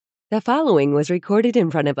The following was recorded in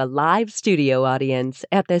front of a live studio audience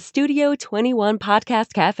at the Studio 21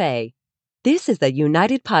 Podcast Cafe. This is the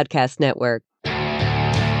United Podcast Network.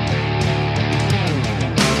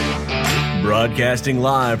 Broadcasting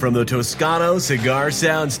live from the Toscano Cigar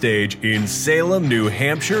Soundstage in Salem, New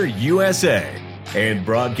Hampshire, USA. And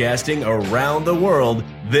broadcasting around the world,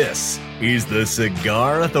 this is the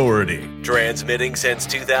Cigar Authority. Transmitting since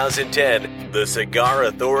 2010, the Cigar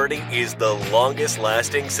Authority is the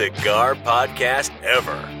longest-lasting cigar podcast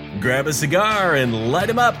ever. Grab a cigar and light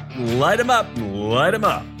 'em up, light 'em up, light 'em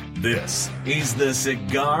up. This is the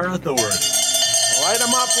Cigar Authority. Light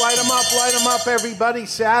 'em up, light 'em up, light 'em up, everybody.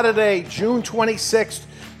 Saturday, June 26th,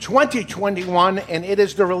 2021, and it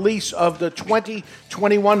is the release of the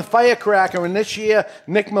 2021 Firecracker. And this year,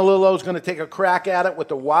 Nick Melillo is going to take a crack at it with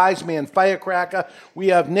the Wise Man Firecracker. We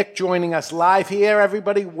have Nick joining us live here.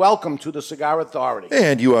 Everybody, welcome to the Cigar Authority.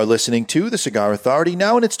 And you are listening to the Cigar Authority,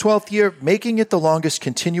 now in its 12th year, making it the longest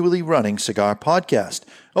continually running cigar podcast.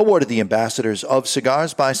 Awarded the Ambassadors of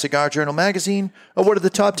Cigars by Cigar Journal Magazine. Awarded the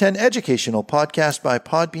Top 10 Educational Podcast by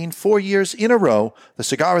Podbean 4 years in a row. The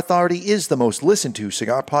Cigar Authority is the most listened to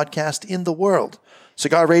cigar podcast in the world.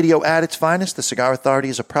 Cigar radio at its finest. The Cigar Authority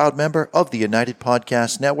is a proud member of the United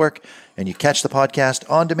Podcast Network. And you catch the podcast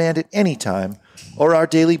on demand at any time or our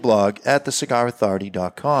daily blog at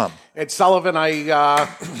thecigarauthority.com. Ed Sullivan, I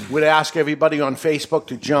would ask everybody on Facebook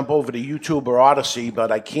to jump over to YouTube or Odyssey,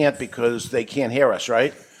 but I can't because they can't hear us,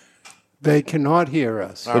 right? They cannot hear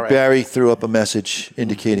us. But Barry threw up a message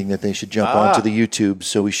indicating that they should jump onto the YouTubes,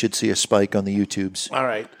 so we should see a spike on the YouTubes. All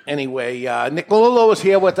right. Anyway, Nick Melillo is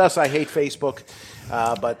here with us. I hate Facebook,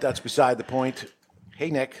 but that's beside the point.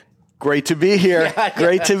 Hey, Nick. Great to be here.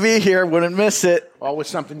 Great to be here. Wouldn't miss it. Always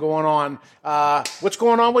something going on. What's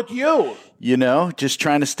going on with you? You know, just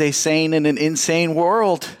trying to stay sane in an insane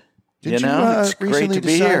world. Did you it's recently great to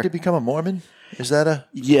be decide here. to become a Mormon? Is that a...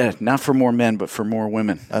 Yeah, not for more men, but for more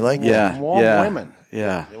women. I like that. More women.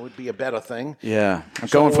 Yeah. It would be a better thing. Yeah. I'm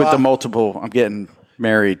going with the multiple. I'm getting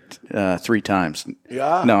married 3 times.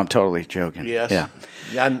 Yeah. No, I'm totally joking. Yes.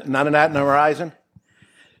 Yeah. None of that in the horizon?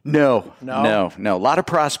 No. A lot of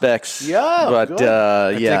prospects. Yeah, but good.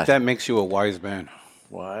 I think that makes you a wise man.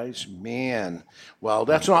 Wise man. Well,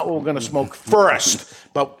 that's not what we're going to smoke first,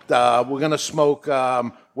 but we're going to smoke.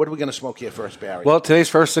 What are we going to smoke here first, Barry? Well, today's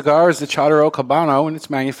first cigar is the Charter Oak Habano, and it's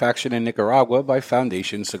manufactured in Nicaragua by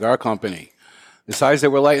Foundation Cigar Company. The size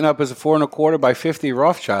that we're lighting up is a 4 1/4 by 50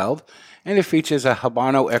 Rothschild, and it features a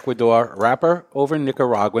Habano Ecuador wrapper over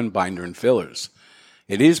Nicaraguan binder and fillers.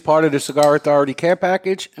 It is part of the Cigar Authority care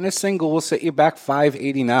package, and a single will set you back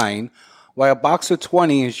 $5.89, while a box of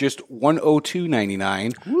 20 is just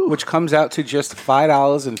 $102.99, which comes out to just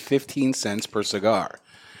 $5.15 per cigar.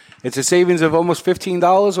 It's a savings of almost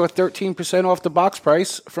 $15 or 13% off the box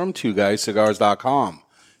price from twoguyscigars.com.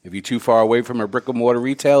 If you're too far away from a brick-and-mortar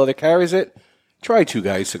retailer that carries it, try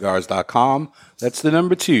twoguyscigars.com. That's the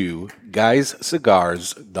number 2,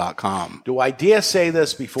 guyscigars.com. Do I dare say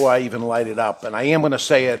this before I even light it up? And I am going to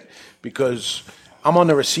say it because I'm on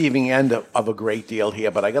the receiving end of a great deal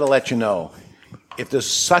here, but I got to let you know, if there's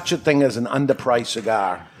such a thing as an underpriced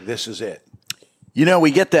cigar, this is it. You know,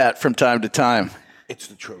 we get that from time to time. It's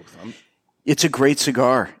the truth. It's a great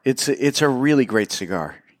cigar. It's a really great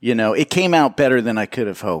cigar. You know, it came out better than I could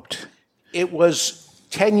have hoped. It was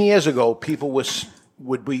 10 years ago, people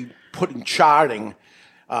would be charting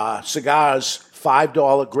cigars,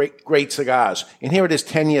 $5 great cigars. And here it is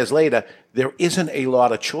 10 years later. There isn't a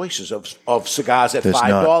lot of choices of cigars at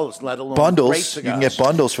 $5, let alone bundles. Great cigars. You can get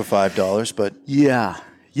bundles for $5, but... Yeah.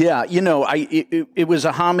 You know, it was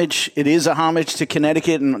a homage. It is a homage to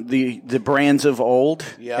Connecticut and the brands of old.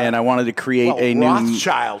 Yeah. And I wanted to create a new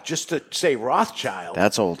Rothschild. Just to say Rothschild.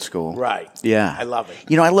 That's old school, right? Yeah, I love it.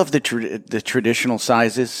 You know, I love the traditional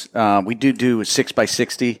sizes. We do a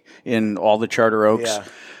 6x60 in all the Charter Oaks.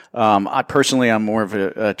 Yeah. I'm more of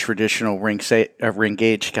a traditional ring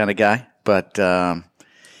gauge kind of guy, but.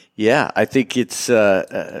 Yeah, I think it's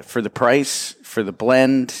for the price, for the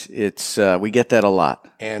blend, it's we get that a lot.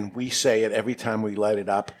 And we say it every time we light it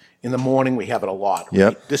up. In the morning, we have it a lot.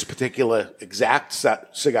 Yep. This particular exact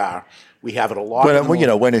cigar, we have it a lot. But you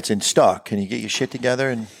know, when it's in stock, can you get your shit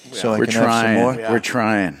together and so I can have some more? Yeah. We're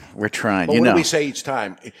trying. But what do we say each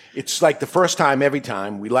time? It's like the first time every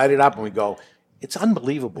time we light it up and we go, it's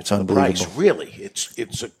unbelievable. It's unbelievable. The price, really.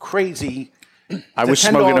 It's a crazy. I was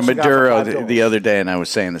smoking a Maduro the other day, and I was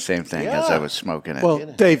saying the same thing as I was smoking it. Well,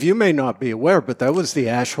 Dave, you may not be aware, but that was the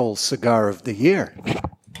Ashhole Cigar of the Year.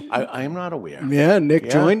 I am not aware. Yeah, Nick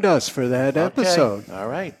joined us for that episode. All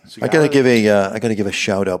right. I gotta give a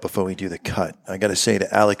shout out before we do the cut. I gotta say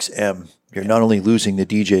to Alex M, you're not only losing the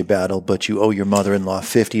DJ battle, but you owe your mother-in-law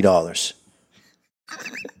 $50.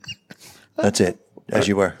 That's it. As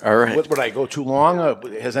you were. All right. Would I go too long? Or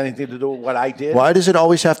has anything to do with what I did? Why does it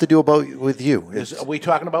always have to do with you? Are we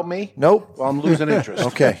talking about me? Nope. Well, I'm losing interest.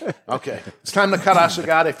 Okay. Okay. It's time to cut our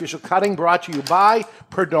cigar. The official cutting brought to you by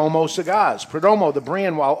Perdomo Cigars. Perdomo, the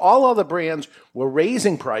brand, while all other brands were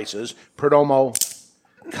raising prices, Perdomo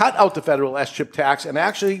cut out the federal S-chip tax and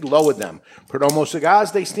actually lowered them. Perdomo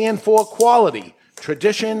Cigars, they stand for quality,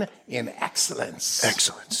 tradition, and excellence.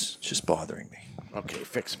 Excellence. It's just bothering me. Okay,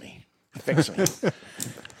 fix me.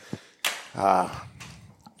 All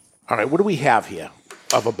right, what do we have here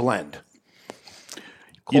of a blend?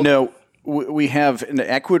 We have an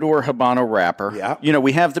Ecuador Habano wrapper. Yeah.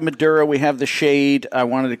 We have the Maduro, we have the shade. I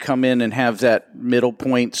wanted to come in and have that middle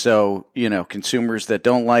point so, consumers that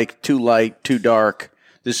don't like too light, too dark,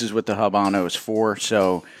 this is what the Habano is for.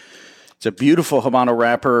 So it's a beautiful Habano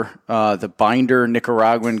wrapper. The binder,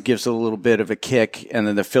 Nicaraguan, gives a little bit of a kick, and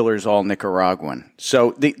then the filler is all Nicaraguan.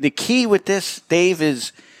 So the key with this, Dave,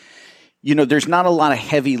 is, there's not a lot of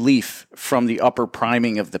heavy leaf from the upper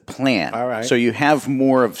priming of the plant. All right. So you have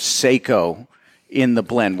more of Seco in the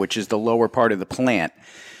blend, which is the lower part of the plant.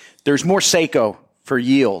 There's more Seco for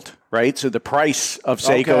yield, right? So the price of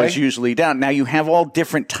Seco is usually down. Now you have all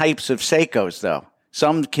different types of Secos, though.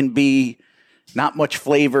 Some can be not much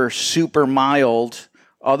flavor, super mild.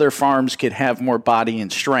 Other farms could have more body and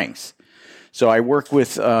strength. So I worked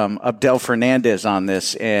with Abdel Fernandez on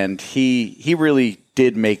this, and he really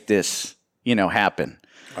did make this, happen.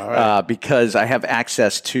 All right. Because I have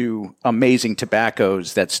access to amazing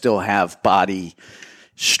tobaccos that still have body,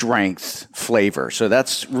 strength, flavor. So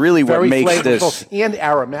that's really what makes this. And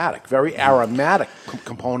aromatic, very aromatic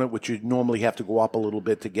component, which you normally have to go up a little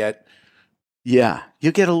bit to get. Yeah,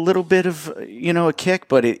 you get a little bit of a kick,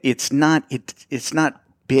 but it's not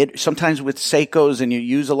bitter. Sometimes with Secos, and you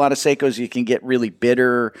use a lot of Secos, you can get really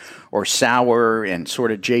bitter or sour and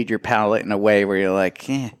sort of jade your palate in a way where you're like,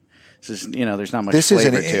 this is there's not much. This is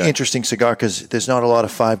flavor an to it. interesting cigar because there's not a lot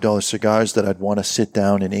of $5 cigars that I'd want to sit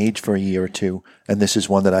down and age for a year or two, and this is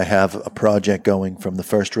one that I have a project going from the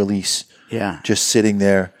first release. Yeah, just sitting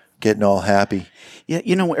there getting all happy. Yeah,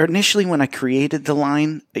 initially when I created the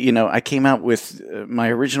line, I came out with my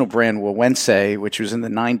original brand, Wawense, which was in the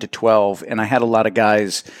 9 to 12, and I had a lot of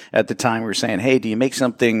guys at the time who were saying, hey, do you make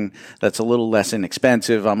something that's a little less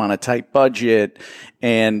inexpensive? I'm on a tight budget.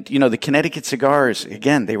 And, the Connecticut cigars,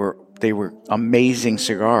 again, they were amazing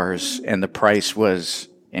cigars, and the price was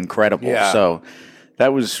incredible. Yeah. So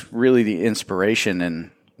that was really the inspiration,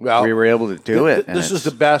 and we were able to do it. This is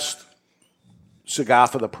the best cigar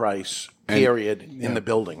for the price, period, in the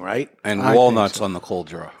building, right? And walnuts on the cold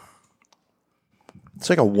draw. It's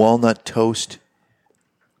like a walnut toast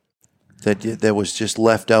that was just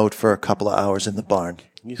left out for a couple of hours in the barn.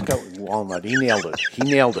 He's got walnut. He nailed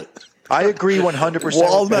it. I agree 100%.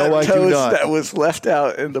 Walnut toast that was left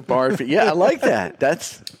out in the barn. Yeah, I like that.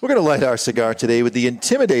 We're going to light our cigar today with the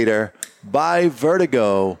Intimidator by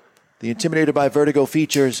Vertigo. The Intimidator by Vertigo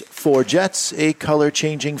features 4 jets, a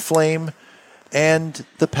color-changing flame, and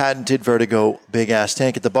the patented Vertigo big-ass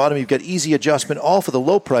tank. At the bottom, you've got easy adjustment, all for the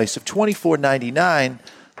low price of $24.99.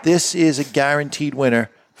 This is a guaranteed winner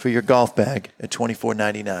for your golf bag at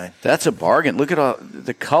 $24.99. That's a bargain. Look at all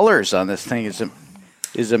the colors on this thing.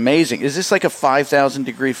 Is amazing. Is this like a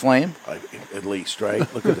 5,000-degree flame? At least, right?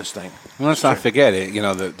 Look at this thing. Well, let's not forget it.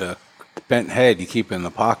 The bent head you keep in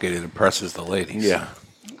the pocket, it impresses the ladies. Yeah.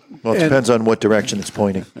 Well, it depends on what direction it's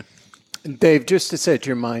pointing. Dave, just to set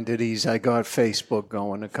your mind at ease, I got Facebook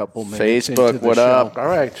going a couple minutes into Facebook, the what show. up? All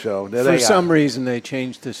right, so there For they some are. reason, they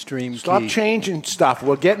changed the stream Stop key. changing stuff.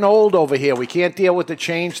 We're getting old over here. We can't deal with the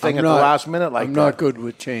change thing at the last minute like I'm that. not good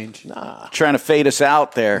with change. Trying to fade us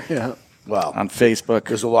out there. Yeah. Well, on Facebook.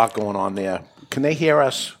 There's a lot going on there. Can they hear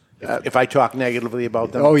us if I talk negatively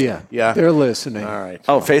about them? Oh, yeah. Yeah? They're listening. All right.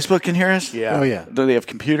 Oh, Facebook can hear us? Yeah. Oh, yeah. Do they have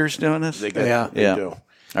computers doing this? They do.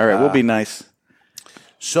 All right, we'll be nice.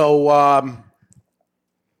 So,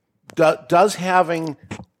 does having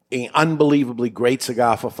an unbelievably great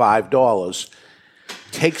cigar for $5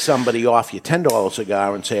 take somebody off your $10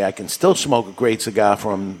 cigar and say, I can still smoke a great cigar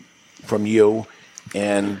from you,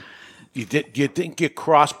 and you think you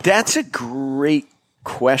cross? That's a great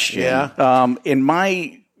question. Yeah. In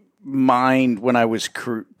my mind, when I was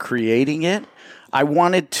creating it, I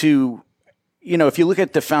wanted to, if you look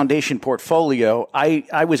at the foundation portfolio,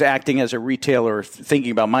 I was acting as a retailer,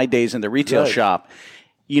 thinking about my days in the retail shop.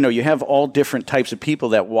 you have all different types of people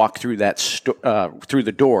that walk through that through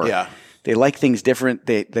the door. Yeah. They like things different.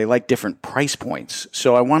 They like different price points.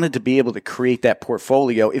 So I wanted to be able to create that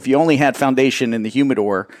portfolio. If you only had foundation in the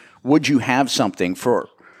humidor, would you have something for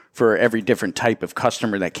every different type of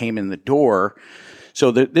customer that came in the door?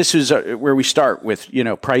 So this is where we start with,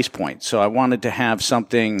 price point. So I wanted to have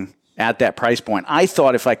something at that price point. I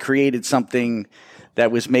thought if I created something that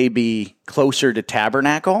was maybe closer to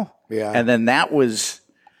Tabernacle, and then that was,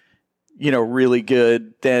 really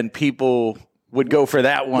good, then people would go for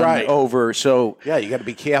that one over. So yeah, you got to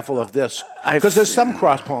be careful of this because there's some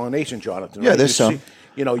cross-pollination, Jonathan. Yeah, right? there's some.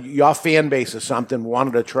 Your fan base or something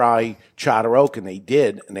wanted to try Charter Oak, and they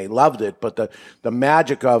did, and they loved it. But the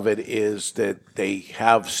magic of it is that they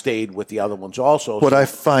have stayed with the other ones also. What I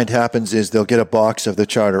find happens is they'll get a box of the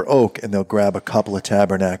Charter Oak, and they'll grab a couple of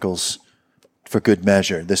Tabernacles for good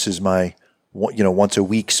measure. This is my, once a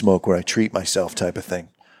week smoke where I treat myself type of thing.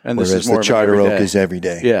 And whereas this is more the of Charter an Oak everyday. is every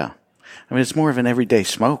day. Yeah. I mean, it's more of an everyday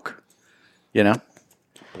smoke,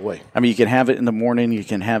 Boy. I mean, you can have it in the morning, you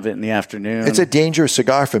can have it in the afternoon. It's a dangerous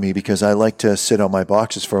cigar for me because I like to sit on my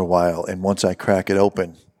boxes for a while, and once I crack it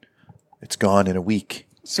open, it's gone in a week.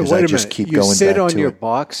 So 'cause wait I a just minute. keep You going sit back on to your it.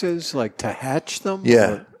 boxes like to hatch them? Yeah,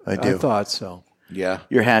 Or- I do. I thought so. Yeah.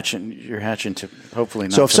 You're hatching to hopefully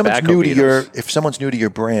not So if someone's tobacco new to beetles. if someone's new to your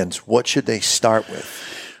brands, what should they start with?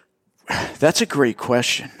 That's a great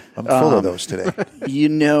question. I'm full of those today.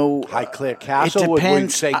 High Claire Castle, It would we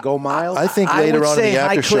depends. say go mild? I think I later would on in say the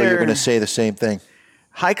after High show you're Claire- going to say the same thing.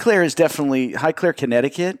 High Claire,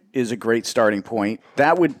 Connecticut is a great starting point.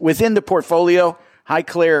 That would, within the portfolio, High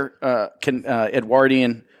Claire,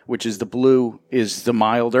 Edwardian, which is the blue, is the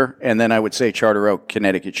milder. And then I would say Charter Oak,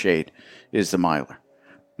 Connecticut Shade is the milder.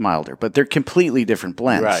 But they're completely different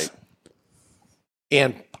blends. Right.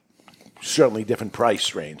 And certainly different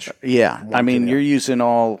price range. Yeah. I mean, you're using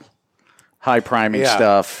all high priming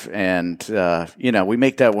stuff. And, we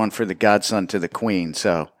make that one for the godson to the queen.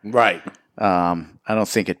 So Right. I don't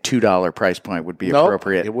think a $2 price point would be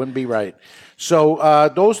appropriate. It wouldn't be right. So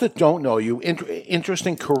those that don't know you,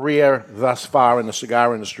 interesting career thus far in the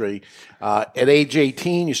cigar industry. At age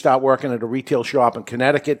 18, you start working at a retail shop in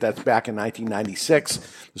Connecticut. That's back in 1996.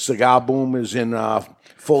 The cigar boom is in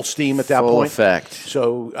full steam at that Full point. effect.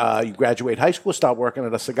 So you graduate high school, start working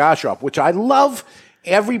at a cigar shop, which I love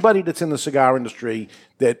everybody that's in the cigar industry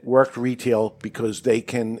that worked retail because they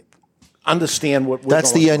can understand what we're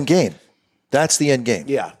That's going the through. end game. That's the end game.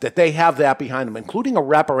 Yeah, that they have that behind them, including a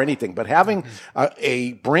rep or anything. But having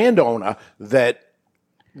a brand owner that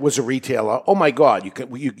was a retailer, oh my God,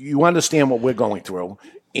 you understand what we're going through,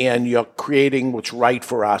 and you're creating what's right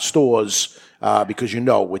for our stores because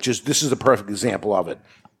this is a perfect example of it.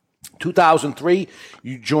 2003,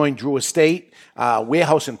 you joined Drew Estate,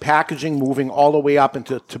 warehouse and packaging, moving all the way up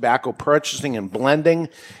into tobacco purchasing and blending,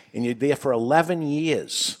 and you're there for 11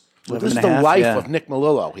 years. So this is the life of Nick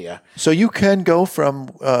Melillo here. So you can go from,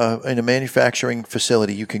 in a manufacturing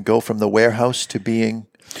facility, you can go from the warehouse to being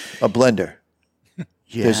a blender.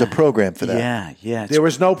 Yeah. There's a program for that. Yeah. There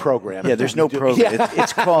is no program. Yeah, there's no program.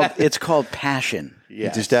 It's called passion.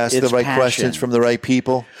 You just ask the It's right passion. questions from the right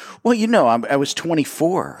people. Well, I was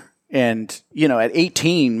 24. And, at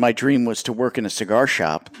 18, my dream was to work in a cigar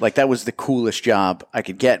shop. Like, that was the coolest job I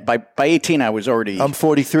could get. By 18, I was already... I'm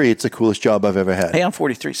 43. It's the coolest job I've ever had. Hey, I'm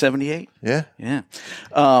 43, 78. Yeah? Yeah.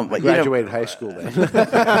 Graduated high school then.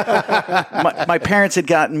 My parents had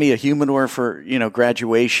gotten me a humidor for,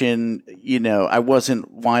 graduation. I wasn't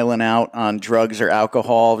wiling out on drugs or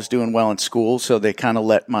alcohol. I was doing well in school, so they kind of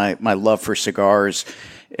let my love for cigars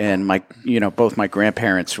and both my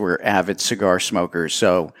grandparents were avid cigar smokers.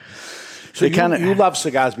 So you loved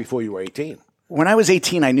cigars before you were 18. When I was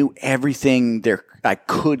 18, I knew everything I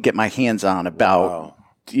could get my hands on about,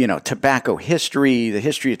 tobacco history, the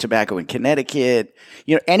history of tobacco in Connecticut,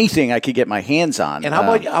 anything I could get my hands on. And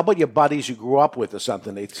how about your buddies you grew up with or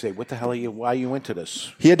something? They'd say, "What the hell are you? Why are you into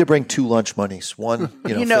this?" He had to bring 2 lunch monies. One, for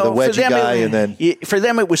the wedgie guy, and then... For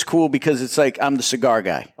them, it was cool because it's like I'm the cigar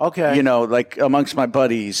guy. Okay. Like amongst my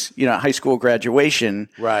buddies, high school graduation.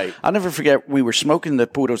 Right. I'll never forget, we were smoking the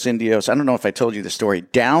Puros Indios. I don't know if I told you the story.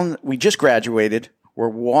 We just graduated. We're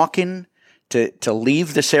walking to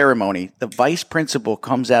leave the ceremony. The vice principal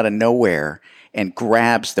comes out of nowhere and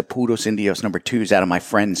grabs the Puros Indios number 2s out of my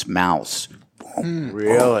friend's mouths. Boom,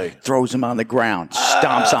 Really? boom, throws them on the ground,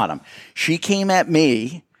 stomps on them. She came at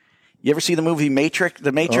me. You ever see the movie Matrix?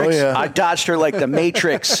 The Matrix? Oh, yeah. I dodged her like the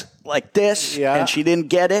Matrix, like this, Yeah. and she didn't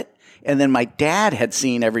get it. And then my dad had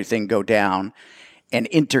seen everything go down, and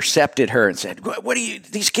intercepted her and said, "What are you?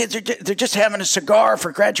 These kids they're just having a cigar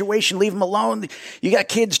for graduation. Leave them alone. You got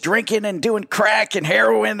kids drinking and doing crack and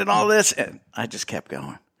heroin and all this." And I just kept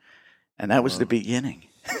going, and that was the beginning.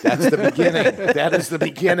 That's the beginning. That is the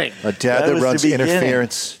beginning. A dad that runs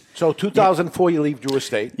interference. So 2004, you leave Drew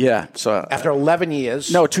Estate. Yeah. So after 11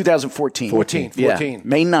 years. No, 2014. 14. Yeah.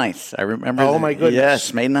 May 9th. I remember. Oh, my goodness.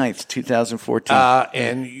 Yes, May 9th, 2014.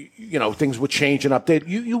 And, things were changing up there.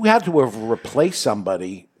 You had to have replaced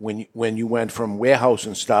somebody when you went from warehouse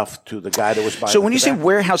and stuff to the guy that was buying. So when you say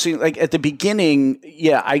warehousing, like at the beginning,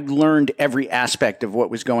 I learned every aspect of what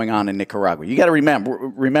was going on in Nicaragua. You got to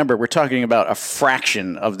remember, we're talking about a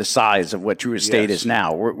fraction of the size of what Drew Estate is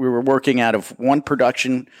now. We were working out of one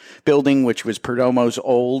production building, which was Perdomo's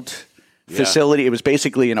old facility. It was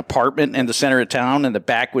basically an apartment in the center of town, and the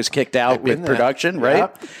back was kicked out with production, right?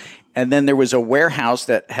 Yep. And then there was a warehouse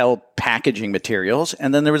that held packaging materials,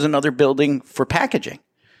 and then there was another building for packaging.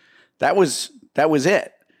 That was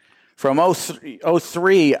it. From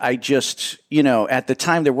 03, I just, at the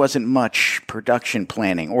time there wasn't much production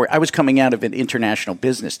planning, or I was coming out of an international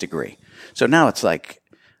business degree. So now it's like,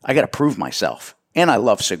 I got to prove myself. And I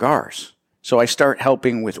love cigars. So I start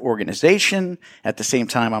helping with organization. At the same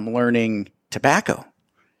time, I'm learning tobacco,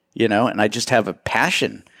 and I just have a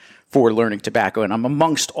passion for learning tobacco. And I'm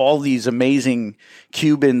amongst all these amazing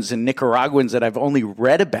Cubans and Nicaraguans that I've only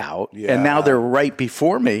read about. Yeah. And now they're right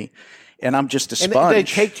before me. And I'm just a sponge. And did they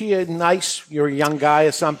take to you nice? You're a young guy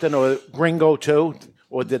or something, or gringo too?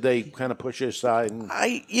 Or did they kind of push you aside?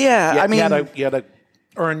 You had to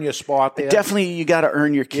earn your spot there. Definitely, you got to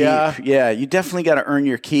earn your keep. Yeah, you definitely got to earn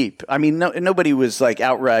your keep. I mean, nobody was like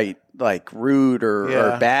outright like rude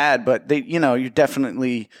or bad, but they, you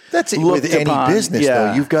definitely that's it with any business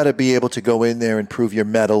though. You've got to be able to go in there and prove your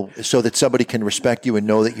mettle so that somebody can respect you and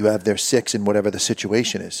know that you have their six in whatever the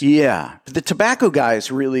situation is. Yeah, the tobacco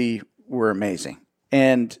guys really were amazing.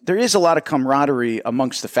 And there is a lot of camaraderie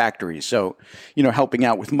amongst the factories. So, helping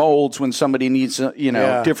out with molds when somebody needs,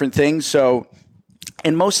 different things. So,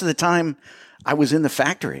 and most of the time I was in the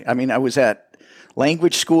factory. I mean, I was at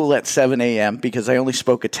language school at 7 a.m. because I only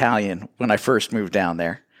spoke Italian when I first moved down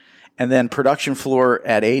there. And then production floor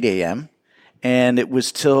at 8 a.m. And it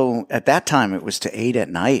was at that time, it was to 8 at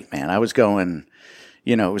night, man. I was going,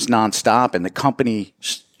 it was nonstop. And the company,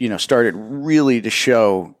 started really to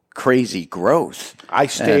show crazy growth. I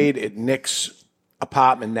stayed at Nick's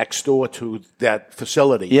apartment next door to that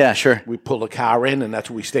facility. Yeah, sure. We pulled a car in, and that's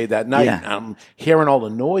where we stayed that night. Yeah. I'm hearing all the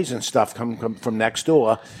noise and stuff come from next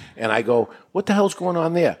door, and I go, what the hell's going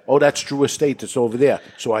on there? Oh, that's Drew Estate that's over there.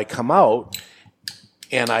 So I come out,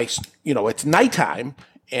 and it's nighttime,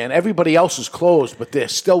 and everybody else is closed, but they're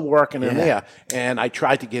still working in there. And I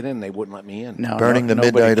tried to get in. They wouldn't let me in. Burning the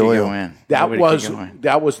midnight oil.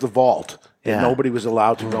 That was the vault. Yeah. Nobody was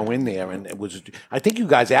allowed to go in there, and it was. I think you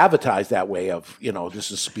guys advertised that way of, this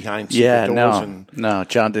is behind secret doors. No,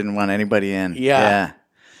 John didn't want anybody in. Yeah.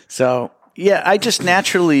 So I just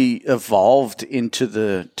naturally evolved into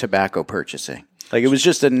the tobacco purchasing. Like it was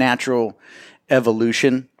just a natural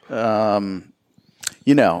evolution, And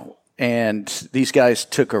these guys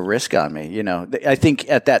took a risk on me. I think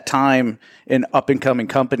at that time, an up and coming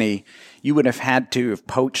company, you would have had to have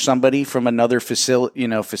poached somebody from another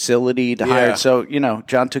facility to hire. So,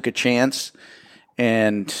 John took a chance,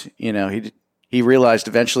 and, he realized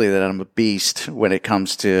eventually that I'm a beast when it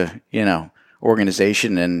comes to,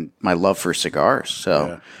 organization and my love for cigars.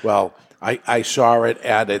 So, well, I saw it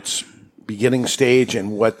at its beginning stage,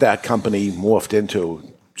 and what that company morphed into.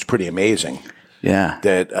 It's pretty amazing. Yeah.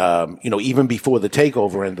 That, even before the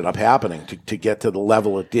takeover ended up happening, to get to the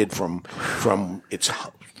level it did from its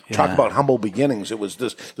talk about humble beginnings. It was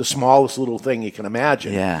the smallest little thing you can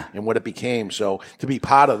imagine, and what it became. So to be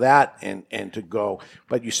part of that and to go,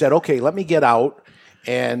 but you said, okay, let me get out.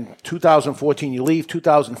 And 2014, you leave.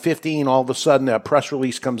 2015, all of a sudden, a press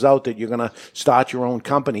release comes out that you're going to start your own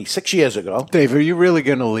company 6 years ago. Dave, are you really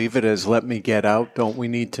going to leave it as let me get out? Don't we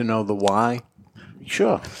need to know the why?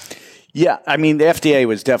 Sure. Yeah, I mean, the FDA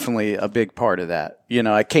was definitely a big part of that.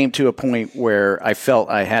 I came to a point where I felt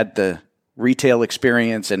I had the retail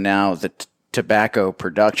experience and now the tobacco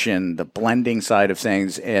production, the blending side of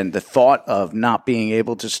things, and the thought of not being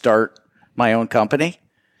able to start my own company.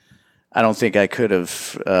 I don't think I could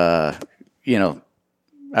have,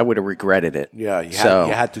 I would have regretted it. Yeah, you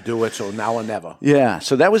had to do it, so now or never. Yeah,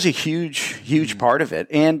 so that was a huge part of it.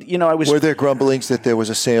 And, I was... Were there grumblings that there was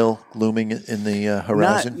a sale looming in the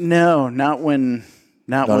horizon? Not at that point.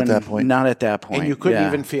 Not at that point. Not at that point. And you couldn't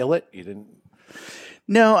even feel it? You didn't...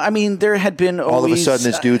 No, I mean, there had been always... All of a sudden,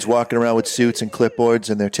 there's dudes walking around with suits and clipboards,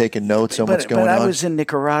 and they're taking notes on what's going on. But I was in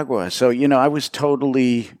Nicaragua, so, I was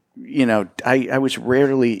totally, I was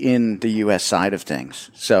rarely in the U.S. side of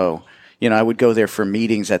things. So, I would go there for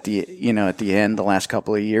meetings at the end the last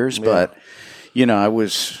couple of years, but, I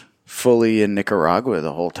was fully in Nicaragua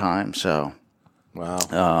the whole time, so...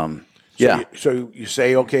 Wow. So you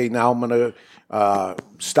say, okay, now I'm going to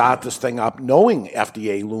start this thing up knowing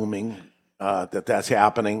FDA looming, that's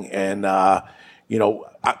happening. And,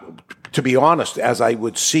 to be honest, as I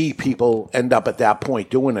would see people end up at that point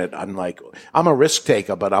doing it, I'm like, I'm a risk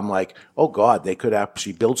taker, but I'm like, oh, God, they could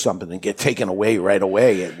actually build something and get taken away right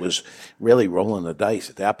away. It was really rolling the dice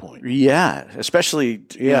at that point. Yeah, especially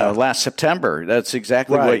last September. That's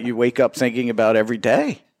exactly what you wake up thinking about every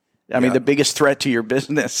day. I mean, the biggest threat to your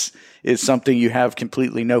business is something you have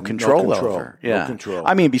completely no control over. Yeah. No control.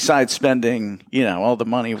 I mean, besides spending, all the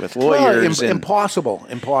money with lawyers. Well, impossible.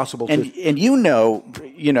 And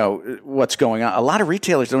what's going on. A lot of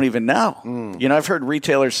retailers don't even know. I've heard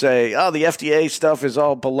retailers say, oh, the FDA stuff is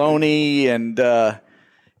all baloney and,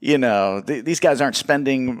 these guys aren't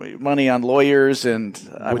spending money on lawyers. And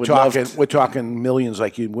we're talking millions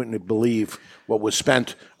like you wouldn't believe what was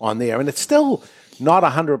spent on there. And it's still not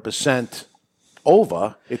 100%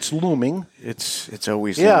 over. It's looming. It's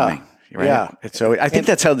always looming. Right? Yeah. I think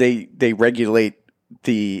that's how they regulate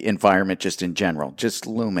the environment just in general, just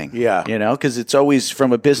looming. Yeah. Because it's always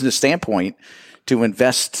from a business standpoint to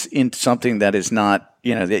invest in something that is not,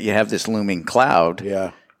 that you have this looming cloud.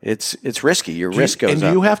 Yeah. It's risky. Your risk goes up.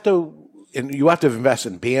 And you have to invest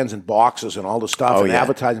in bands and boxes and all the stuff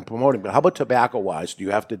advertising, promoting. But how about tobacco-wise? Do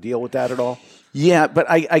you have to deal with that at all? Yeah, but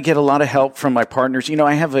I get a lot of help from my partners.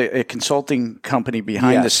 I have a consulting company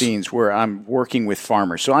behind the scenes where I'm working with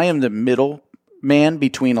farmers. So I am the middle man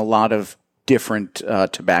between a lot of different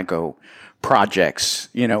tobacco projects,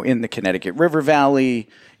 in the Connecticut River Valley,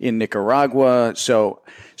 in Nicaragua. So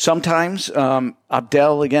sometimes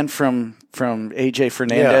Abdel, again, from AJ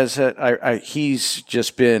Fernandez, he's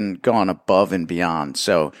just been gone above and beyond.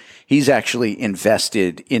 So he's actually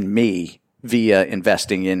invested in me via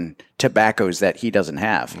investing in tobaccos that he doesn't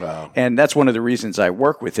have. Wow. And that's one of the reasons I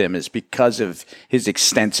work with him is because of his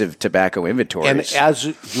extensive tobacco inventories. And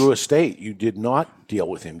as Drew Estate, you did not deal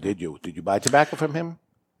with him, did you? Did you buy tobacco from him?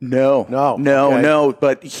 No. Okay.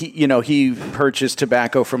 But he purchased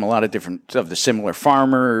tobacco from a lot of different of the similar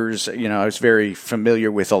farmers. I was very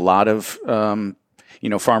familiar with a lot of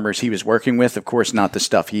farmers he was working with. Of course, not the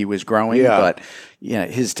stuff he was growing, but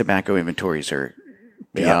his tobacco inventories are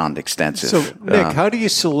beyond extensive. So, Nick, how do you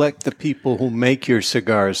select the people who make your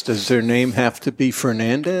cigars? Does their name have to be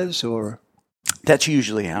Fernandez or? That's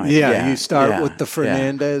usually how. You start with the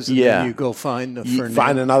Fernandez, and then you go find the Fernandez.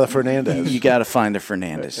 Find another Fernandez. You got to find the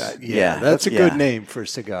Fernandez. That's a good name for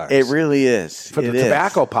cigars. It really is for the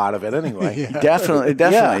tobacco part of it, anyway.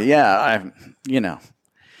 Definitely.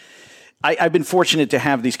 I've been fortunate to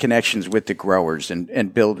have these connections with the growers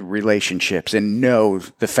and build relationships and know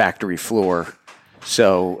the factory floor.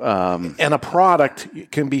 So, and a product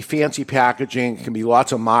can be fancy packaging, can be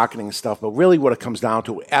lots of marketing stuff, but really what it comes down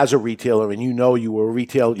to as a retailer, and you were a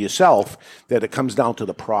retailer yourself, that it comes down to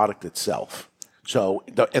the product itself. So,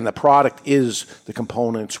 the product is the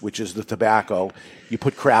components, which is the tobacco. You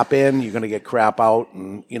put crap in, you're going to get crap out.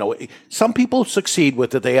 And, some people succeed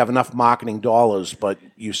with it. They have enough marketing dollars, but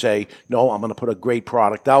you say, no, I'm going to put a great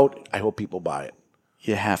product out. I hope people buy it.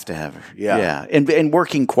 You have to have it. Yeah. And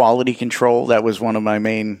working quality control, that was one of my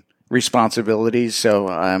main responsibilities. So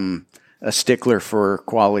I'm a stickler for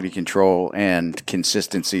quality control and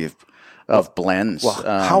consistency of blends. Well,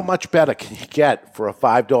 how much better can you get for a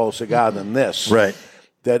 $5 cigar than this? Right.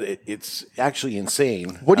 That it's actually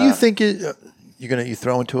insane. What do you think is... you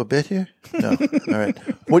throw into a bit here? No. All right.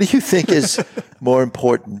 What do you think is more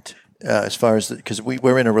important as far as... Because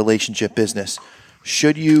we're in a relationship business.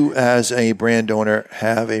 Should you, as a brand owner,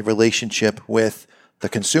 have a relationship with the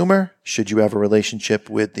consumer? Should you have a relationship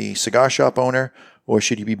with the cigar shop owner? Or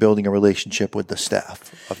should you be building a relationship with the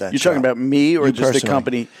staff of that You're shop? talking about me or just the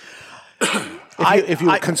company? If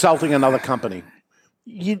you're consulting another company.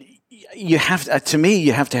 You have to, to me,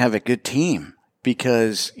 you have to have a good team.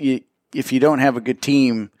 Because if you don't have a good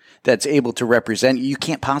team that's able to represent you, you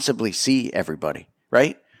can't possibly see everybody,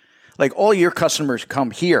 right? Like all your customers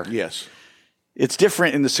come here. Yes. It's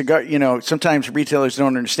different in the cigar. Sometimes retailers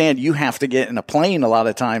don't understand. You have to get in a plane a lot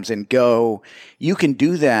of times and go. You can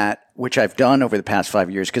do that, which I've done over the past 5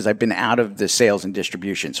 years because I've been out of the sales and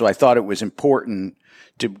distribution. So I thought it was important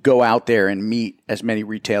to go out there and meet as many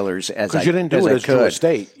retailers as I could. Because you didn't do it as Drew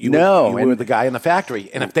Estate. You were the guy in the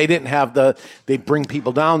factory. And if they didn't have they bring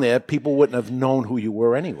people down there, people wouldn't have known who you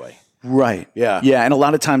were anyway. Right. Yeah. Yeah. And a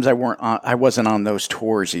lot of times I wasn't on those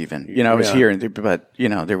tours even. I was here, but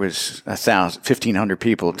there was 1,500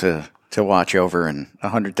 people to watch over and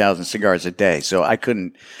 100,000 cigars a day. So I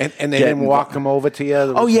couldn't. And they didn't walk them over to you?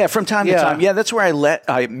 Oh, yeah. From time to time. Yeah. That's where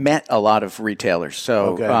I met a lot of retailers.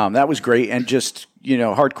 So that was great. And just,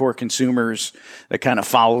 hardcore consumers that kind of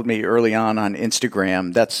followed me early on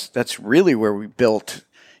Instagram. That's really where we built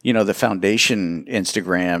the foundation,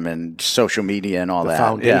 Instagram and social media and all that. The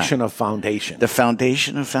foundation of foundation. The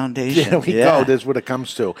foundation of foundation. There we go. That's what it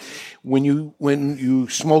comes to. When you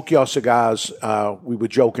smoke your cigars, we were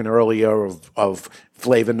joking earlier of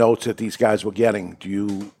flavor notes that these guys were getting. Do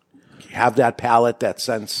you have that palate, that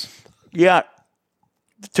sense? Yeah.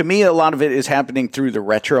 To me, a lot of it is happening through the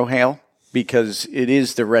retrohale, because it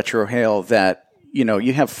is the retrohale that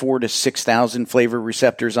you have 4,000 to 6,000 flavor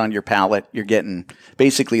receptors on your palate. You're getting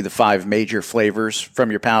basically the 5 major flavors from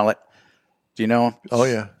your palate. Do you know? Oh,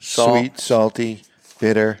 yeah. Sweet, salty,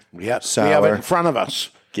 bitter, sour. We have it in front of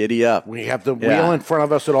us. Giddy up. We have the wheel in front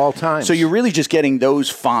of us at all times. So you're really just getting those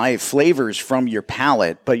 5 flavors from your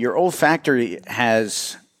palate, but your olfactory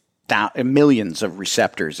has millions of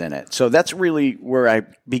receptors in it. So that's really where I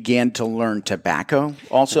began to learn tobacco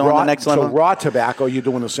also on the next level. So raw tobacco, you're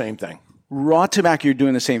doing the same thing. Raw tobacco, you're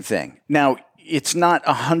doing the same thing. Now, it's not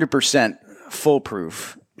 100%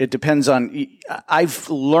 foolproof. It depends on – I've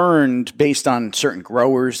learned based on certain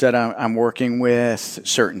growers that I'm working with,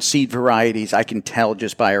 certain seed varieties, I can tell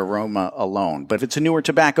just by aroma alone. But if it's a newer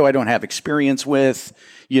tobacco I don't have experience with,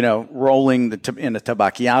 rolling in a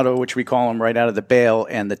tabacchiato, which we call them, right out of the bale,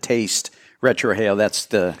 and the taste retrohale, that's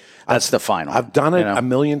the final. I've done it a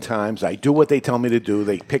million times. I do what they tell me to do.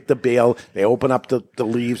 They pick the bale, they open up the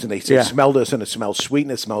leaves, and they say, smell this, and it smells sweet,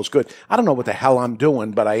 and it smells good. I don't know what the hell I'm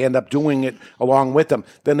doing, but I end up doing it along with them.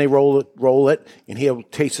 Then they roll it, and he'll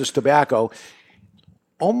taste this tobacco.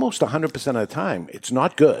 Almost 100% of the time, it's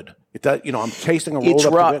not good. It does, I'm tasting a roll it's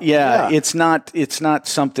up. Raw, it's not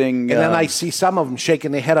something. And then I see some of them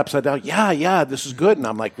shaking their head upside down. Yeah, this is good. And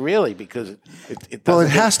I'm like, really? Because it Well,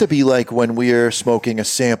 it has to be like when we're smoking a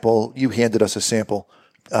sample. You handed us a sample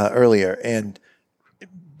earlier, and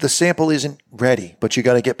the sample isn't ready, but you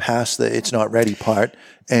got to get past the it's not ready part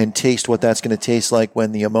and taste what that's going to taste like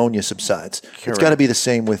when the ammonia subsides. Correct. It's got to be the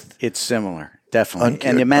same with. It's similar, definitely.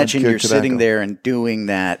 And imagine you're tobacco. Sitting there and doing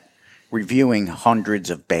that. Reviewing hundreds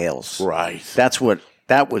of bales. Right.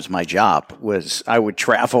 That was my job. Was I would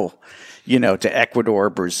travel, to Ecuador,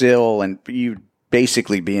 Brazil, and you'd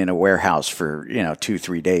basically be in a warehouse for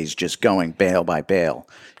 2-3 days, just going bale by bale.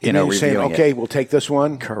 Reviewing saying, okay, we'll take this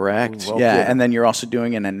one. Correct. Well, yeah, and then you're also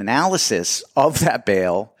doing an analysis of that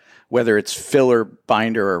bale, whether it's filler,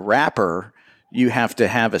 binder, or wrapper. You have to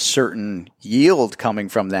have a certain yield coming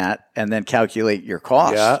from that, and then calculate your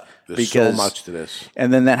cost. Yeah, there's so much to this.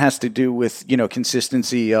 And then that has to do with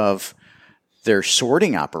consistency of their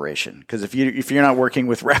sorting operation. Because if you're not working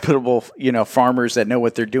with reputable farmers that know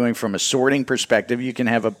what they're doing from a sorting perspective, you can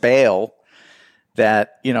have a bale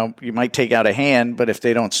that you might take out a hand, but if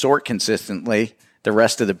they don't sort consistently, the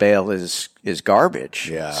rest of the bale is garbage.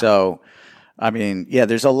 Yeah. So,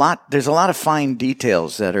 there's a lot of fine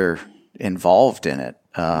details that are involved in it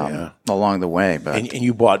along the way. But and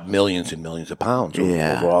you bought millions and millions of pounds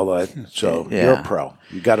over all that. So you're a pro.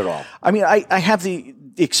 You got it all. I have the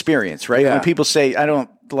experience, right? Yeah. When people say, I don't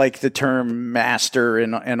like the term master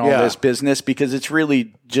and all this business, because it's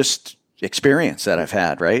really just experience that I've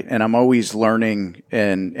had, right? And I'm always learning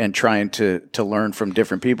and trying to learn from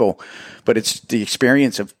different people. But it's the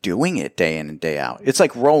experience of doing it day in and day out. It's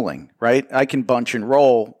like rolling, right? I can bunch and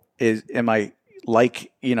roll. Am I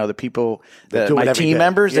like, the people, my team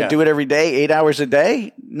members that do it every day, 8 hours a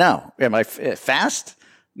day? No. Am I fast?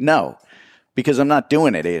 No. Because I'm not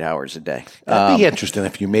doing it 8 hours a day. That'd be interesting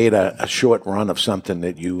if you made a short run of something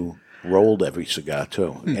that you rolled every cigar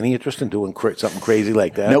too. Any interest in doing something crazy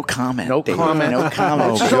like that? No comment. No comment. No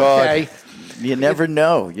comment. It's okay. You never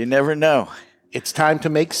know. It's time to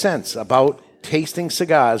make sense about tasting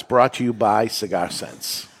cigars, brought to you by Cigar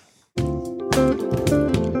Sense.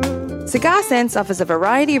 Cigar Sense offers a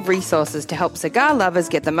variety of resources to help cigar lovers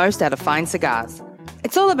get the most out of fine cigars.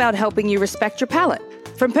 It's all about helping you respect your palate.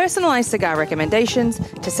 From personalized cigar recommendations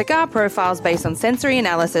to cigar profiles based on sensory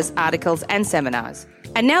analysis, articles, and seminars.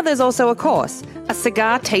 And now there's also a course, a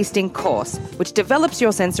cigar tasting course, which develops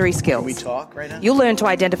your sensory skills. Can we talk right now? You'll learn to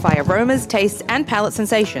identify aromas, tastes, and palate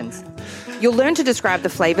sensations. You'll learn to describe the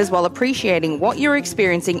flavors while appreciating what you're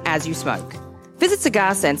experiencing as you smoke. Visit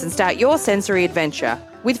Cigar Sense and start your sensory adventure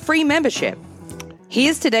with free membership.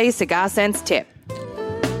 Here's today's Cigar Sense tip.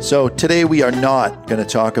 So today we are not going to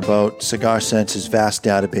talk about Cigar Sense's vast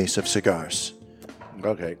database of cigars.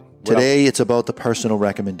 Okay. Today it's about the personal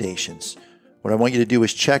recommendations. What I want you to do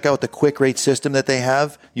is check out the quick rate system that they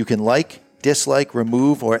have. You can like, dislike,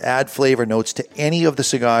 remove, or add flavor notes to any of the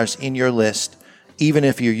cigars in your list, even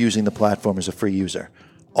if you're using the platform as a free user.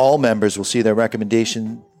 All members will see their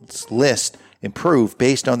recommendations list improve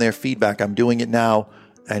based on their feedback. I'm doing it now,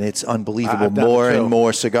 and it's unbelievable. More and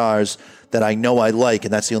more cigars that I know I like,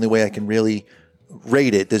 and that's the only way I can really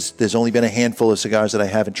rate it. There's only been a handful of cigars that I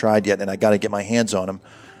haven't tried yet, and I got to get my hands on them.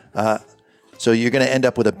 So you're going to end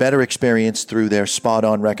up with a better experience through their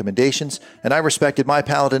spot-on recommendations. And I respected my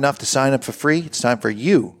palate enough to sign up for free. It's time for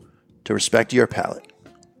you to respect your palate.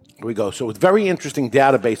 Here we go. So it's a very interesting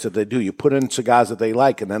database that they do. You put in cigars that they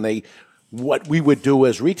like, and then what we would do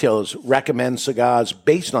as retailers, recommend cigars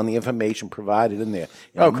based on the information provided in there.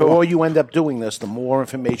 And the more you end up doing this, the more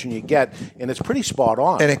information you get, and it's pretty spot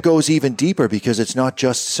on. And it goes even deeper because it's not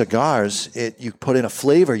just cigars. You put in a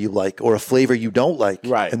flavor you like or a flavor you don't like.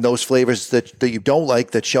 Right. And those flavors that you don't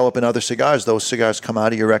like that show up in other cigars, those cigars come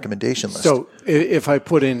out of your recommendation list. So if I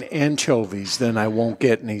put in anchovies, then I won't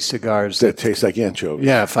get any cigars that taste like anchovies.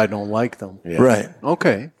 Yeah, if I don't like them. Yeah. Right.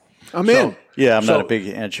 Okay. I'm in. Yeah, I'm not a big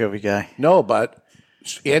anchovy guy. No, but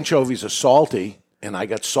anchovies are salty, and I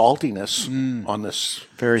got saltiness on this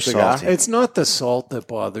Very cigar. salty. It's not the salt that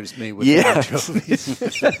bothers me with anchovies.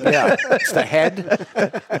 Yeah, it's the head.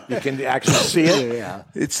 You can actually see it. Yeah.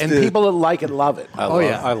 People that like it love it.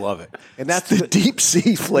 I love it. And that's the deep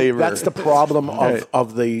sea flavor. That's the problem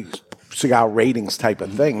of the cigar ratings type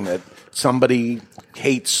of thing, that somebody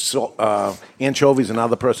hates anchovies and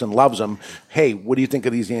another person loves them. Hey, what do you think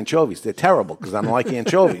of these anchovies? They're terrible because I don't like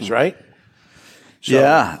anchovies, right? So,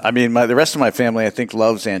 yeah, I mean, the rest of my family, I think,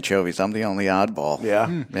 loves anchovies. I'm the only oddball.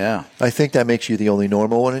 Yeah. Yeah. I think that makes you the only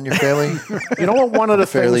normal one in your family. You know what? One of the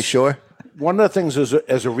Fairly things, sure. One of the things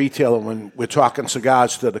as a retailer, when we're talking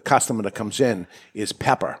cigars to the customer that comes in, is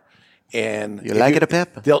pepper. And You like it a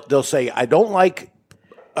pepper? They'll say, I don't like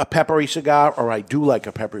a peppery cigar, or I do like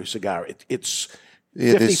a peppery cigar. It's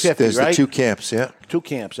 50-50, there's right? the two camps, yeah. Two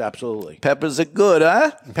camps, absolutely. Peppers are good,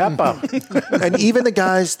 huh? Pepper. And even the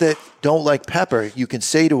guys that don't like pepper, you can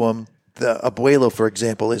say to them, the Abuelo, for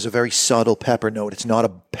example, is a very subtle pepper note. It's not a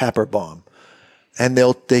pepper bomb. And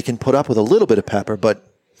they can put up with a little bit of pepper, but...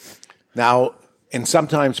 Now, and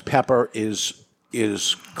sometimes pepper is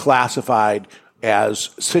classified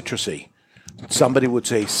as citrusy. Somebody would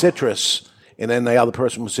say citrus, and then the other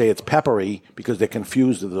person would say it's peppery because they're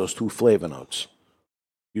confused with those two flavor notes.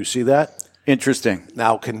 You see that? Interesting.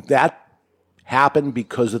 Now, can that happen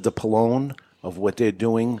because of the Polone of what they're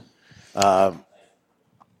doing? How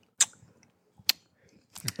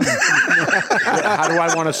do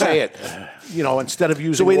I want to say it? You know, instead of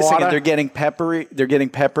using So wait a water, second, they're getting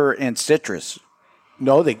pepper and citrus.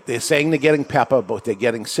 No, they're saying they're getting pepper, but they're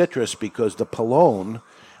getting citrus because the Polone,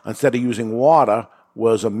 instead of using water,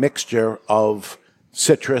 was a mixture of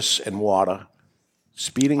citrus and water.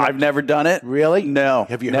 I've never done it. Really? No.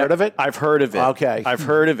 Have you heard of it? I've heard of it. Okay. I've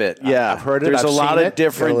heard of it. Yeah. I've heard it. There's I've a lot seen of it.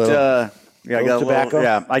 different. Got I got tobacco?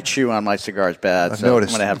 Yeah, I chew on my cigars bad. I've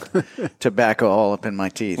noticed. I'm going to have tobacco all up in my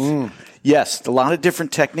teeth. Yes, a lot of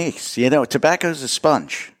different techniques. You know, tobacco's a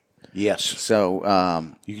sponge. Yes.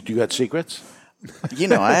 So, You got secrets? you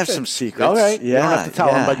know, I have some secrets. All right. Yeah, You don't have to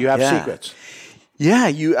tell them, but you have yeah. secrets.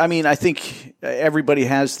 Yeah, I mean, I think everybody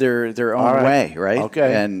has their own way, right?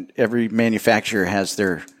 Okay. And every manufacturer has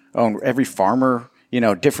their own. Every farmer,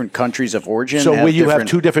 different countries of origin. So where you have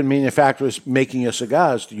two different manufacturers making your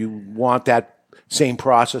cigars, do you want that same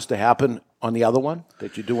process to happen on the other one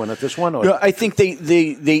that you're doing at this one? Or? No, I think they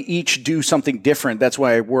each do something different. That's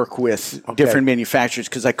why I work with different manufacturers,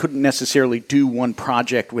 because I couldn't necessarily do one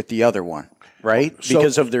project with the other one. Right?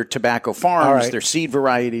 Because of their tobacco farms, their seed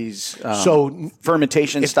varieties,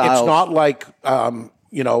 fermentation styles. It's not like,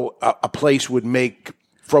 a place would make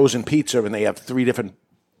frozen pizza and they have three different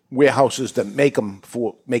warehouses that make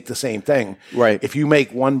the same thing. Right. If you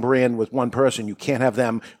make one brand with one person, you can't have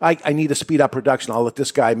them. I need to speed up production. I'll let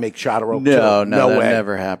this guy make Charter Oak. No, that way.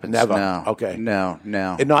 Never happens. Never. No. Okay. No.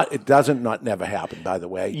 It doesn't never happen, by the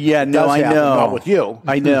way. Yeah, it no, does I happen, know. Not with you.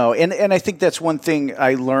 I know. And I think that's one thing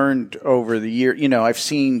I learned over the year. I've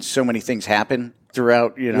seen so many things happen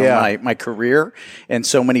throughout, my career. And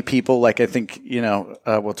so many people, like I think,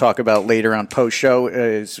 we'll talk about later on post-show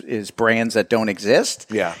is brands that don't exist.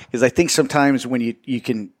 Yeah. Because I think sometimes when you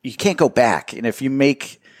can't go back. And if you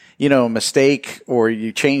make, a mistake or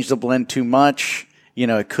you change the blend too much,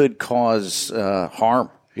 it could cause harm.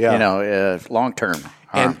 long term.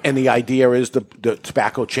 And the idea is the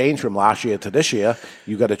tobacco changed from last year to this year.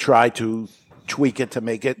 You got to try to tweak it to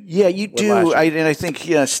make it. Yeah, you do. I think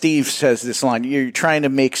Steve says this line. You're trying to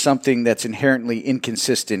make something that's inherently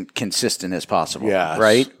inconsistent consistent as possible. Yes.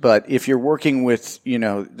 Right. But if you're working with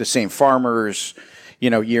the same farmers,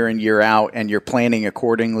 year in, year out, and you're planning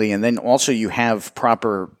accordingly, and then also you have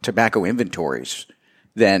proper tobacco inventories,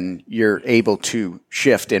 then you're able to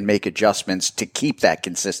shift and make adjustments to keep that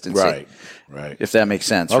consistency. Right. If that makes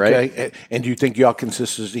sense, right? Okay. And do you think your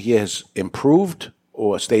consistency has improved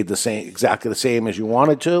or stayed exactly the same as you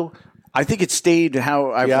wanted to? I think it stayed how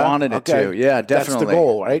I wanted it to. Yeah, definitely. That's the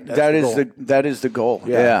goal, right? That is the goal.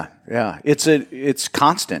 Yeah. It's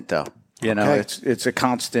constant though. It's a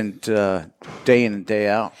constant day in and day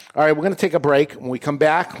out. All right, we're going to take a break. When we come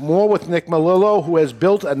back, more with Nick Melillo, who has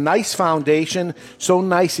built a nice foundation, so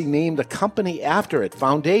nice he named the company after it,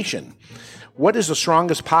 Foundation. What is the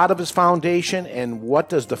strongest part of his foundation, and what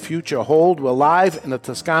does the future hold? We're live in the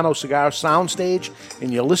Toscano Cigar Soundstage,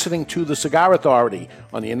 and you're listening to The Cigar Authority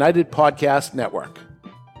on the United Podcast Network.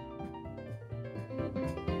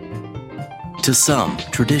 To some,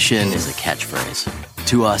 tradition is a catchphrase.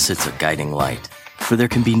 To us, it's a guiding light. For there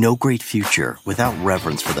can be no great future without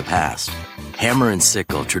reverence for the past. Hammer and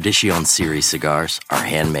Sickle Tradition Series cigars are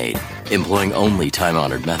handmade, employing only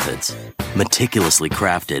time-honored methods. Meticulously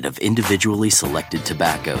crafted of individually selected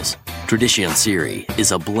tobaccos, Tradition Series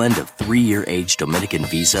is a blend of 3-year aged Dominican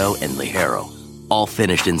Viso and Ligero, all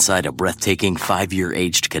finished inside a breathtaking 5-year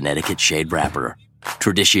aged Connecticut shade wrapper.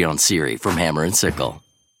 Tradition Series from Hammer and Sickle.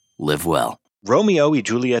 Live well. Romeo y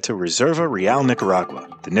Julieta Reserva Real Nicaragua,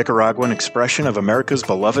 the Nicaraguan expression of America's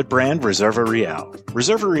beloved brand Reserva Real.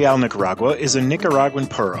 Reserva Real Nicaragua is a Nicaraguan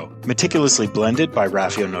puro, meticulously blended by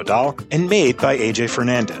Rafael Nodal and made by AJ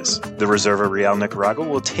Fernandez. The Reserva Real Nicaragua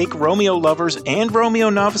will take Romeo lovers and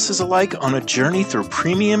Romeo novices alike on a journey through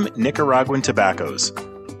premium Nicaraguan tobaccos.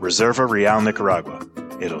 Reserva Real Nicaragua.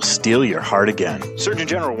 It'll steal your heart again. Surgeon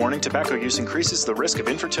General warning: tobacco use increases the risk of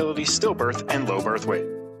infertility, stillbirth, and low birth weight.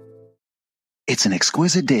 It's an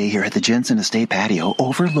exquisite day here at the Jensen Estate patio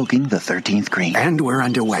overlooking the 13th green. And we're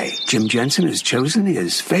underway. Jim Jensen has chosen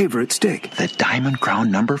his favorite stick. The Diamond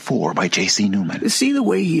Crown No. 4 by J.C. Newman. See the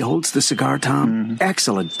way he holds the cigar, Tom? Mm-hmm.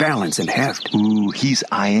 Excellent balance and heft. Ooh, he's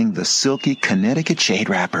eyeing the silky Connecticut shade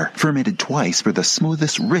wrapper. Fermented twice for the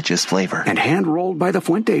smoothest, richest flavor. And hand-rolled by the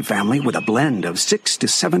Fuente family with a blend of 6 to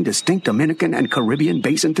 7 distinct Dominican and Caribbean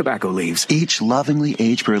basin tobacco leaves. Each lovingly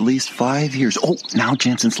aged for at least 5 years. Oh, now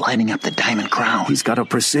Jensen's lighting up the Diamond Crown. He's got a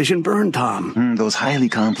precision burn, Tom. Those highly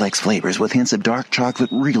complex flavors with hints of dark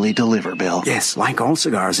chocolate really deliver, Bill. Yes, like all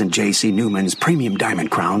cigars in J.C. Newman's premium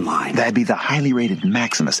Diamond Crown line. That'd be the highly rated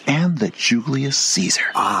Maximus and the Julius Caesar.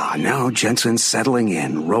 Ah, now Jensen's settling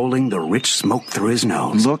in, rolling the rich smoke through his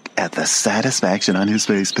nose. Look at the satisfaction on his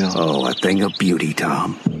face, Bill. Oh, a thing of beauty,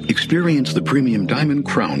 Tom. Experience the premium Diamond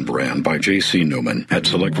Crown brand by J.C. Newman at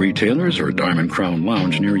select retailers or Diamond Crown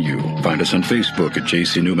Lounge near you. Find us on Facebook at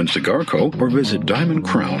J.C. Newman Cigar Co. or visit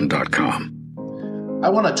diamondcrown.com. I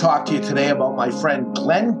want to talk to you today about my friend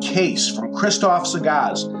Glenn Case from Christoph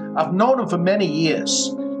Cigars. I've known him for many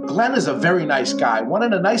years. Glenn is a very nice guy, one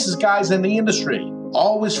of the nicest guys in the industry.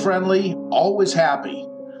 Always friendly, always happy.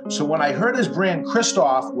 So when I heard his brand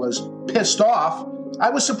Christoph was pissed off, I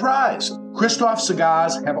was surprised. Christoph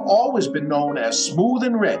Cigars have always been known as smooth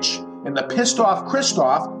and rich, and the pissed off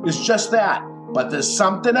Christoph is just that. But there's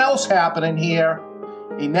something else happening here.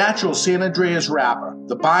 A natural San Andreas wrapper,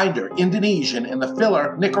 the binder Indonesian, and the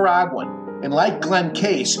filler Nicaraguan. And like Glenn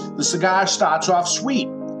Case, the cigar starts off sweet,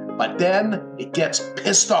 but then it gets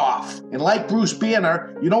pissed off. And like Bruce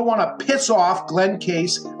Banner, you don't want to piss off Glenn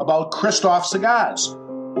Case about Christoph Cigars.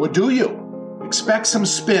 Or do you? Expect some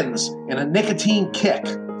spins and a nicotine kick.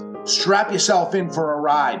 Strap yourself in for a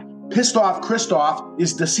ride. Pissed off Christoph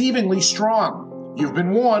is deceivingly strong. You've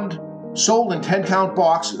been warned. Sold in 10-count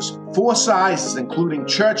boxes, 4 sizes including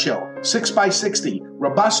Churchill, 6x60,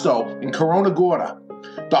 Robusto, and Corona Gorda.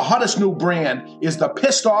 The hottest new brand is the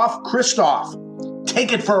Pissed Off Christoph.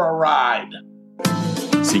 Take it for a ride.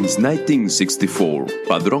 Since 1964,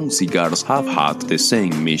 Padron Cigars have had the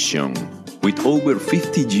same mission. With over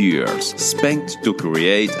 50 years spent to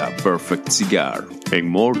create a perfect cigar, and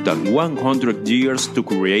more than 100 years to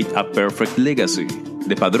create a perfect legacy,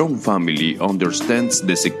 the Padron family understands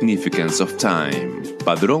the significance of time.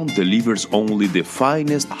 Padron delivers only the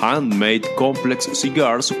finest handmade complex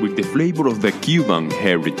cigars with the flavor of the Cuban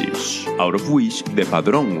heritage, out of which the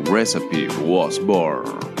Padron recipe was born.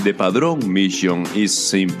 The Padron mission is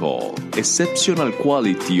simple: exceptional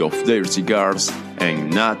quality of their cigars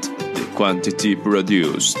and not the quantity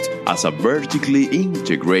produced. As a vertically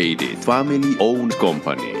integrated, family-owned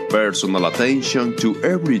company, personal attention to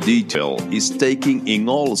every detail is taken in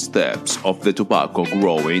all steps of the tobacco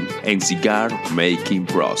growing and cigar making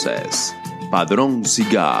process. Padron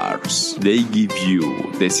Cigars. They give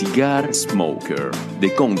you, the cigar smoker, the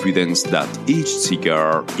confidence that each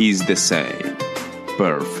cigar is the same.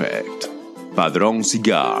 Perfect. Padron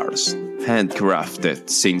Cigars. Handcrafted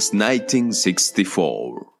since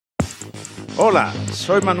 1964. Hola,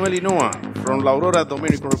 soy Manuel Inua from La Aurora,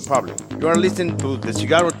 Dominican Republic. You are listening to The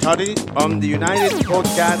Cigar Authority on the United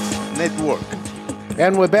Podcast Network.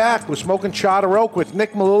 And we're back. We're smoking Charter Oak with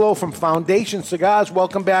Nick Melillo from Foundation Cigars.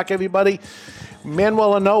 Welcome back, everybody.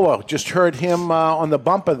 Manuel Anoa, just heard him on the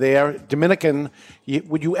bumper there. Dominican.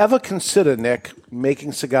 Would you ever consider, Nick,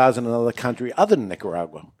 making cigars in another country other than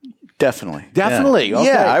Nicaragua? Definitely. Definitely? Yeah, Okay.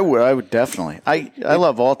 yeah, I would definitely. I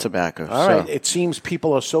love all tobacco. All right. It seems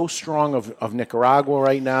people are so strong of Nicaragua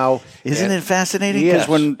right now. Isn't it fascinating? Because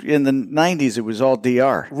when in the 90s, it was all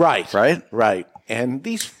DR. Right. Right? Right. And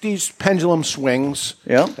these pendulum swings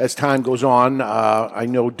as time goes on. I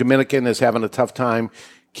know Dominican is having a tough time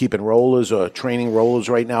keeping rollers or training rollers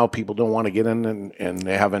right now. People don't want to get in, and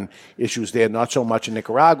they're having issues there. Not so much in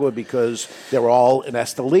Nicaragua because they're all in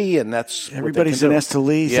Esteli, and that's everybody's in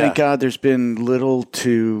Esteli. Yeah. Thank God there's been little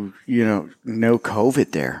to no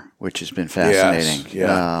COVID there, which has been fascinating. Yes,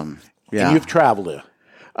 yeah. Yeah. And you've traveled there.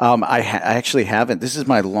 I actually haven't. This is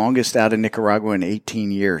my longest out of Nicaragua in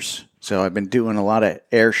 18 years. So I've been doing a lot of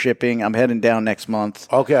air shipping. I'm heading down next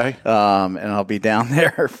month. Okay. And I'll be down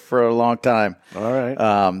there for a long time. All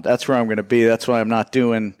right. That's where I'm going to be. That's why I'm not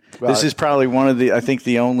doing. Right. This is probably one of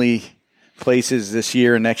the only places this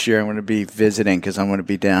year and next year I'm going to be visiting because I'm going to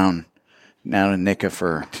be down in Nica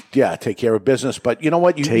for. Yeah, take care of business. But you know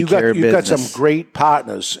what? You've got some great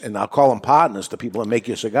partners, and I'll call them partners, the people that make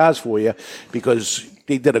your cigars for you, because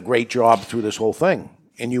they did a great job through this whole thing.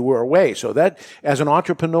 And you were away. So that, as an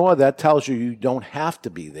entrepreneur, that tells you don't have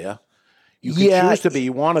to be there. You can choose to be.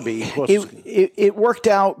 You want to be. It worked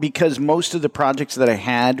out because most of the projects that I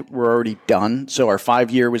had were already done. So our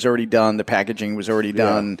 5-year was already done. The packaging was already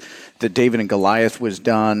done. The David and Goliath was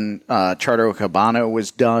done. Charter Oak Habano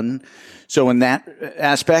was done. So in that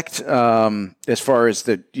aspect, as far as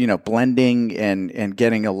the blending and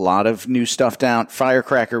getting a lot of new stuff down,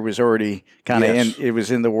 Firecracker was already kind of it was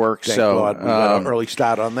in the works. Thank God we got an early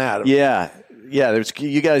start on that. Yeah.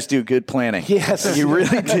 You guys do good planning. Yes, you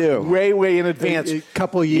really do. way in advance. A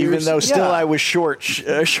couple years. Even though still I was short.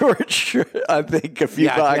 I think a few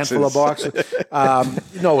boxes. A handful of boxes.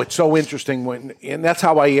 No, it's so interesting and that's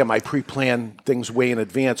how I am. I pre-plan things way in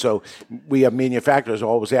advance. So we have manufacturers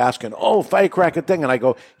always asking, "Oh, Firecracker thing," and I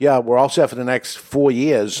go, "Yeah, we're all set for the next 4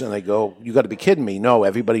 years." And they go, "You got to be kidding me!" No,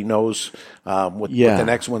 everybody knows what the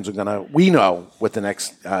next ones are gonna. We know what the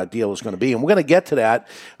next deal is going to be, and we're going to get to that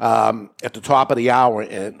at the top of the hour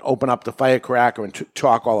and open up the Firecracker and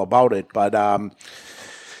talk all about it. But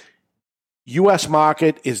U.S.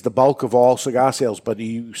 market is the bulk of all cigar sales, but are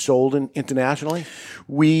you sold internationally?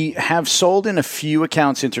 We have sold in a few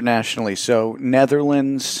accounts internationally. So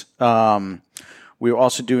Netherlands, we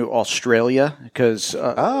also do Australia because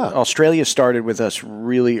Australia started with us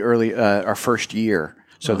really early, our first year.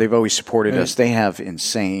 So they've always supported us. They have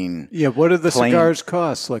insane. Yeah, what do the cigars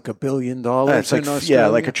cost? Like $1 billion in Australia? Yeah,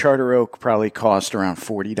 like a Charter Oak probably cost around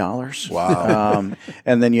 $40. Wow.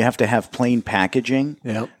 And then you have to have plain packaging.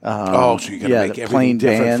 Yep. So you got to make everything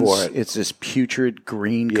different for it. It's this putrid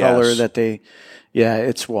green color that they. Yeah,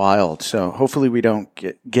 it's wild. So hopefully we don't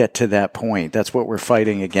get to that point. That's what we're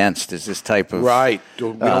fighting against is this type of we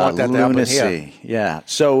don't want that lunacy. to happen here. Yeah.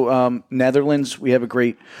 So Netherlands, we have a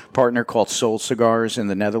great partner called Soul Cigars in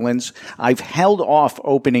the Netherlands. I've held off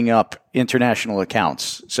opening up international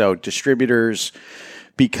accounts. So distributors,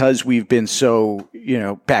 because we've been so,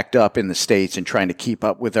 backed up in the States and trying to keep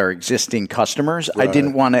up with our existing customers, I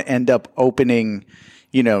didn't want to end up opening,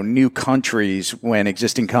 new countries when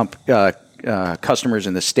existing customers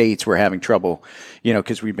in the States were having trouble,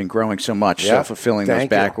 because we've been growing so much, so fulfilling those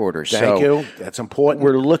back orders. Thank you. That's important.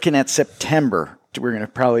 We're looking at September. We're going to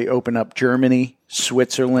probably open up Germany,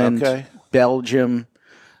 Switzerland, Belgium.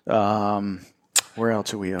 Where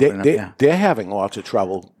else are we opening up? They're having lots of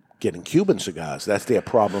trouble getting Cuban cigars. That's their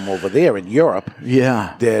problem over there in Europe.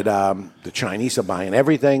 Yeah. That the Chinese are buying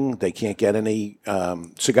everything. They can't get any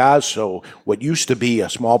cigars. So what used to be a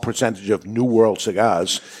small percentage of New World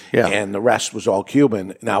cigars and the rest was all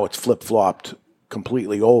Cuban, now it's flip-flopped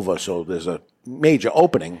completely over. So there's a major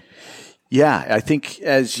opening. Yeah, I think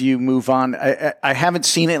as you move on, I haven't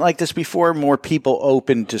seen it like this before. More people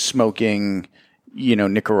open to smoking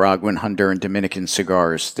Nicaraguan, Honduran, Dominican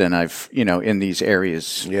cigars than I've, in these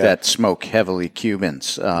areas that smoke heavily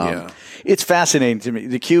Cubans. It's fascinating to me.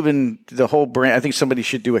 The whole brand, I think somebody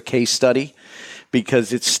should do a case study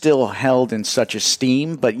because it's still held in such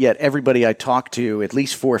esteem, but yet everybody I talk to, at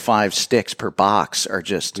least 4 or 5 sticks per box are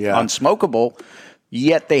just unsmokable.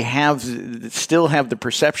 Yet they still have the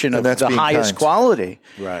perception of the highest quality,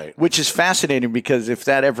 right? Which is fascinating because if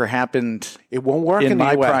that ever happened, it won't work in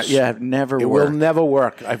the U.S. Never it work. Will never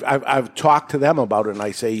work. I've talked to them about it, and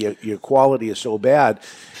I say your quality is so bad,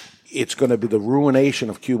 it's going to be the ruination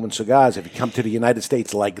of Cuban cigars if you come to the United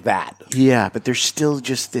States like that. Yeah, but there's still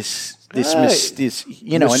just this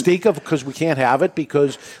mystique of because we can't have it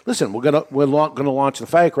because listen, we're gonna launch the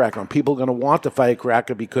Firecracker and people are gonna want the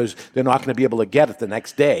Firecracker because they're not gonna be able to get it the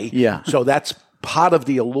next day. Yeah, so that's part of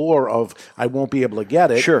the allure of I won't be able to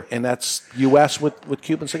get it. Sure, and that's U.S. with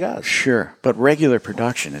Cuban cigars. Sure, but regular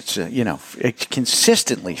production, it's it's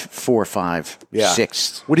consistently 4, 5,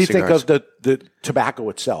 6. What do you cigars. think of the tobacco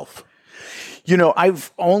itself?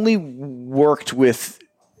 I've only worked with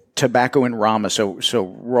tobacco in Rama, so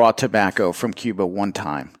raw tobacco from Cuba one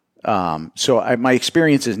time. My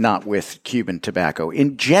experience is not with Cuban tobacco.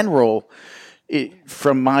 In general,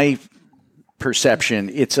 from my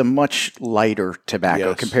perception, it's a much lighter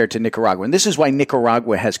tobacco compared to Nicaragua. And this is why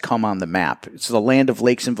Nicaragua has come on the map. It's the land of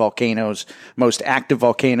lakes and volcanoes, most active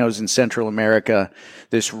volcanoes in Central America.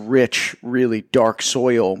 This rich, really dark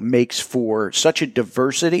soil makes for such a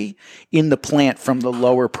diversity in the plant from the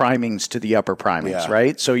lower primings to the upper primings,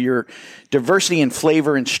 right? So your diversity in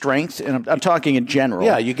flavor and strength, and I'm talking in general.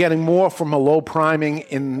 Yeah, you're getting more from a low priming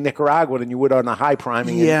in Nicaragua than you would on a high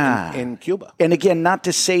priming in Cuba. And again, not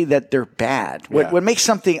to say that they're bad. What makes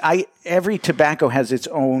something, every tobacco has its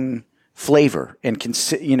own flavor and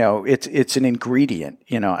it's an ingredient,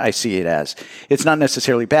 I see it as. It's not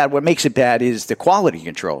necessarily bad. What makes it bad is the quality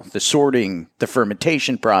control, the sorting, the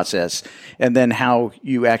fermentation process, and then how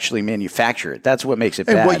you actually manufacture it. That's what makes it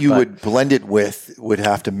bad. And what you would blend it with would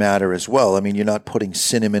have to matter as well. I mean, you're not putting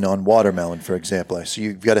cinnamon on watermelon, for example. So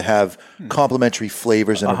you've got to have complementary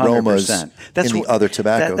flavors and aromas in the other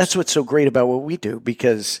tobaccos. That's what's so great about what we do,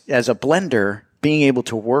 because as a blender, being able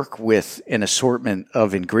to work with an assortment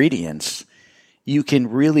of ingredients, you can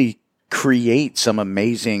really create some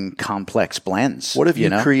amazing complex blends. What have you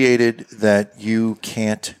created that you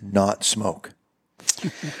can't not smoke?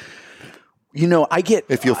 I get,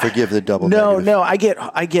 if you'll forgive the double negative. No, I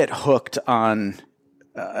get hooked on,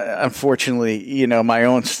 unfortunately, my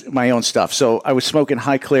own stuff. So I was smoking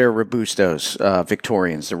High Claire Robustos,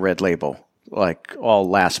 Victorians, the red label, like all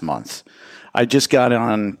last month. I just got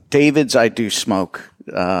on David's. I do smoke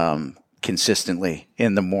consistently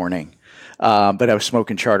in the morning, but I was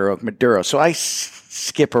smoking Charter Oak Maduro. So I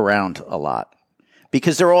skip around a lot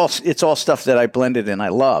because it's all stuff that I blended and I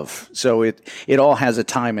love. So it all has a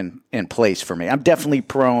time and place for me. I'm definitely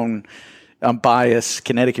I'm biased.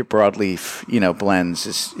 Connecticut broadleaf,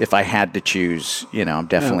 blends. If I had to choose, I'm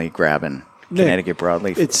definitely grabbing Connecticut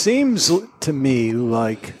broadleaf. It seems to me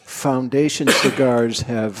like Foundation cigars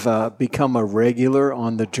have become a regular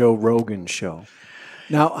on the Joe Rogan show.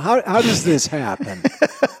 Now, how does this happen?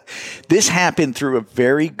 This happened through a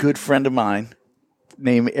very good friend of mine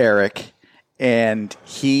named Eric, and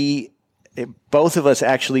both of us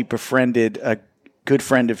actually befriended a good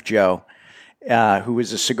friend of Joe, who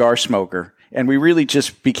was a cigar smoker, and we really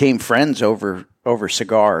just became friends over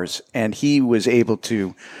cigars, and he was able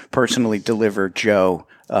to personally deliver Joe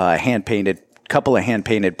couple of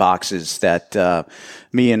hand-painted boxes that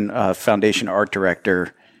me and Foundation art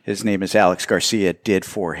director, his name is Alex Garcia, did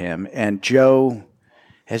for him. And Joe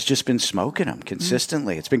has just been smoking them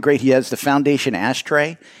consistently. It's been great. He has the Foundation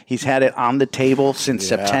ashtray. He's had it on the table since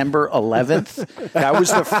September 11th. That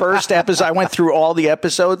was the first episode. I went through all the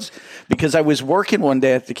episodes because I was working one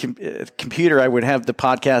day at the computer. I would have the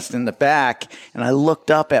podcast in the back, and I looked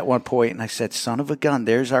up at one point, and I said, son of a gun,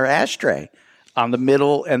 there's our ashtray on the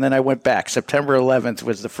middle. And then I went back. September 11th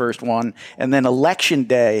was the first one. And then Election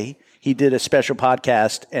Day, he did a special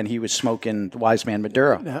podcast, and he was smoking Wise Man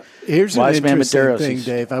Maduro. Now, here's an interesting thing,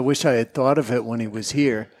 Dave. I wish I had thought of it when he was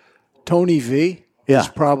here. Tony V is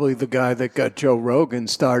probably the guy that got Joe Rogan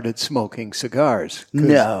started smoking cigars.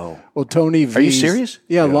 No. Well, Tony V. Are you serious?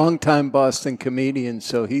 Yeah, longtime Boston comedian,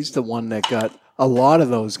 so he's the one that got a lot of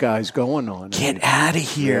those guys going on. Get out of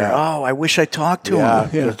here. Yeah. Oh, I wish I talked to him.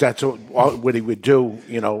 Yeah, that's what he would do,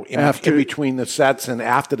 in between the sets and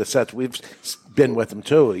after the sets. We've been with him,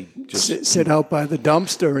 too. He just sit out by the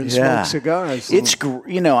dumpster and smoke cigars. It's,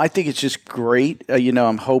 I think it's just great.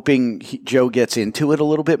 I'm hoping Joe gets into it a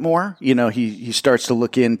little bit more. He starts to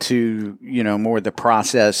look into, more the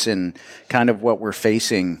process and kind of what we're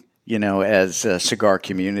facing, as a cigar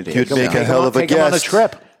community. You'd make a hell of a take him on a guest.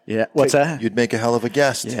 trip. Yeah, what's that? You'd make a hell of a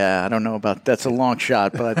guest. Yeah, I don't know about that's a long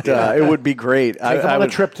shot, but it would be great. Take him on a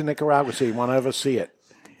trip to Nicaragua so you want to ever see it.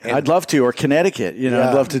 And I'd love to, or Connecticut.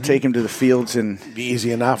 I'd love to take him to the fields and be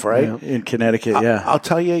easy enough, right? In Connecticut, I'll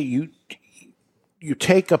tell you, you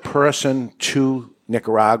take a person to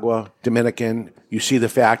Nicaragua, Dominican, you see the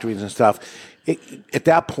factories and stuff. At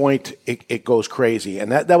that point, it goes crazy.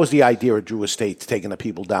 And that was the idea of Drew Estates, taking the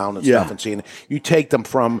people down and stuff and seeing it. You take them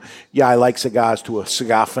from, I like cigars to a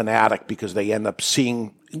cigar fanatic because they end up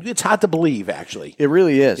seeing. It's hard to believe, actually. It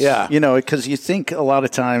really is. Yeah. Because you think a lot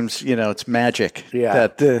of times, it's magic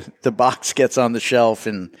that the box gets on the shelf.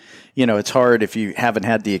 And, it's hard if you haven't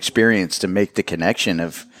had the experience to make the connection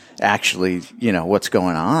of actually, what's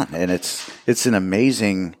going on. And it's an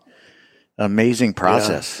amazing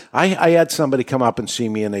process. Yeah. I had somebody come up and see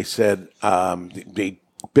me, and they said they'd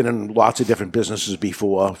been in lots of different businesses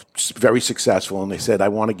before, very successful, and they said, I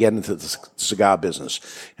want to get into the cigar business.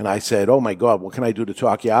 And I said, oh, my God, what can I do to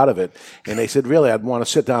talk you out of it? And they said, really, I'd want to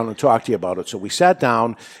sit down and talk to you about it. So we sat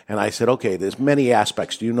down, and I said, okay, there's many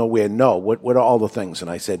aspects. Do you know where? No. What are all the things?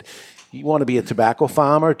 And I said, you want to be a tobacco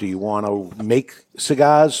farmer? Do you want to make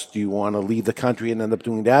cigars? Do you want to leave the country and end up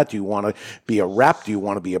doing that? Do you want to be a rep? Do you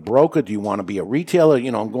want to be a broker? Do you want to be a retailer?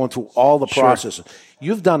 I'm going through all the processes.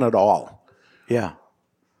 You've done it all. Yeah.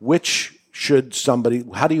 Which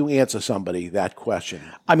how do you answer somebody that question?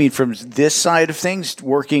 I mean, from this side of things,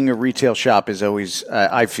 working a retail shop is always,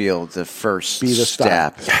 I feel, the first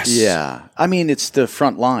step. Yes. Yeah. I mean, it's the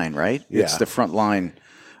front line, right? Yeah. It's the front line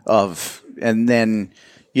and then,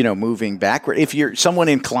 moving backward. If you're someone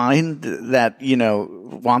inclined that,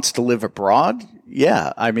 wants to live abroad,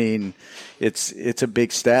 yeah. I mean, it's a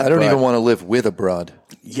big step. I don't even want to live with abroad.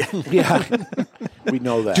 Yeah. Yeah. We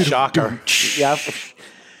know that. Shocker. Yeah.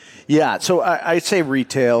 Yeah, so I'd say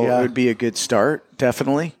retail would be a good start,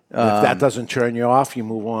 definitely. If that doesn't turn you off, you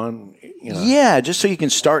move on. Yeah, just so you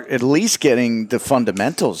can start at least getting the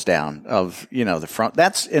fundamentals down of the front.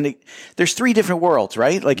 There's three different worlds,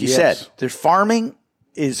 right? Like you said, there's farming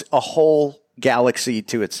is a whole galaxy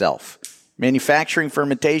to itself. Manufacturing,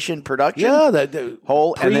 fermentation, production. Yeah, the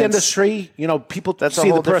whole pre-industry. People see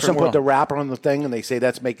the person put the wrapper on the thing and they say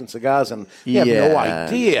that's making cigars, and they have no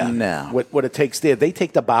idea what it takes there. They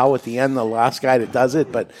take the bow at the end, the last guy that does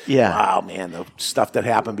it, but wow, man, the stuff that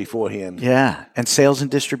happened beforehand. Yeah, and sales and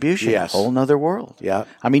distribution, a whole nother world. Yeah,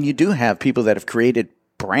 I mean, you do have people that have created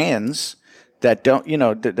brands that don't,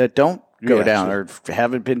 that don't go down or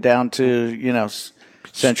haven't been down to,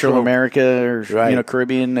 Central America or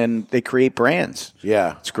Caribbean, and they create brands.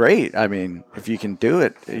 Yeah, it's great. I mean, if you can do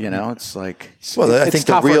it, it's like I think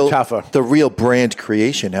the real brand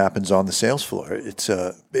creation happens on the sales floor. It's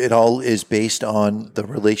it all is based on the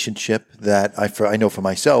relationship that I know for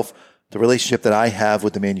myself. The relationship that I have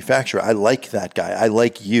with the manufacturer. I like that guy. I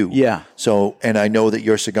like you. Yeah. So, and I know that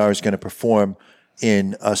your cigar is going to perform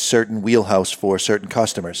in a certain wheelhouse for certain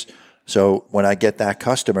customers. So when I get that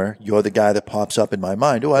customer, you're the guy that pops up in my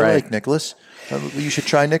mind. Oh, I like Nicholas. You should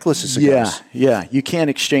try Nicholas's cigars. Yeah. You can't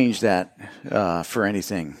exchange that for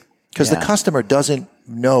anything. Because the customer doesn't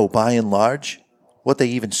know, by and large, what they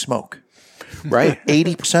even smoke. Right.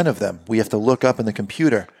 80% of them, we have to look up in the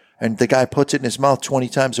computer, and the guy puts it in his mouth 20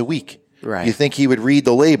 times a week. Right. You think he would read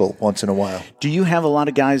the label once in a while. Do you have a lot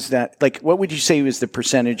of guys that, what would you say was the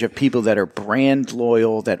percentage of people that are brand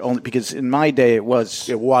loyal that only, because in my day it was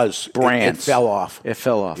brands. It fell off. It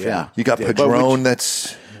fell off, yeah. You got Padron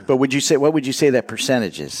that's... But what would you say that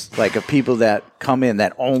percentage is? Like of people that come in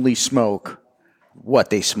that only smoke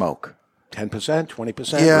what they smoke? 10%,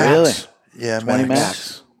 20%? Yeah. Really? Yeah, 20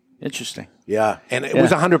 max. Interesting. Yeah, and it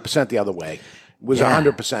was 100% the other way. It was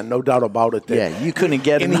 100%, no doubt about it. You couldn't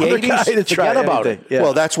get in the 80s. Forget about it. Yeah.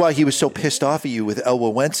 Well, that's why he was so pissed off at you with El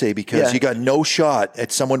Huehuense, because you got no shot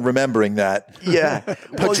at someone remembering that. Yeah.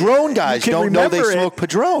 Padron guys don't know they smoke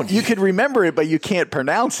Padron. You could remember it, but you can't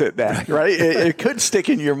pronounce it, right? It could stick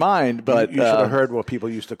in your mind, but... You should have heard what people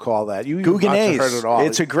used to call that. You Gouganese. heard it all.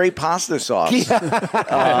 It's a great pasta sauce.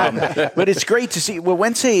 But it's great to see.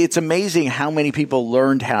 Huehuense, it's amazing how many people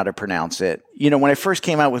learned how to pronounce it. When I first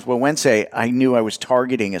came out with Huehuense, I knew I was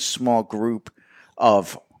targeting a small group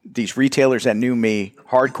of these retailers that knew me,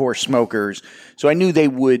 hardcore smokers. So I knew they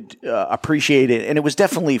would appreciate it. And it was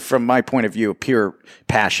definitely, from my point of view, a pure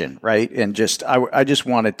passion, right? And I just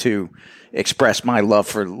wanted to express my love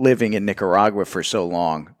for living in Nicaragua for so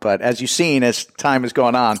long. But as you've seen, as time has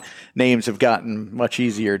gone on, names have gotten much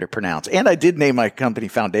easier to pronounce. And I did name my company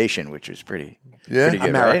Foundation, which was pretty good,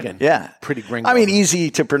 American. Right? Yeah. Pretty gringo. I mean, easy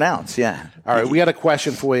to pronounce, yeah. All right, we got a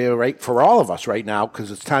question for you, right, for all of us right now, because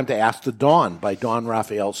it's time to ask the Dawn by Don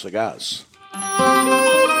Rafael Cigars.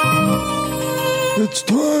 It's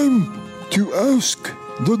time to ask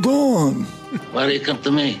the Dawn. Why do you come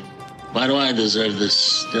to me? Why do I deserve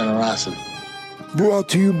this generosity? Brought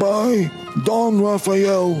to you by Don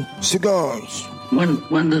Rafael Cigars.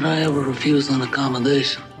 When did I ever refuse an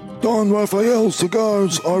accommodation? Don Rafael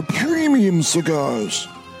Cigars are premium cigars.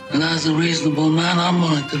 And as a reasonable man, I'm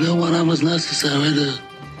willing to do whatever is necessary to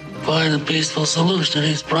find a peaceful solution to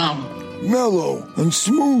these problems. Mellow and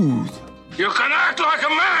smooth. You can act like a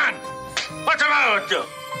man! What's the matter with you?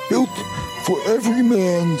 Built for every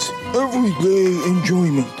man's everyday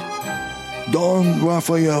enjoyment. Don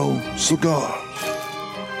Rafael Cigars.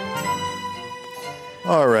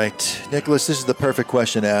 All right, Nicholas, this is the perfect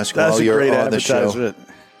question to ask That's while a you're great on the show. advertisement.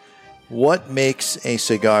 What makes a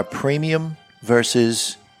cigar premium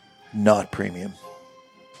versus not premium?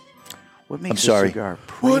 What makes I'm sorry. a cigar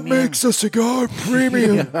premium? What makes a cigar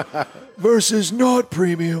premium versus not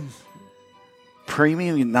premium?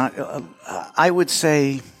 Premium, not. I would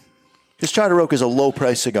say, because Charter Oak is a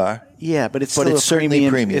low-price cigar. Yeah, but it's certainly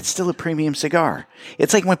premium. It's still a premium cigar.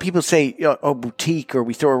 It's like when people say, "Oh, boutique," or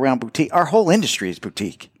we throw around boutique. Our whole industry is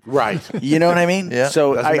boutique, right? You know what I mean? Yeah.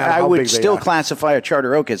 So Doesn't matter I how would big they still are. classify a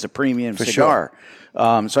Charter Oak as a premium For cigar.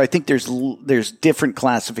 So I think there's different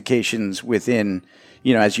classifications within.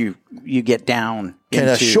 As you get down. Can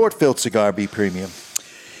a into, short-filled cigar be premium?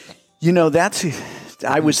 That's.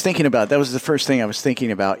 I was thinking about that. Was the first thing I was thinking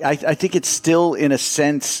about. I think it's still, in a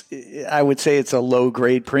sense, I would say it's a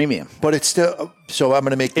low-grade premium. But it's still. So I'm going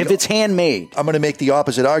to make. If it's handmade, I'm going to make the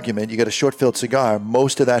opposite argument. You got a short-filled cigar.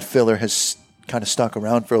 Most of that filler has kind of stuck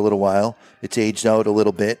around for a little while. It's aged out a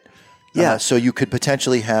little bit. Yeah. So you could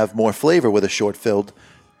potentially have more flavor with a short-filled,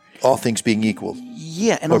 all things being equal.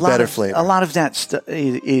 Yeah, and or a lot better of flavor. a lot of that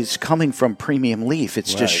is coming from premium leaf.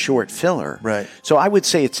 It's just short filler. Right. So I would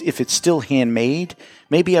say if it's still handmade,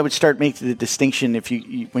 maybe I would start making the distinction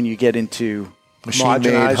when you get into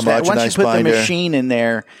Machine-made, once you homogenized put binder. the machine in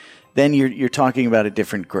there, then you're talking about a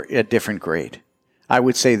different grade. I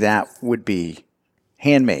would say that would be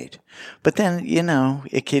handmade. But then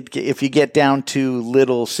it could, if you get down to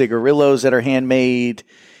little cigarillos that are handmade,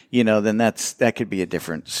 then that could be a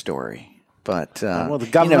different story. But the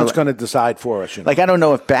government's going to decide for us. Like I don't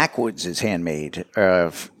know if Backwoods is handmade.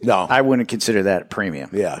 No, I wouldn't consider that premium.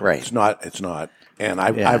 Yeah, right. It's not. And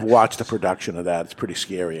I've watched the production of that. It's pretty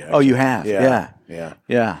scary. Actually. Oh, you have?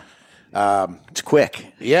 Yeah. It's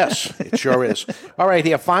quick. Yes, it sure is. All right,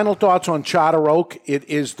 here. Final thoughts on Charter Oak. It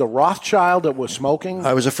is the Rothschild that we're smoking.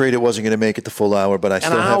 I was afraid it wasn't going to make it the full hour, but I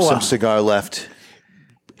still have some cigar left.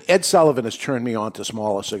 Ed Sullivan has turned me on to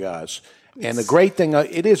smaller cigars. And the great thing,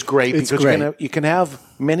 it is great because you can have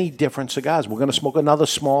many different cigars. We're going to smoke another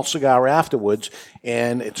small cigar afterwards,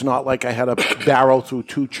 and it's not like I had to barrel through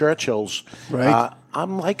two Churchills. Right.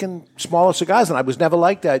 I'm liking smaller cigars, and I was never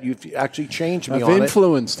like that. You've actually changed me on it. I've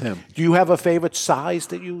influenced him. Do you have a favorite size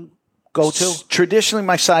that you go to? Traditionally,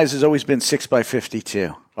 my size has always been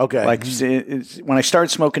 6x52. Okay. Like when I started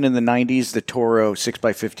smoking in the 90s, the Toro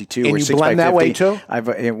 6x52 and or you 6x50. blend that way too?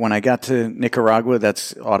 When I got to Nicaragua,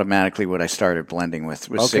 that's automatically what I started blending with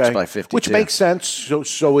 6x52. Which makes sense.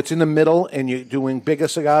 So it's in the middle, and you're doing bigger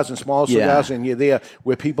cigars and smaller cigars, and you're there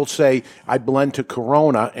where people say, I blend to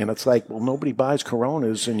Corona, and it's like, well, nobody buys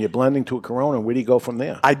Coronas, and you're blending to a Corona. Where do you go from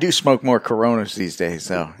there? I do smoke more Coronas these days,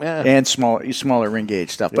 though, and smaller ring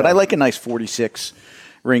gauge stuff. But I like a nice 46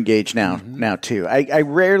 ring gauge now too. I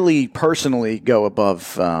rarely personally go above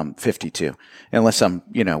 52 unless I'm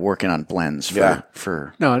working on blends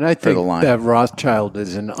for no, and I think the line. that Rothschild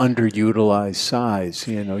is an underutilized size.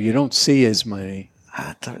 You don't see as many.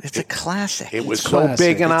 It's a classic. It was so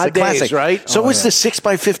big in our days, right? So was the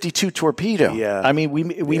 6x52 Torpedo. Yeah. I mean, we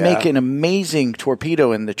make an amazing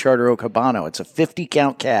torpedo in the Charter Oak Habano. It's a 50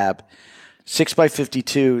 count cab,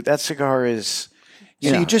 6x52. That cigar is.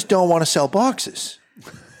 You just don't want to sell boxes.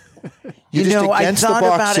 I thought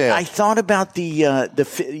about it. I thought about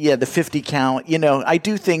the 50 count. I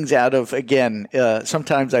do things out of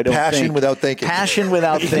sometimes I don't passion without thinking. Passion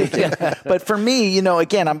without thinking. But for me,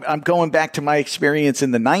 again, I'm going back to my experience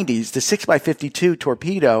in the 90s. The 6x52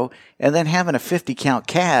 Torpedo, and then having a 50 count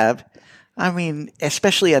cab. I mean,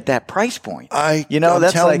 especially at that price point. I'm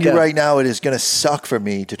that's telling like you right now, it is going to suck for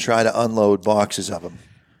me to try to unload boxes of them.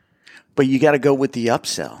 But you got to go with the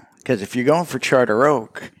upsell, because if you're going for Charter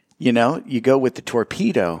Oak, you go with the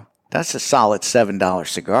Torpedo. That's a solid $7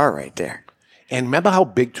 cigar right there. And remember how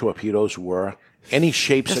big torpedoes were? Any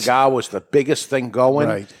shaped cigar was the biggest thing going.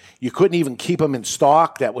 Right. You couldn't even keep them in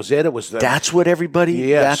stock. That was it. It was that's what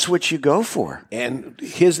everybody. That's what you go for. And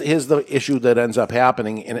here's the issue that ends up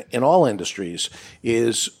happening in all industries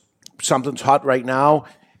is something's hot right now,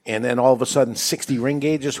 and then all of a sudden 60 ring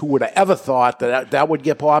gauges. Who would have ever thought that would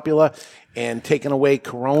get popular? And taking away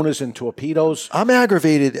Coronas and torpedoes. I'm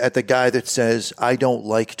aggravated at the guy that says I don't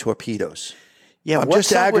like torpedoes. Yeah, I'm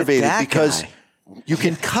just aggravated because you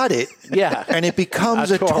can cut it, and it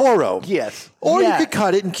becomes a Toro. Yes. Or you could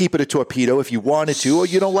cut it and keep it a torpedo if you wanted to, or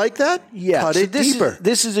you don't like that? Cut it deeper.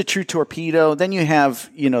 This is a true torpedo. Then you have,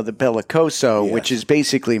 the Bellicoso, which is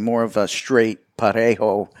basically more of a straight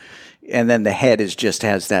parejo, and then the head has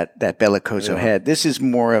that Bellicoso head. This is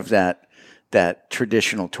more of that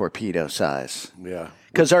traditional torpedo size. Yeah.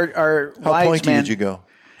 Because our how pointy did you go?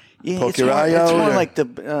 Yeah, poke your eye out? It's more like the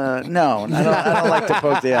no. I don't like to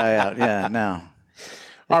poke the eye out. Yeah, no.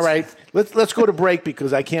 All right, let's go to break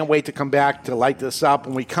because I can't wait to come back to light this up.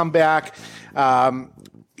 When we come back,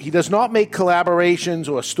 he does not make collaborations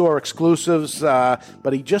or store exclusives,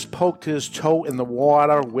 but he just poked his toe in the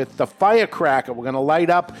water with the Firecracker. We're going to light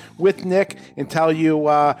up with Nick and tell you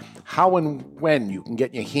how and when you can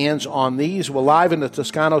get your hands on these. We're live in the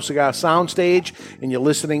Toscano Cigar Soundstage, and you're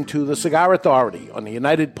listening to The Cigar Authority on the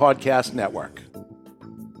United Podcast Network.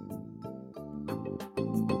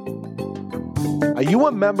 Are you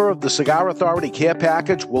a member of the Cigar Authority Care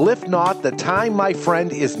Package? Well, if not, the time, my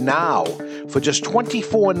friend, is now. For just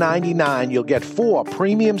 $24.99, you'll get 4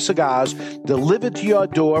 premium cigars delivered to your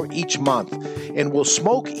door each month. And we'll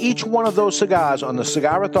smoke each one of those cigars on the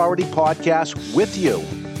Cigar Authority podcast with you.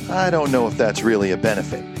 I don't know if that's really a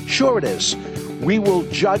benefit. Sure it is. We will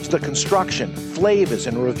judge the construction, flavors,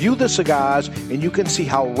 and review the cigars, and you can see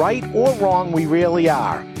how right or wrong we really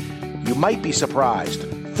are. You might be surprised.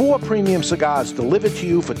 4 premium cigars delivered to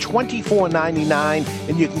you for $24.99,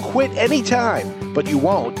 and you can quit anytime, but you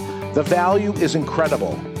won't. The value is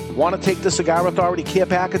incredible. Want to take the Cigar Authority Care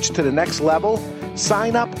Package to the next level?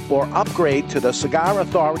 Sign up or upgrade to the Cigar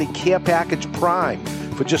Authority Care Package Prime.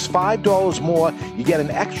 For just $5 more, you get an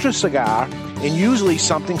extra cigar and usually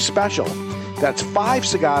something special. That's 5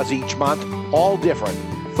 cigars each month, all different.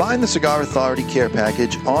 Find the Cigar Authority Care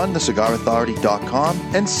Package on thecigarauthority.com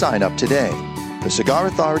and sign up today. The Cigar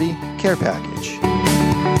Authority Care Package.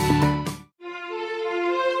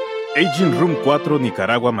 Aging Room 4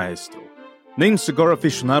 Nicaragua Maestro. Named Cigar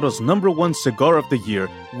Aficionado's #1 cigar of the year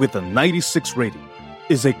with a 96 rating,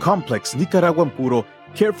 is a complex Nicaraguan puro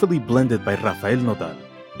carefully blended by Rafael Nodal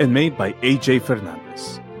and made by A.J.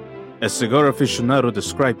 Fernandez. As Cigar Aficionado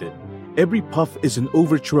described it, every puff is an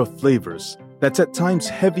overture of flavors that's at times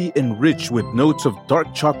heavy and rich with notes of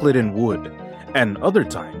dark chocolate and wood, and other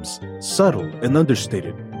times subtle and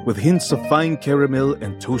understated with hints of fine caramel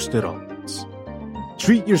and toasted almonds.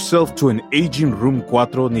 Treat yourself to an Aging Room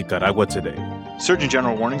 4 Nicaragua today. Surgeon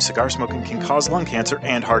General warning: cigar smoking can cause lung cancer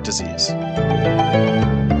and heart disease.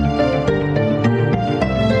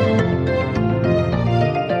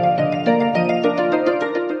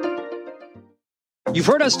 You've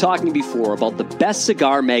heard us talking before about the best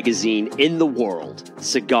cigar magazine in the world,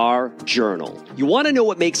 Cigar Journal. You want to know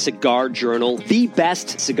what makes Cigar Journal the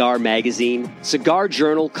best cigar magazine? Cigar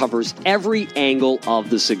Journal covers every angle of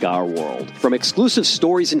the cigar world. From exclusive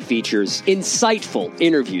stories and features, insightful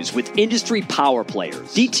interviews with industry power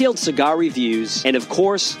players, detailed cigar reviews, and of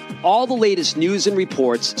course, all the latest news and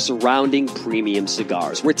reports surrounding premium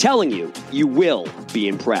cigars. We're telling you, you will be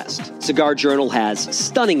impressed. Cigar Journal has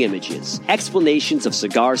stunning images, explanations of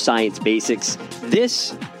cigar science basics.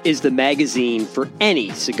 This is the magazine for any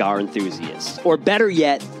cigar enthusiast, or better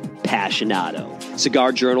yet, passionado.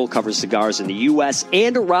 Cigar Journal covers cigars in the U.S.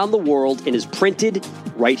 and around the world and is printed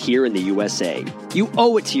right here in the USA. You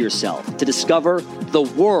owe it to yourself to discover the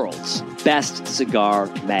world's best cigar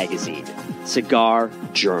magazine, Cigar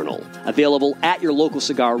Journal. Available at your local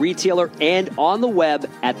cigar retailer and on the web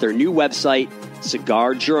at their new website,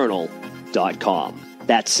 cigarjournal.com.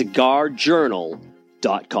 That's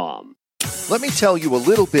cigarjournal.com. Let me tell you a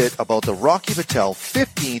little bit about the Rocky Patel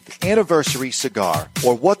 15th anniversary cigar,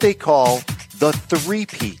 or what they call the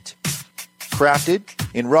three-peat. Crafted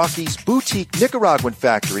in Rocky's boutique Nicaraguan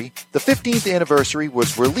factory, the 15th anniversary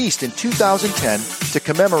was released in 2010 to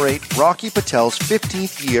commemorate Rocky Patel's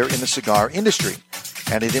 15th year in the cigar industry,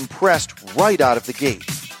 and it impressed right out of the gate.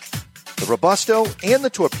 The Robusto and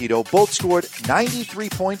the Torpedo both scored 93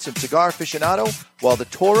 points in Cigar Aficionado, while the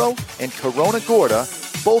Toro and Corona Gorda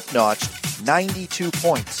both notched 92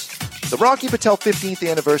 points. The Rocky Patel 15th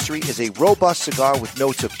anniversary is a robust cigar with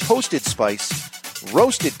notes of toasted spice,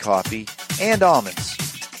 roasted coffee, and almonds.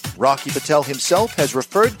 Rocky Patel himself has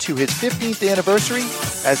referred to his 15th anniversary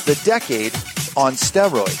as the decade on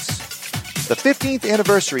steroids. The 15th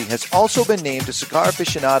anniversary has also been named to Cigar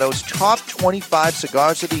Aficionado's top 25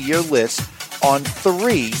 cigars of the year list on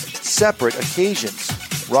 3 separate occasions.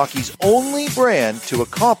 Rocky's only brand to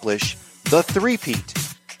accomplish the three-peat.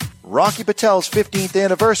 Rocky Patel's 15th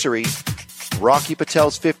anniversary, Rocky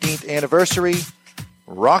Patel's 15th anniversary,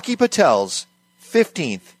 Rocky Patel's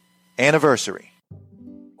 15th anniversary.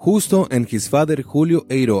 Justo and his father Julio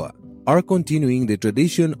Eiroa are continuing the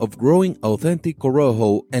tradition of growing authentic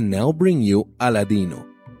Corojo and now bring you Aladino.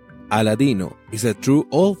 Aladino is a true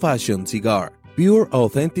old-fashioned cigar, pure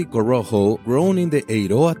authentic Corojo grown in the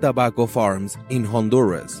Eiroa tobacco farms in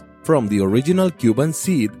Honduras from the original Cuban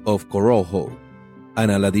seed of Corojo. An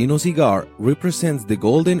Aladino cigar represents the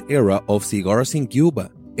golden era of cigars in Cuba,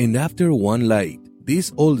 and after one light,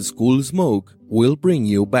 this old-school smoke will bring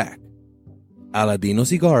you back. Aladino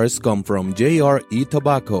cigars come from JRE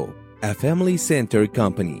Tobacco, a family-centered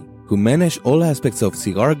company who manage all aspects of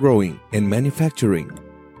cigar growing and manufacturing.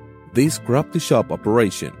 This crop-to-shop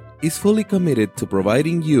operation is fully committed to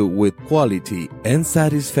providing you with quality and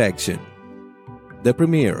satisfaction. The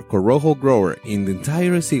premier Corojo grower in the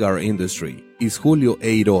entire cigar industry is Julio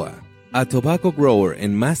Eiroa, a tobacco grower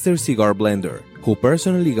and master cigar blender who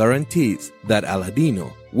personally guarantees that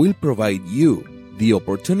Aladino will provide you the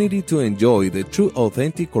opportunity to enjoy the true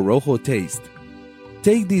authentic Corojo taste.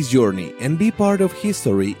 Take this journey and be part of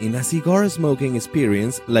history in a cigar smoking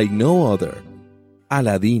experience like no other.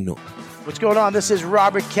 Aladino. What's going on? This is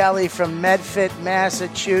Robert Kelly from Medford,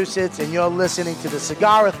 Massachusetts, and you're listening to the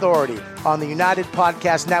Cigar Authority on the United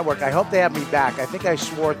Podcast Network. I hope they have me back. I think I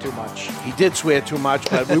swore too much. He did swear too much,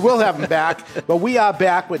 but we will have him back. But we are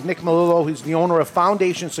back with Nick Melillo. He's the owner of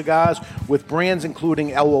Foundation Cigars with brands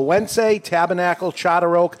including El Owense, Tabernacle,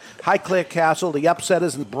 Charter Oak, Highclere Castle, the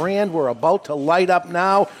Upsetters, and the brand we're about to light up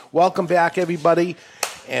now. Welcome back, everybody.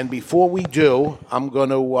 And before we do, I'm going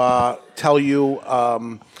to tell you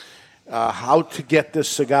how to get this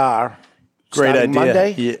cigar. Great starting idea.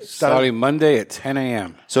 Monday? Yeah. Starting Monday at 10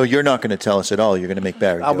 a.m. So you're not going to tell us at all. You're going to make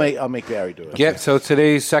Barry do it. I'll make Barry do it. So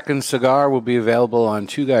today's second cigar will be available on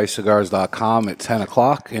twoguyscigars.com at 10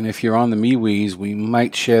 o'clock. And if you're on the MeWe's, we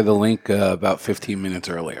might share the link about 15 minutes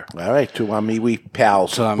earlier. All right, to our MeWe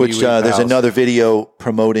pals. Which there's another video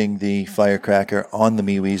promoting the Firecracker on the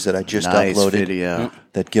MeWe's that I just uploaded. Video.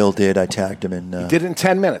 That Gil did. I tagged him in. He did it in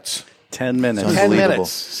 10 minutes. 10 minutes. 10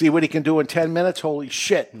 minutes. See what he can do in 10 minutes? Holy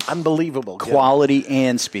shit. Unbelievable. Quality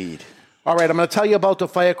and speed. All right, I'm going to tell you about the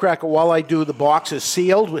Firecracker while I do. The box is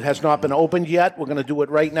sealed. It has not been opened yet. We're going to do it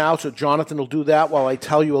right now, so Jonathan will do that while I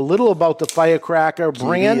tell you a little about the Firecracker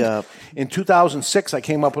brand. In 2006, I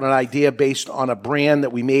came up with an idea based on a brand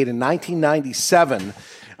that we made in 1997.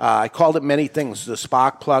 I called it many things. The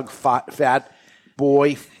Spark Plug, Fat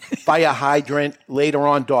Boy, Fire Hydrant, later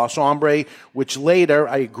on Dos Hombre, which later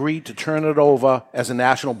I agreed to turn it over as a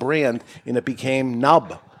national brand, and it became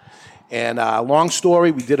Nub. And long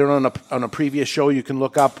story, we did it on a previous show. You can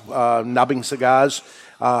look up nubbing cigars.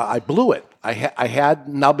 I blew it. I had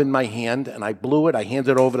Nub in my hand, and I blew it. I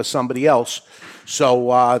handed it over to somebody else.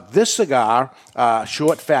 So this cigar,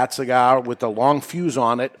 short, fat cigar with a long fuse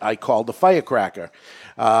on it, I called the Firecracker.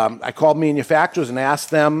 I called manufacturers and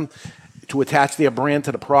asked them to attach their brand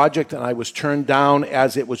to the project, and I was turned down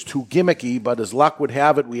as it was too gimmicky, but as luck would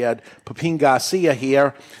have it, we had Pepin Garcia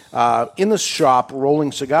here in the shop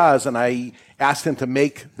rolling cigars, and I asked him to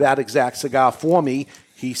make that exact cigar for me.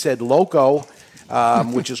 He said loco,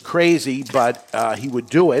 which is crazy, but he would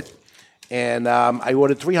do it, and I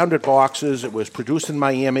ordered 300 boxes. It was produced in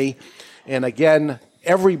Miami, and again,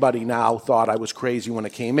 everybody now thought I was crazy when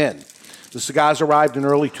it came in. The cigars arrived in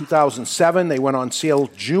early 2007. They went on sale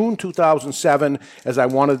June 2007 as I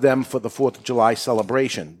wanted them for the 4th of July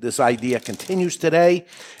celebration. This idea continues today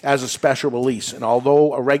as a special release. And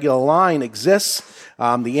although a regular line exists,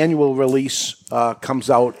 the annual release comes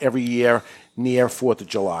out every year near 4th of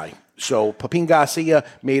July. So Pepin Garcia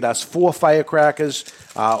made us 4 Firecrackers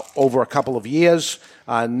over a couple of years.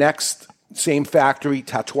 Next, same factory,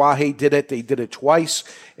 Tatuaje did it. They did it twice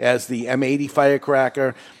as the M80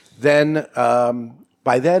 Firecracker. Then,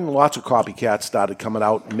 by then, lots of copycats started coming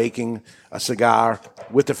out making a cigar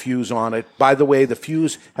with the fuse on it. By the way, the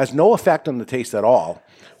fuse has no effect on the taste at all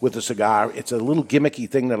with the cigar. It's a little gimmicky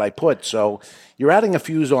thing that I put. So you're adding a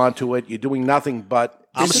fuse onto it. You're doing nothing but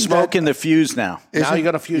I'm smoking the fuse now. Now you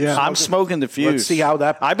got a fuse. Yeah. I'm smoking the fuse. Let's see how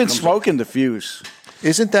that. I've been smoking the fuse.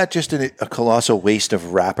 Isn't that just a colossal waste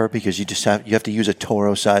of wrapper because you have to use a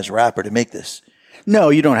Toro-sized wrapper to make this? No,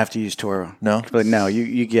 you don't have to use Toro. No, but no,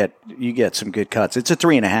 you get some good cuts. It's a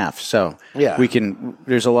 3.5, so yeah,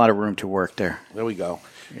 there's a lot of room to work there. There we go.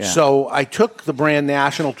 Yeah. So I took the brand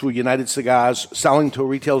national to United Cigars, selling to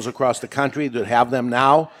retailers across the country that have them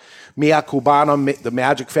now. Mia Cubana, the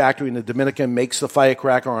Magic Factory in the Dominican, makes the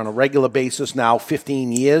Firecracker on a regular basis now,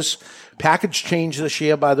 15 years. Package change this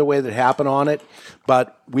year, by the way, that happened on it.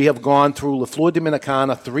 But we have gone through La Flor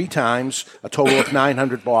Dominicana 3 times, a total of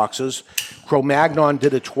 900 boxes. Cro-Magnon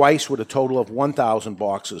did it twice with a total of 1,000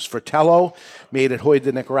 boxes. Fratello, made at Hoy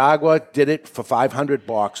de Nicaragua, did it for 500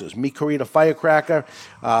 boxes. Mi Querida Firecracker,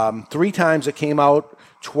 3 times it came out,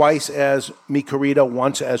 twice as Mi Querida,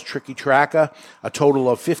 once as Tricky Tracker, a total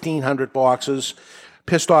of 1,500 boxes.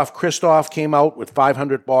 Pissed Off Christoph came out with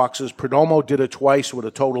 500 boxes. Perdomo did it twice with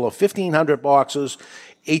a total of 1,500 boxes.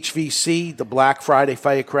 HVC, the Black Friday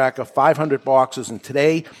Firecracker, 500 boxes. And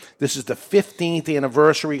today, this is the 15th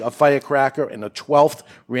anniversary of Firecracker and the 12th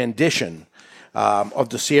rendition of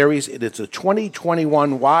the series. It is a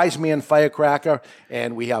 2021 Wise Man Firecracker,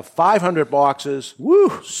 and we have 500 boxes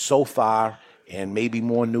so far, and maybe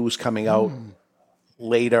more news coming out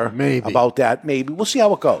later about that. Maybe. We'll see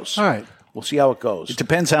how it goes. All right. We'll see how it goes. It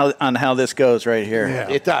depends on how this goes right here. Yeah.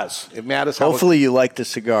 It does. It matters how Hopefully you like the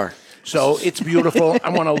cigar. So it's beautiful. I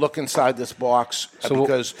want to look inside this box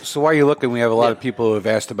So while you're looking, we have a lot of people who have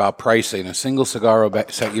asked about pricing. A single cigar will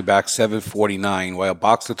set you back $7.49, while a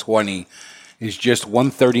box of 20 is just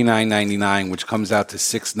 $139.99, which comes out to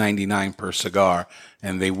 $6.99 per cigar,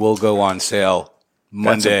 and they will go on sale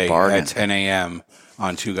Monday at 10 a.m.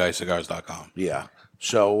 on twoguyscigars.com. Yeah.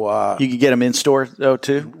 So you can get them in store though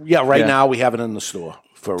too. Yeah, right now we have it in the store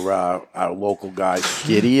for our local guys.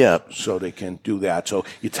 Giddy up, so they can do that. So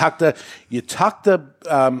you tuck the.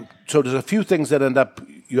 So there's a few things that end up.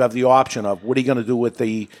 You have the option of what are you going to do with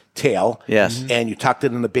the tail? Yes, and you tucked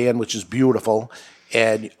it in the band, which is beautiful.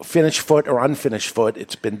 And finished foot or unfinished foot,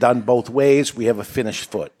 it's been done both ways. We have a finished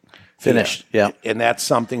foot. Finished, yeah. And that's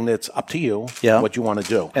something that's up to you, what you want to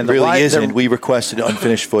do. And it really isn't. We requested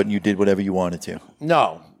unfinished foot, and you did whatever you wanted to.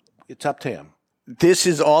 No, it's up to him. This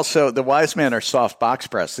is also, the Wise Man are soft box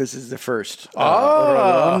press. This is the first.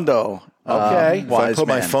 Redondo. Okay. If I put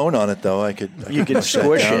my phone on it, though, you could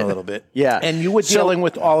squish it a little bit. Yeah. And you were dealing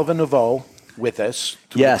with Oliver Nouveau with this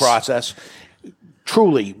through the process.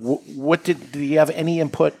 Truly, did you have any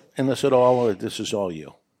input in this at all, or this is all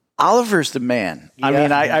you? Oliver's the man. Yeah. I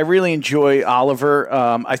mean, I really enjoy Oliver.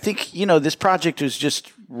 I think, this project was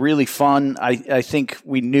just really fun. I think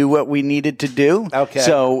we knew what we needed to do. Okay.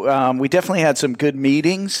 So we definitely had some good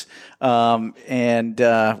meetings, and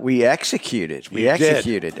we executed. We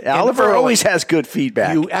executed. Oliver always has good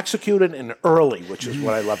feedback. You executed in early, which is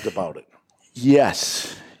what I loved about it.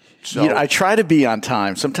 Yes. So, I try to be on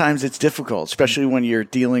time. Sometimes it's difficult, especially when you're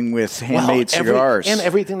dealing with handmade cigars. And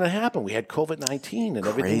everything that happened. We had COVID-19 and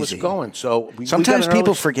everything was going. So sometimes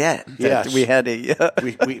people forget that we had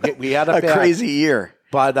a crazy year.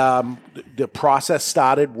 But the process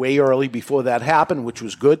started way early before that happened, which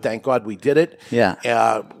was good. Thank God we did it.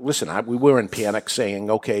 Yeah. Listen, we were in panic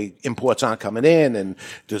saying, okay, imports aren't coming in and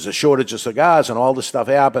there's a shortage of cigars and all this stuff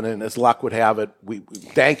happened. And as luck would have it, we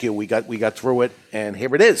got through it. And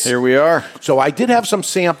here it is. Here we are. So I did have some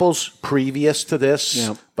samples previous to this,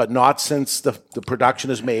 but not since the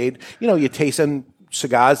production is made. You're tasting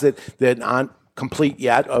cigars that aren't complete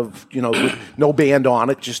yet of, with no band on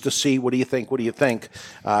it, just to see what do you think.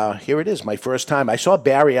 Here it is, my first time. I saw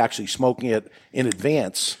Barry actually smoking it in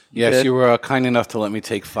advance. Yes, you were kind enough to let me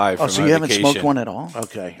take 5 from my so you haven't vacation. smoked one at all?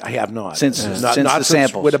 Okay, I have not. Since the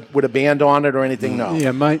samples. With a band on it or anything, no.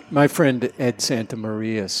 Yeah, my friend Ed Santa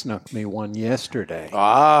Maria snuck me one yesterday.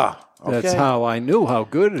 Okay. That's how I knew how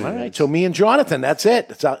good it is. All right, so me and Jonathan, that's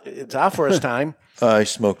it. It's our first time. I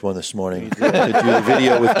smoked one this morning to do the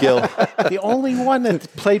video with Gil. The only one that's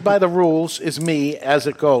played by the rules is me as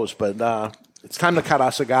it goes. But it's time to cut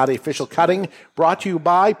our cigar. The official cutting brought to you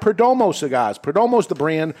by Perdomo Cigars. Perdomo's the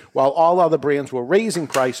brand. While all other brands were raising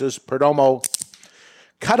prices, Perdomo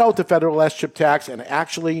cut out the federal S-chip tax and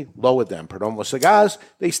actually lowered them. Perdomo Cigars,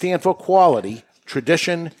 they stand for quality,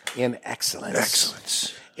 tradition, and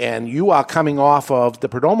excellence. And you are coming off of the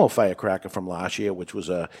Perdomo Firecracker from last year, which was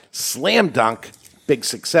a slam dunk big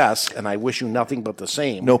success, and I wish you nothing but the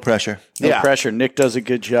same. No pressure. No pressure. Nick does a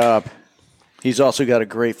good job. He's also got a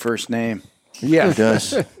great first name. Yeah. He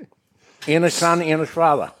does. And his son and his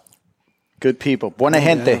father. Good people. Buena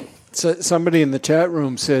gente. So somebody in the chat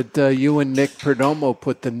room said you and Nick Perdomo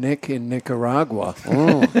put the Nick in Nicaragua.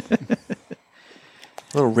 A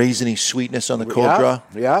little raisiny sweetness on the cold draw.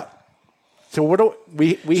 Yeah. So what do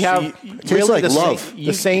we have? Tastes like love.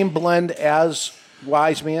 The same blend as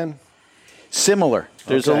Wise Man. Similar.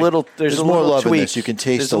 There's a little. There's a more little love tweak. in this. You can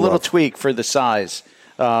taste There's the a little love. tweak for the size,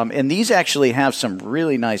 and these actually have some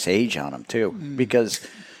really nice age on them too. Because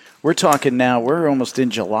we're talking now. We're almost in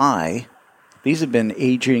July. These have been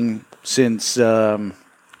aging since I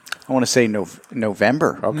want to say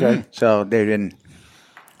November. Okay. So they've been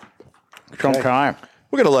some time.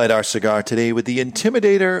 We're going to light our cigar today with the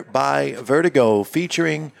Intimidator by Vertigo,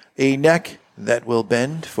 featuring a neck that will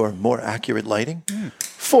bend for more accurate lighting,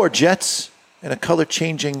 4 jets, and a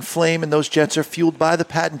color-changing flame, and those jets are fueled by the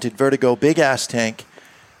patented Vertigo big-ass tank.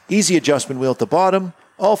 Easy adjustment wheel at the bottom,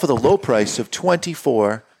 all for the low price of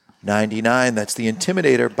 $24.99. That's the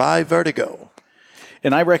Intimidator by Vertigo.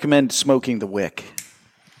 And I recommend smoking the wick.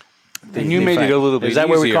 And you made it a little bit easier. Is that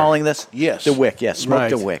what we're calling this? Yes. The wick, yes. Smoke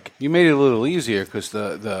the wick. You made it a little easier because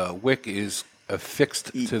the wick is affixed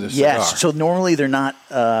to the cigar. Yes. So normally they're not.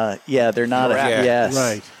 They're not. Yes.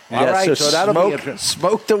 Right. All right. So that'll be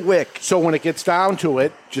smoke the wick. So when it gets down to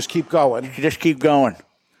it, just keep going. Just keep going.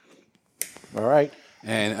 All right.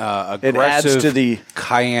 And it adds to the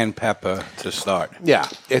cayenne pepper to start. Yeah,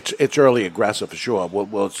 it's early aggressive for sure.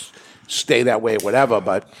 We'll stay that way, whatever.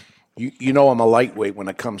 But you know I'm a lightweight when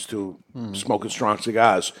it comes to smoking strong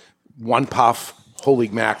cigars. One puff, holy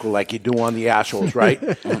mackerel, like you do on the Ashholes, right?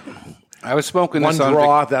 I was smoking one this on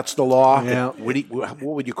draw. That's the law. Yeah. What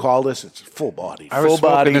would you call this? It's full body. I was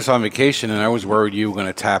smoking this on vacation, and I was worried you were going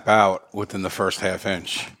to tap out within the first half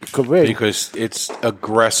inch. Correct. Because it's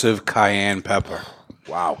aggressive cayenne pepper.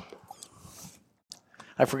 Wow.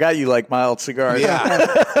 I forgot you like mild cigars. Yeah.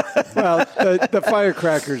 Well, the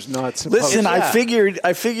Firecracker's not supposed Listen, to. I figured,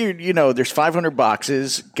 there's 500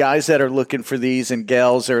 boxes. Guys that are looking for these and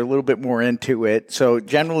gals are a little bit more into it. So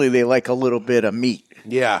generally they like a little bit of meat.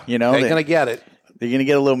 Yeah. You know, they're going to get it. They're going to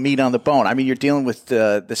get a little meat on the bone. I mean, you're dealing with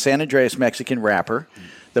the San Andreas Mexican wrapper.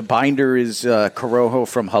 The binder is Corojo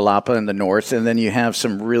from Jalapa in the north. And then you have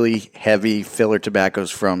some really heavy filler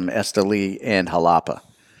tobaccos from Esteli and Jalapa.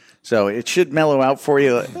 So it should mellow out for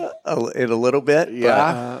you in a little bit.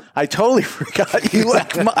 Yeah. I totally forgot you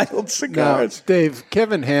like mild Now, cigars. Dave,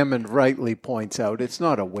 Kevin Hammond rightly points out it's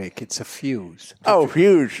not a wick, it's a fuse. Oh,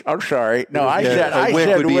 fuse. I'm sorry. No, I said a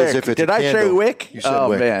wick would be wick. as if it's Did a I say candle. wick? You said oh,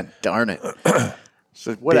 wick. man. Darn it.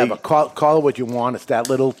 So Whatever. Call it what you want. It's that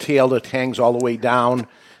little tail that hangs all the way down.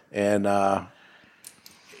 And as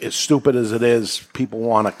stupid as it is, people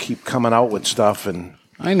want to keep coming out with stuff. And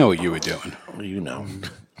I know what you were doing. You know.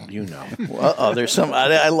 Well, there's some.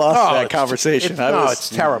 I lost that conversation. It's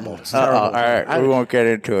terrible. It's terrible. All right. We won't get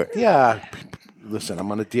into it. Yeah. Listen, I'm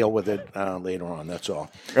going to deal with it later on. That's all.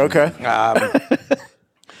 Okay.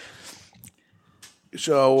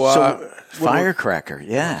 So Firecracker,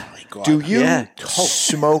 yeah. Do you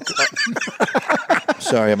smoke?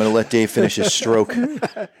 Sorry, I'm going to let Dave finish his stroke.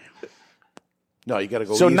 No, you got to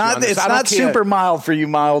go. So easy on this. it's I don't not care. super mild for you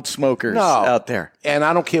mild smokers out there. And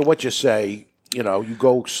I don't care what you say. You know, you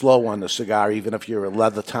go slow on the cigar, even if you're a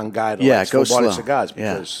leather tongue guy. That likes go full-body slow. cigars.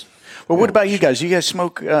 Because, Well, what about you guys? You guys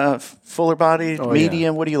smoke fuller body,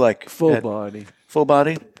 medium? What do you like? Full body. Full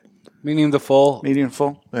body? Medium to full. Medium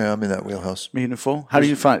full? Yeah, I'm in that wheelhouse. Medium full? How do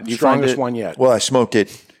you find it? strongest one yet. Well, I smoked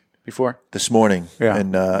it before this morning, Yeah.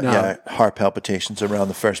 and heart palpitations around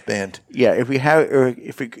the first band. Yeah,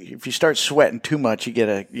 if you start sweating too much, you get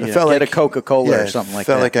a like a Coca-Cola or something like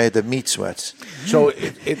that. Felt like I had the meat sweats. So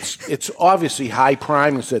it's obviously high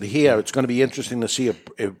prime instead of here. It's going to be interesting to see if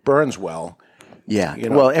it burns well. Yeah. You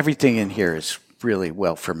know? Well, everything in here is really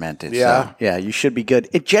well fermented. Yeah. So, yeah, you should be good.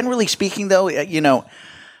 Generally speaking, though,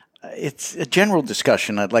 it's a general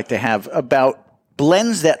discussion I'd like to have about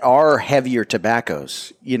blends that are heavier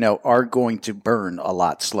tobaccos, are going to burn a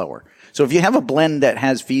lot slower. So if you have a blend that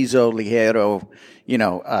has Viso, Ligero,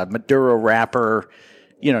 Maduro wrapper,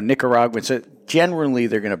 Nicaraguan, so generally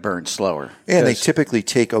they're going to burn slower. And they typically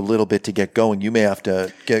take a little bit to get going. You may have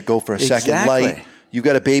to go for a second light. You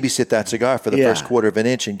got to babysit that cigar for the first quarter of an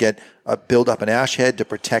inch and build up an ash head to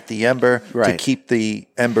protect the ember, to keep the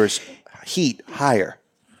ember's heat higher.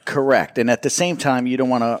 Correct. And at the same time, you don't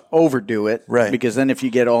want to overdo it. Right. Because then if you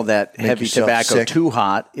get all that heavy tobacco sick. too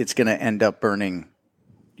hot, it's going to end up burning,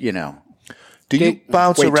 Do you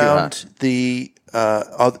bounce way too around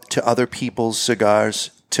to other people's cigars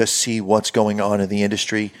to see what's going on in the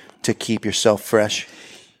industry to keep yourself fresh?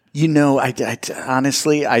 I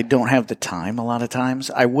honestly, I don't have the time a lot of times.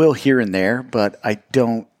 I will here and there, but I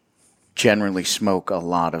don't generally smoke a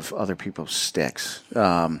lot of other people's sticks.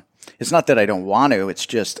 it's not that I don't want to. It's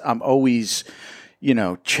just I'm always,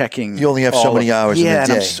 checking. You only have so many hours in a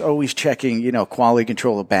day. And I'm always checking, quality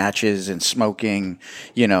control of batches and smoking,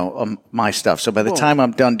 my stuff. So by the time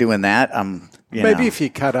I'm done doing that, Maybe if you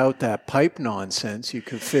cut out that pipe nonsense, you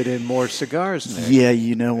could fit in more cigars, Nick. Yeah,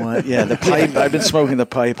 you know what? Yeah, the pipe. I've been smoking the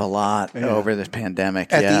pipe a lot over the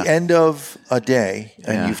pandemic. At the end of a day,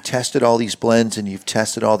 and you've tested all these blends and you've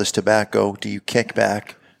tested all this tobacco, do you kick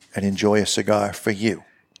back and enjoy a cigar for you?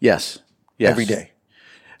 Yes. Every day?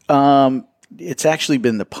 It's actually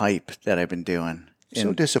been the pipe that I've been doing.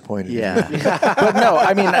 So disappointed. Yeah. But no,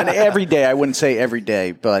 I mean, every day, I wouldn't say every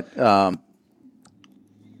day, but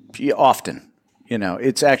often.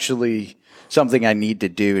 It's actually something I need to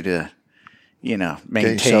do to, maintain.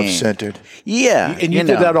 Get yourself centered. Yeah. And you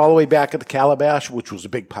did that all the way back at the Calabash, which was a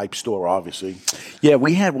big pipe store, obviously. Yeah,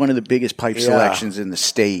 we had one of the biggest pipe selections in the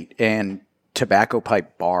state and tobacco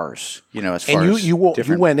pipe bars, as far as you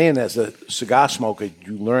went in as a cigar smoker.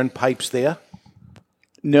 You learned pipes there?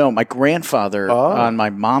 No, my grandfather on my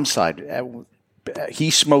mom's side, he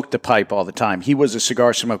smoked the pipe all the time. He was a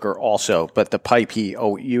cigar smoker also, but the pipe, you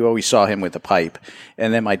always saw him with the pipe.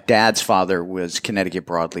 And then my dad's father was Connecticut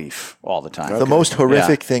broadleaf all the time. The most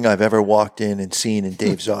horrific thing I've ever walked in and seen in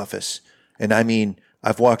Dave's office, and I mean,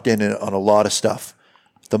 I've walked in on a lot of stuff.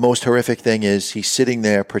 The most horrific thing is he's sitting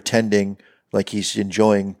there pretending like he's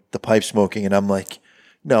enjoying the pipe smoking, and I'm like,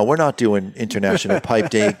 no, we're not doing International Pipe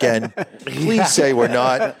Day again. Please say we're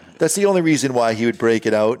not. That's the only reason why he would break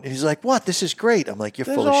it out. And he's like, what? This is great. I'm like, you're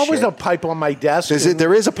full of shit. There's always a pipe on my desk.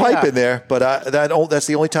 There is a pipe in there, but that's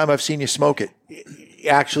the only time I've seen you smoke it.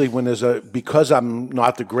 Actually, because I'm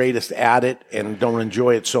not the greatest at it and don't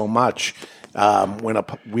enjoy it so much, when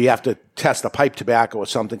we have to test a pipe tobacco or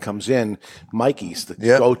something comes in, Mikey's the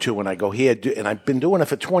go-to, and I go, here, and I've been doing it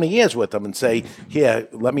for 20 years with them, and say, here,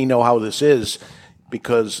 let me know how this is,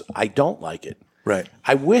 because I don't like it. Right.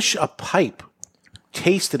 I wish a pipe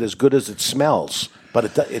tasted as good as it smells,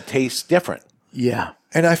 but it tastes different. Yeah.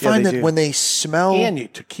 And I find that when they smell...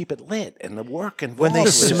 And to keep it lit and the work involved. When they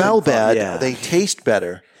smell bad, they taste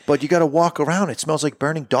better. But you got to walk around. It smells like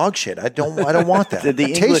burning dog shit. I don't want that.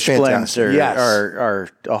 The English blends are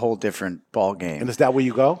a whole different ball game. And is that where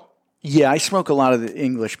you go? Yeah, I smoke a lot of the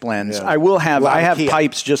English blends. Yeah. I have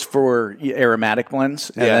pipes just for aromatic blends,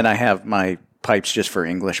 and then I have my pipes just for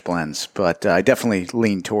English blends. But I definitely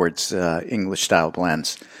lean towards English style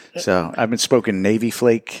blends. So I've been smoking Navy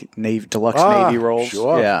Flake, Deluxe Navy rolls.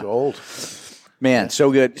 Sure, gold. Man,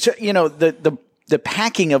 so good. So the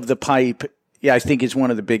packing of the pipe, I think is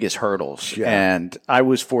one of the biggest hurdles. Yeah. And I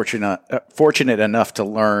was fortunate enough to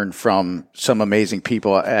learn from some amazing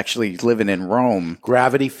people actually living in Rome.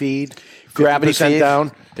 Gravity feed. Gravity feed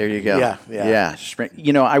down. There you go. Yeah.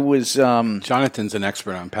 I was... Jonathan's an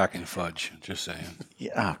expert on packing fudge, just saying.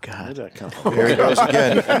 Yeah, oh, God. There he goes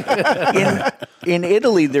again. In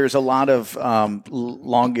Italy, there's a lot of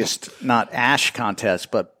longest, not ash contests,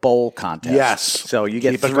 but bowl contests. Yes. So you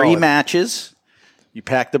get 3 matches. You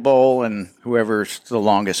pack the bowl, and whoever's the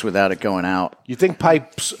longest without it going out. You think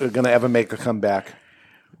pipes are going to ever make a comeback?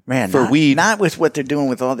 Man, weed, not with what they're doing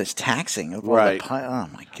with all this taxing of all the pipe. Oh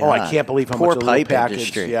my God! Oh, I can't believe how Poor much pipe package.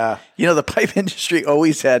 industry. Yeah, the pipe industry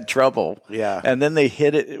always had trouble. Yeah, and then they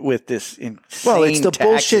hit it with this insane. Well, it's the taxes.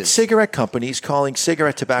 bullshit cigarette companies calling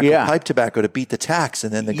cigarette tobacco pipe tobacco to beat the tax,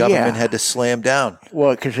 and then the government had to slam down.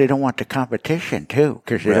 Well, because they don't want the competition too,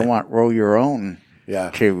 because they don't want roll your own.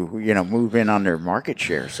 Yeah. To move in on their market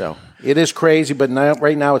share. So it is crazy, but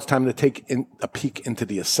right now it's time to take a peek into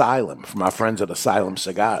the asylum from our friends at Asylum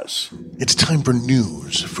Cigars. It's time for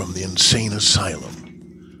news from the insane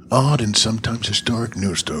asylum. Odd and sometimes historic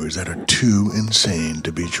news stories that are too insane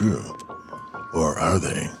to be true. Or are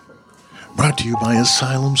they? Brought to you by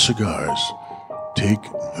Asylum Cigars. Take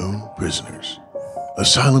no prisoners.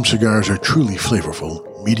 Asylum Cigars are truly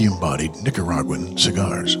flavorful, medium-bodied Nicaraguan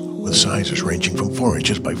cigars with sizes ranging from 4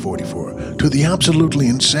 inches by 44 to the absolutely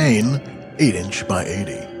insane 8 inch by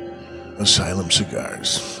 80. Asylum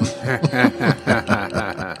Cigars.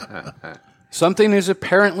 Something is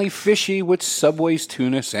apparently fishy with Subway's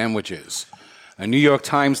tuna sandwiches. A New York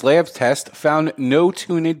Times lab test found no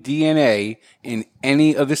tuna DNA in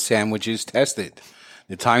any of the sandwiches tested.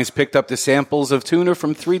 The Times picked up the samples of tuna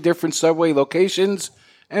from 3 different Subway locations,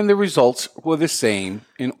 and the results were the same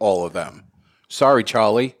in all of them. Sorry,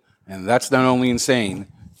 Charlie. And that's not only insane,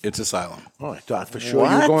 it's Asylum. Oh, I thought for sure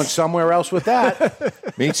you were going somewhere else with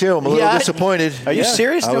that. Me too. I'm a little disappointed. Are you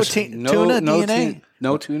serious? No tuna DNA?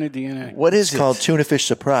 No tuna DNA. What is it? It's called tuna fish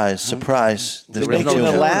surprise. Surprise. They make it in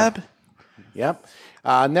the lab? Yep.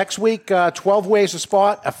 Next week, 12 ways to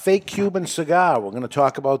spot a fake Cuban cigar. We're going to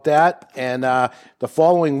talk about that. And the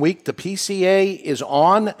following week, the PCA is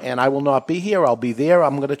on, and I will not be here. I'll be there.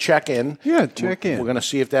 I'm going to check in. Yeah, check in. We're going to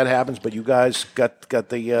see if that happens. But you guys got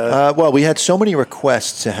the... Well, we had so many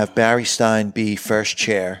requests to have Barry Stein be first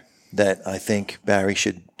chair that I think Barry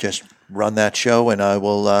should just run that show, and I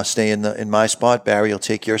will stay in my spot. Barry will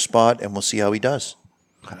take your spot, and we'll see how he does.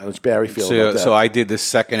 How does Barry feel about that? So I did the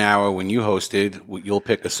second hour when you hosted. You'll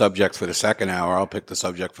pick a subject for the second hour. I'll pick the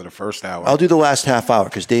subject for the first hour. I'll do the last half hour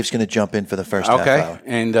because Dave's going to jump in for the first half hour.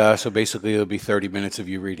 And so basically it'll be 30 minutes of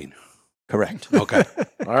you reading. Correct. Okay.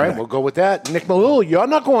 All right, we'll go with that. Nick Melillo, you're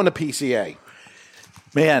not going to PCA.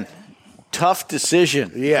 Man, tough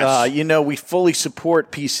decision. Yes. We fully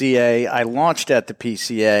support PCA. I launched at the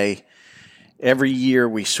PCA. Every year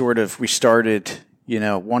we started...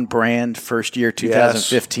 one brand, first year,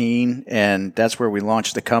 2015, and that's where we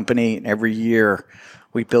launched the company. And every year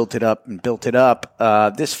we built it up and built it up.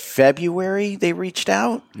 This February they reached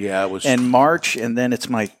out. Yeah, it was. And March, and then it's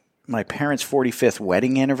my parents' 45th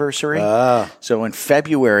wedding anniversary. So in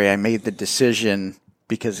February I made the decision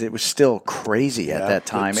because it was still crazy at that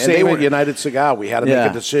time. Same with United Cigar. We had to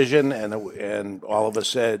make a decision, and all of us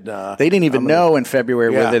said... they didn't even know in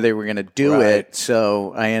February whether they were going to do it,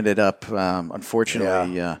 so I ended up,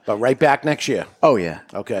 unfortunately... But right back next year. Oh, yeah.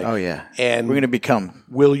 Okay. Oh, yeah. And we're going to become...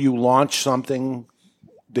 Will you launch something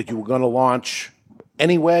that you were going to launch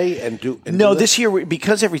anyway and do... No, this year,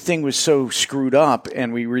 because everything was so screwed up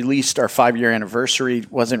and we released our 5-year anniversary,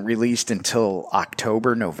 wasn't released until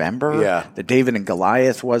October, November. Yeah. The David and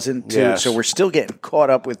Goliath wasn't too. Yes. So we're still getting caught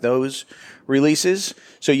up with those releases.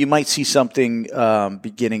 So you might see something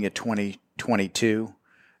beginning of 2022.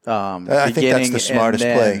 I think that's the smartest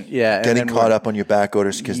play. Yeah. Getting caught up on your back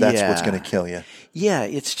orders because that's what's going to kill you. Yeah,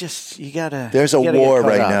 it's just, you got to... There's a war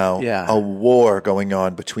right now. Yeah. A war going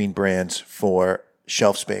on between brands for...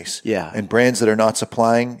 shelf space. Yeah. And brands that are not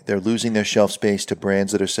supplying, they're losing their shelf space to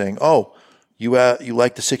brands that are saying, oh, you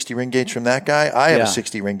like the 60 ring gauge from that guy? I have a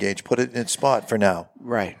 60 ring gauge. Put it in its spot for now.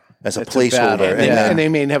 Right. As a placeholder. And they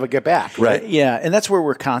may never get back. Right. Yeah, and that's where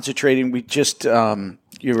we're concentrating. We just...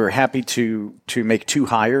 you were happy to make 2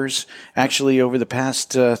 hires. Actually, over the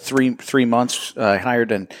past 3 months, I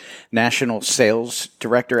hired a national sales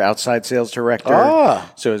director, outside sales director.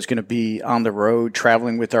 So it's going to be on the road,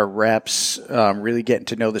 traveling with our reps, really getting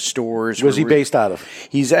to know the stores. Where's he based out of?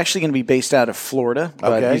 He's actually going to be based out of Florida,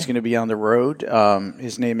 but he's going to be on the road.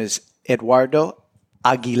 His name is Eduardo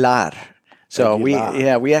Aguilar. So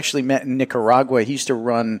we actually met in Nicaragua. He used to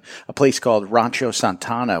run a place called Rancho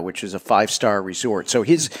Santana, which is a 5-star resort. So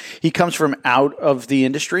he comes from out of the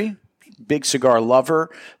industry, big cigar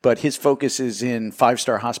lover, but his focus is in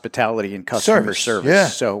 5-star hospitality and customer service. Yeah.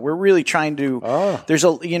 So we're really trying to. There's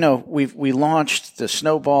we launched, the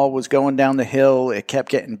snowball was going down the hill. It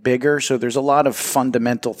kept getting bigger. So there's a lot of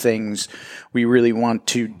fundamental things we really want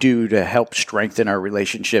to do to help strengthen our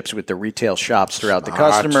relationships with the retail shops throughout the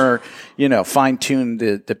customer. Fine tune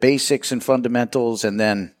the basics and fundamentals, and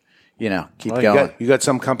then keep going. You got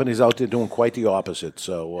some companies out there doing quite the opposite.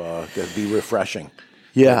 So that'd be refreshing.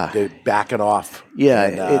 Yeah. They're backing off. Yeah.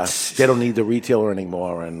 And, they don't need the retailer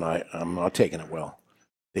anymore, and I'm not taking it well.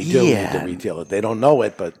 They do need the retailer. They don't know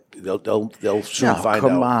it, but they'll soon find out.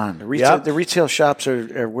 Come on. The retail shops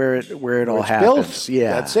are where it all happens. Built.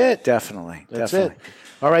 Yeah. That's it. Definitely. That's it.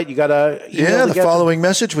 All right, you got a the following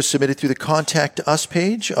message was submitted through the Contact Us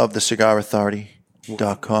page of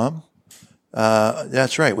thecigarauthority.com.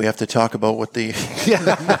 That's right. We have to talk about what the...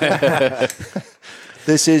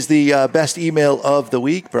 This is the best email of the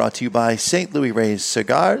week, brought to you by St. Louis Ray's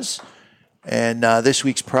Cigars. And this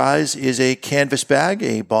week's prize is a canvas bag,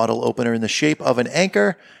 a bottle opener in the shape of an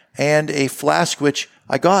anchor, and a flask, which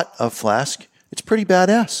I got a flask. It's pretty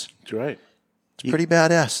badass. That's right. It's pretty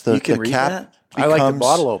badass. You can read that? I like the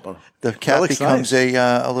bottle opener. The cap becomes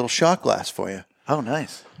a little shot glass for you. Oh,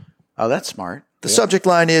 nice. Oh, that's smart. The subject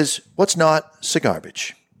line is, what's not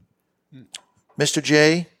cigarbage? Mr.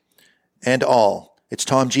 J and all. It's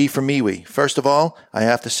Tom G from MeWe. First of all, I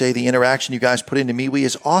have to say the interaction you guys put into MeWe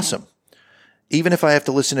is awesome. Even if I have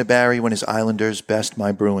to listen to Barry when his Islanders best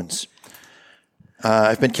my Bruins.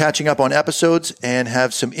 I've been catching up on episodes and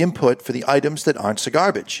have some input for the items that aren't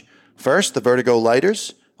cigarbage. First, the Vertigo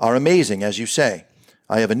lighters are amazing, as you say.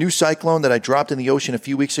 I have a new Cyclone that I dropped in the ocean a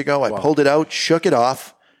few weeks ago. I pulled it out, shook it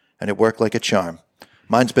off, and it worked like a charm.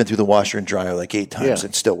 Mine's been through the washer and dryer like 8 times.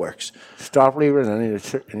 It still works. Stop leaving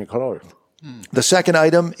in your clothes. The second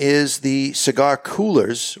item is the cigar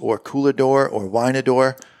coolers, or cooler door, or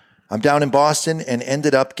winador. I'm down in Boston and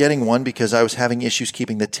ended up getting one because I was having issues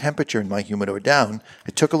keeping the temperature in my humidor down.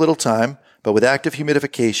 It took a little time, But with active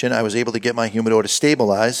humidification, I was able to get my humidor to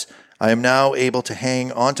stabilize. I am now able to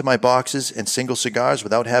hang onto my boxes and single cigars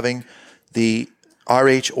without having the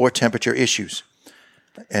RH or temperature issues.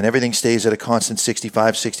 And everything stays at a constant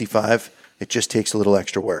 65. It just takes a little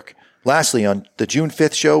extra work. Lastly, on the June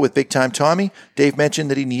 5th show with Big Time Tommy, Dave mentioned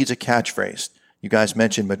that he needs a catchphrase. You guys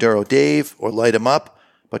mentioned Maduro Dave or Light 'em Up,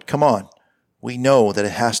 but come on. We know that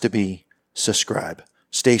it has to be subscribe.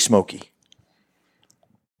 Stay smoky.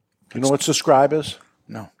 You know what subscribe is?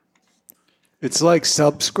 No. It's like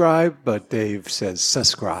subscribe, but Dave says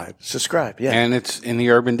subscribe. Subscribe, yeah. And it's in the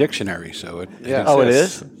Urban Dictionary, so it Yeah. Oh, it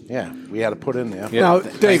is? Yeah, we had to put in there. Yeah. Now,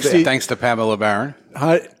 Thanks to Pamela Barron.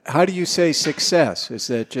 How do you say success? Is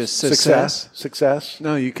that just success? Success.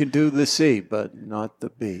 No, you can do the C, but not the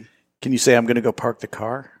B. Can you say I'm going to go park the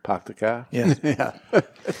car? Park the car. Yeah. Yeah.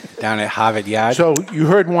 Down at Harvard Yard. So you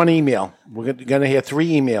heard one email. We're going to hear 3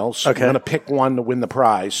 emails. Okay. We're going to pick one to win the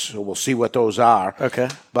prize. So we'll see what those are. Okay.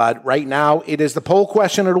 But right now, it is the poll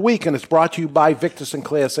question of the week, and it's brought to you by Victor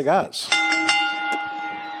Sinclair Cigars.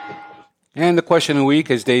 And the question of the week,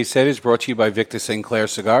 as Dave said, is brought to you by Victor Sinclair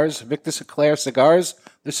Cigars. Victor Sinclair Cigars,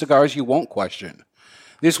 the cigars you won't question.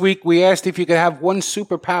 This week, we asked if you could have one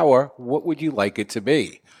superpower, what would you like it to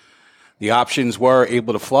be? The options were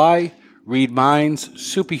able to fly, read minds,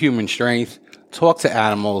 superhuman strength, talk to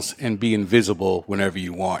animals, and be invisible whenever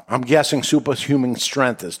you want. I'm guessing superhuman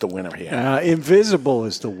strength is the winner here. Invisible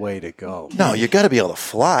is the way to go. No, you got to be able to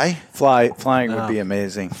fly. Flying would be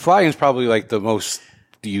amazing. Flying is probably like the most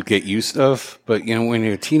you get used of, but you know, when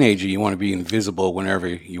you're a teenager, you want to be invisible whenever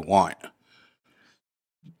you want.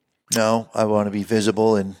 No, I want to be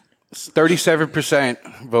visible and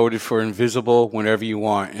 37% voted for invisible whenever you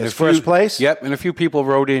want. That's first place? Yep, and a few people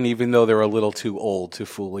wrote in even though they're a little too old to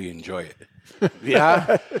fully enjoy it.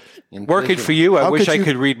 Yeah. Working for you, I How wish could I you-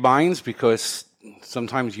 could read minds because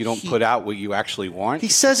sometimes you don't put out what you actually want. he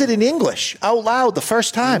says it in English out loud the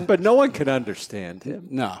first time. But no one can understand him.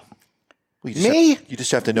 No. Well, you just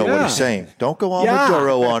have to know what he's saying. Don't go all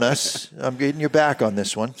Maduro on us. I'm getting your back on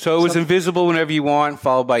this one. So it was invisible whenever you want,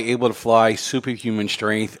 followed by able to fly, superhuman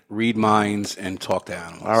strength, read minds, and talk to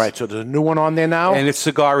animals. All right, so there's a new one on there now. And it's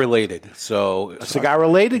cigar related. So a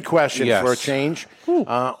cigar-related question Yes. for a change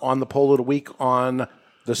on the poll of the week on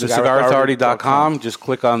the cigarauthority.com. Just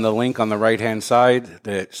click on the link on the right-hand side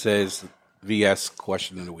that says VS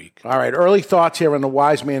question of the week. All right, early thoughts here on the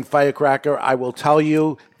Wise Man Firecracker. I will tell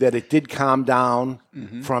you that it did calm down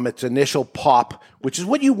from its initial pop, which is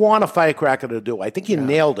what you want a firecracker to do. I think you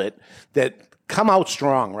nailed it. That come out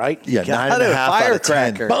strong, right? Yeah, 9.5 out of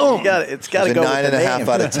 10. Boom. It's got to go with the 9.5 name.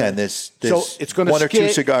 out of 10. There's So it's gonna one or scare-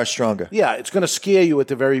 two cigars stronger. Yeah, it's going to scare you at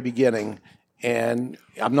the very beginning. And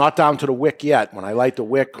I'm not down to the wick yet. When I light the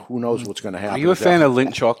wick, who knows what's going to happen. Are you a fan of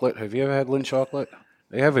Lindt chocolate? Have you ever had Lindt chocolate?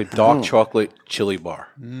 They have a dark chocolate chili bar.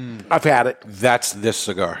 I've had it. That's this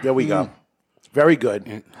cigar. There we go. Very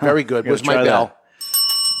good. Very good. Where's my try bell? that.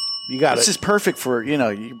 You got This it. is perfect for, you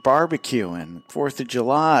barbecuing, 4th of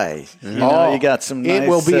July. You got some nice... It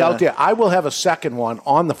will be out there. I will have a second one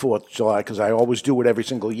on the 4th of July because I always do it every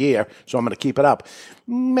single year, so I'm going to keep it up.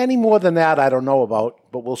 Many more than that I don't know about,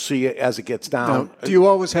 but we'll see it as it gets down. Now, do you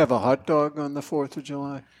always have a hot dog on the 4th of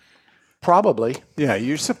July? Probably. Yeah,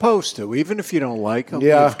 you're supposed to. Even if you don't like them,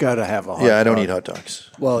 Yeah. you've got to have a hot dog. Yeah, I don't eat hot dogs.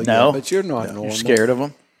 Well, No? yeah, but you're not normal. You're scared of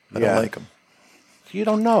them? I don't like them. You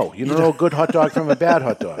don't know. You don't know a good hot dog from a bad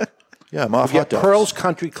hot dog. Yeah, I'm off You hot get dogs. Pearl's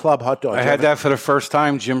Country Club hot dogs. I had that for the first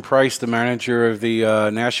time. Jim Price, the manager of the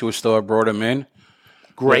Nashua store, brought him in.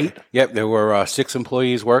 Great. Yep, there were 6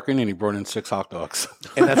 employees working, and he brought in 6 hot dogs.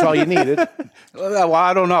 And that's all you needed. Well,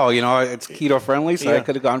 I don't know. It's keto friendly, so I Yeah.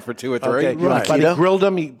 could have gone for 2 or 3. Okay. on But he keto? grilled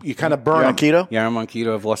them. You kind of burn You're on them. keto? Yeah, I'm on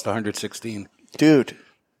keto. I've lost 116. Dude.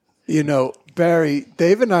 Barry,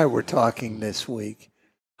 Dave and I were talking this week.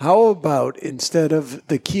 How about instead of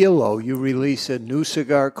the kilo, you release a new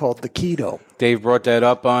cigar called the Keto? Dave brought that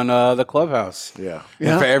up on the clubhouse. Yeah.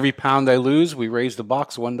 And for every pound I lose, we raise the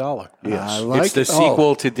box $1. Yes. I like It's the it.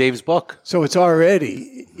 sequel to Dave's book. So it's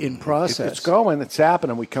already in process. It's going. It's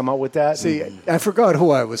happening. We come out with that. See, I forgot who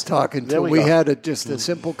I was talking to. There we We go. had just a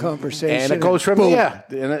simple conversation. And it goes from boom. there.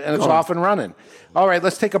 And it's off and running. All right,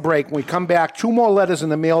 let's take a break. When we come back, 2 more letters in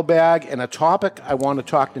the mailbag and a topic I want to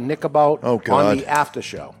talk to Nick about on the after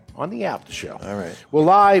show. On the after show. All right. We're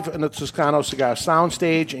live in the Toscano Cigar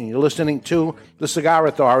Soundstage, and you're listening to The Cigar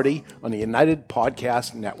Authority on the United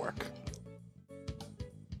Podcast Network.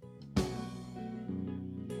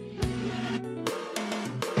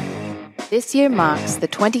 This year marks the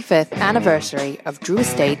 25th anniversary of Drew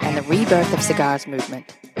Estate and the rebirth of cigars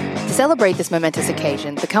movement. To celebrate this momentous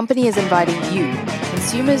occasion, the company is inviting you,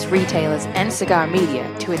 consumers, retailers, and cigar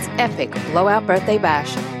media to its epic blowout birthday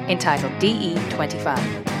bash entitled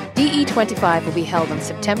DE25. DE25 will be held on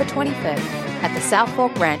September 25th at the South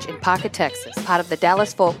Fork Ranch in Parker, Texas, part of the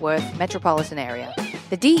Dallas-Fort Worth metropolitan area.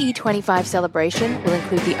 The DE25 celebration will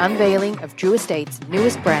include the unveiling of Drew Estate's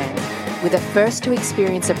newest brand with a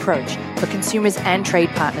first-to-experience approach for consumers and trade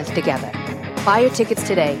partners together. Buy your tickets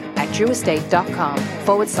today at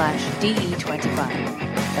drewestate.com/DE25.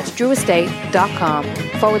 That's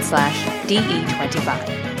drewestate.com/DE25.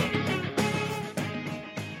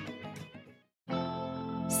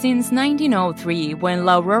 Since 1903, when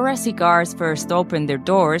La Aurora Cigars first opened their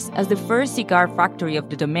doors as the first cigar factory of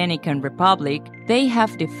the Dominican Republic, they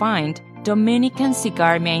have defined Dominican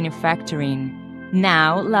cigar manufacturing.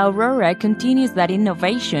 Now, La Aurora continues that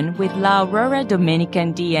innovation with La Aurora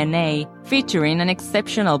Dominican DNA, featuring an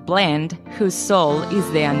exceptional blend whose soul is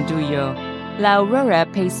the Andullo. La Aurora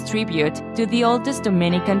pays tribute to the oldest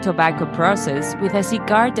Dominican tobacco process with a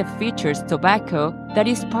cigar that features tobacco that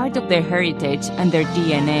is part of their heritage and their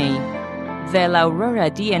DNA. The La Aurora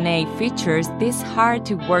DNA features this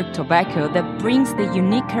hard-to-work tobacco that brings the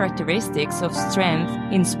unique characteristics of strength,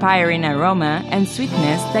 inspiring aroma, and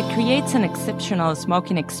sweetness that creates an exceptional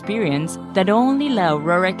smoking experience that only La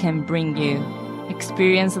Aurora can bring you.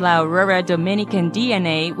 Experience La Aurora Dominican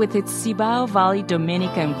DNA with its Cibao Valley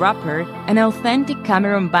Dominican wrapper, an authentic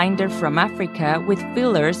Cameron binder from Africa with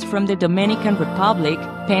fillers from the Dominican Republic,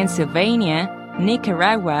 Pennsylvania,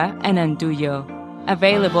 Nicaragua, and Andullo.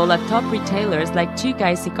 Available at top retailers like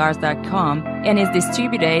TwoGuysCigars.com and is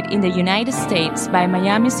distributed in the United States by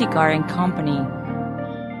Miami Cigar and Company.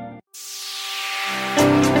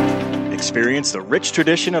 Experience the rich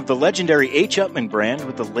tradition of the legendary H. Upmann brand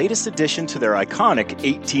with the latest addition to their iconic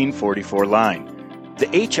 1844 line. The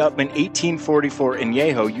H. Upmann 1844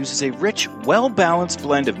 Añejo uses a rich, well-balanced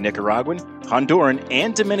blend of Nicaraguan, Honduran,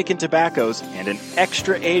 and Dominican tobaccos and an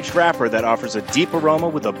extra-aged wrapper that offers a deep aroma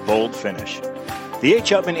with a bold finish. The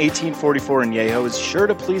H. Upmann 1844 Añejo is sure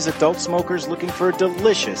to please adult smokers looking for a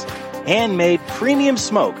delicious, handmade, premium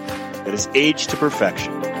smoke that is aged to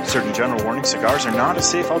perfection. Certain general warning cigars are not a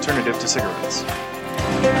safe alternative to cigarettes.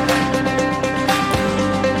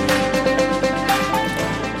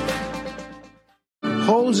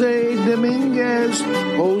 Jose Dominguez,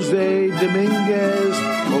 Jose Dominguez,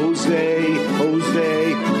 Jose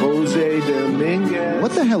Dominguez.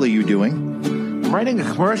 What the hell are you doing? I'm writing a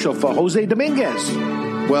commercial for Jose Dominguez.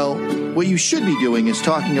 Well, what you should be doing is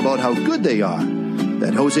talking about how good they are.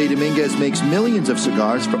 That Jose Dominguez makes millions of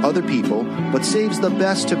cigars for other people, but saves the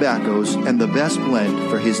best tobaccos and the best blend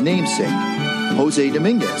for his namesake, Jose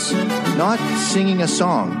Dominguez. Not singing a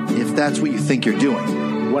song, if that's what you think you're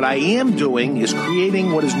doing. What I am doing is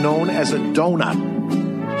creating what is known as a donut.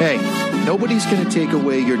 Hey, nobody's going to take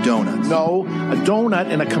away your donuts. No, a donut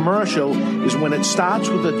in a commercial is when it starts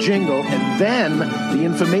with a jingle and then the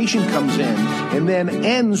information comes in and then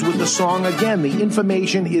ends with the song again. The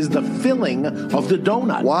information is the filling of the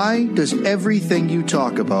donut. Why does everything you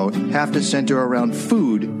talk about have to center around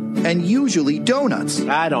food and usually donuts?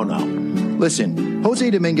 I don't know. Listen, Jose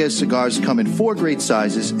Dominguez cigars come in 4 great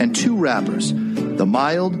sizes and 2 wrappers. The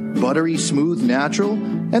mild, buttery, smooth, natural,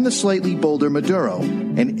 and the slightly bolder Maduro.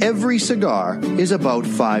 And every cigar is about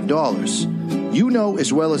 $5. You know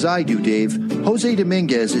as well as I do, Dave, Jose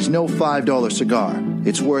Dominguez is no $5 cigar.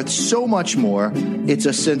 It's worth so much more, it's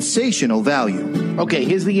a sensational value. Okay,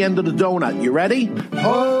 here's the end of the donut. You ready?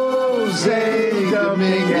 Jose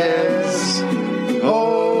Dominguez.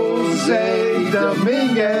 Jose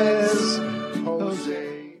Dominguez.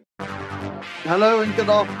 Hello and good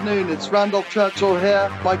afternoon. It's Randolph Churchill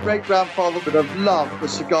here. My great-grandfather would have loved the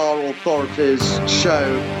Cigar Authorities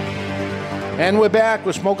show. And we're back.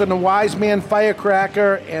 We're smoking the Wise Man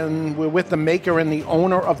Firecracker, and we're with the maker and the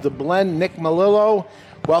owner of the blend, Nick Melillo.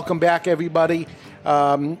 Welcome back, everybody.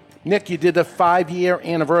 Nick, you did a 5-year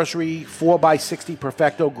anniversary 4x60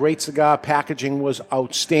 Perfecto. Great cigar. Packaging was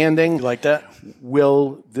outstanding. You like that?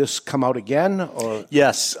 Will this come out again? Or?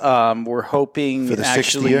 Yes. We're hoping for the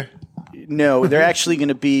 6th year? No, they're actually going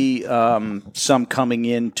to be some coming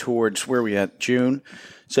in towards where we at, June,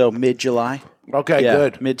 so mid-July. Okay,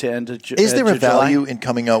 good. Mid to end of July. Is there a value in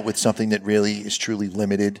coming out with something that really is truly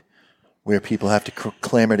limited, where people have to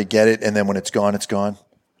clamor to get it, and then when it's gone, it's gone?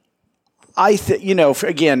 I think,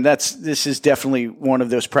 again, this is definitely one of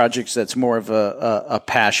those projects that's more of a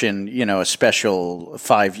passion, a special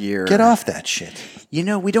 5-year. Get off that shit.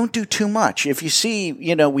 We don't do too much. If you see,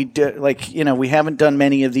 we do, we haven't done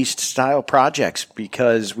many of these style projects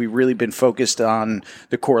because we've really been focused on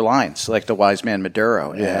the core lines, like the Wise Man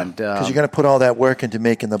Maduro. Yeah, because you're going to put all that work into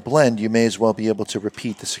making the blend, you may as well be able to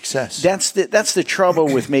repeat the success. That's the trouble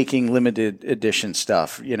with making limited edition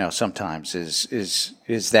stuff. Sometimes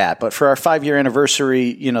is that. But for our 5-year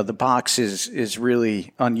anniversary, the box is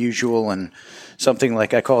really unusual and something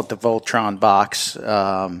like I call it the Voltron box,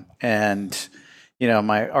 and.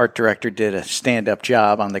 My art director did a stand-up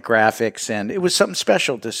job on the graphics, and it was something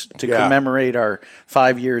special to commemorate our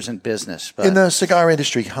 5 years in business. But in the cigar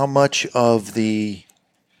industry, how much of the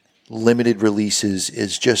limited releases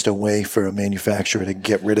is just a way for a manufacturer to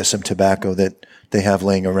get rid of some tobacco that they have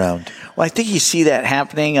laying around? Well, I think you see that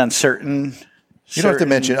happening on certain... You don't have to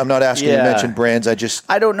mention. I'm not asking you to mention brands.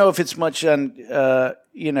 I don't know if it's much on.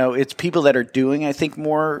 It's people that are doing. I think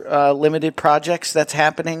more limited projects. That's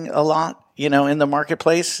happening a lot. In the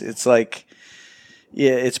marketplace, it's like,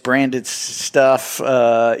 it's branded stuff.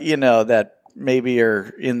 That maybe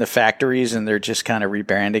are in the factories and they're just kind of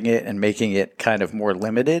rebranding it and making it kind of more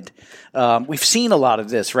limited. We've seen a lot of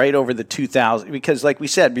this right over the 2000s because, like we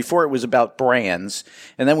said before, it was about brands,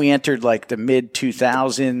 and then we entered like the mid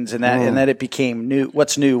 2000s, and then it became new.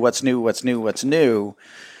 What's new?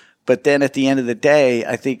 But then at the end of the day,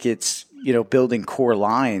 I think it's building core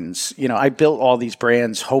lines. I built all these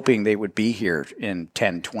brands hoping they would be here in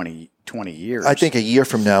 10, 20 years. I think a year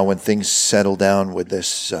from now, when things settle down with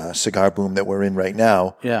this cigar boom that we're in right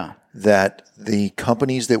now, that the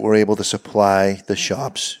companies that were able to supply the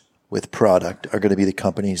shops with product are going to be the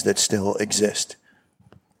companies that still exist.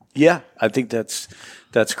 Yeah, I think that's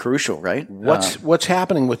crucial, right? What's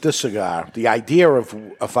happening with this cigar? The idea of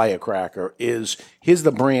a Firecracker is here's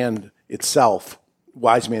the brand itself,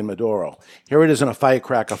 Wise Man Maduro. Here it is in a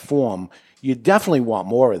Firecracker form. You definitely want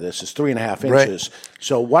more of this. It's 3.5 inches. Right.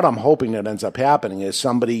 So what I'm hoping that ends up happening is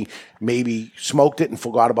somebody maybe smoked it and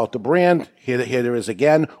forgot about the brand. Here there is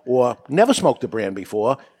again, or never smoked the brand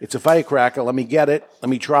before. It's a Firecracker. Let me get it. Let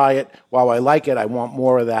me try it. While I like it, I want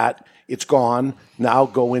more of that. It's gone. Now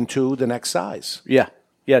go into the nenext size. Yeah,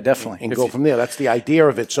 definitely. And go from there. That's the idea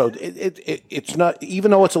of it. So it's not,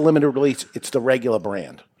 even though it's a limited release, it's the regular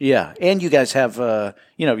brand. Yeah. And you guys have,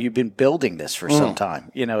 you've been building this for some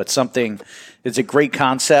time. It's a great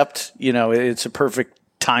concept. It's a perfect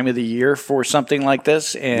time of the year for something like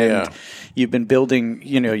this. And you've been building,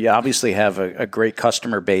 you obviously have a great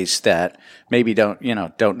customer base that maybe don't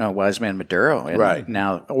know Wise Man Maduro and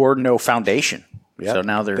now, or no foundation. Yep. So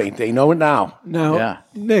now they know it now. Now,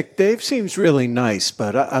 Nick, Dave seems really nice,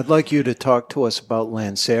 but I'd like you to talk to us about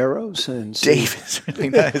Lanceros. And Dave is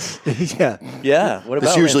really nice. Yeah. What about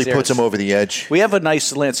this usually Lanceros? puts him over the edge. We have a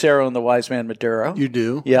nice Lancero in the Wise Man Maduro. You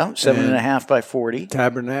do? Yeah, 7.5 by 40.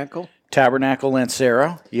 Tabernacle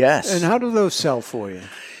Lancero. Yes. And how do those sell for you?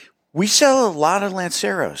 We sell a lot of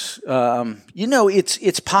Lanceros.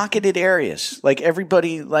 It's pocketed areas. Like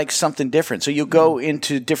everybody likes something different. So you'll go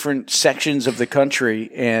into different sections of the country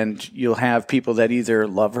and you'll have people that either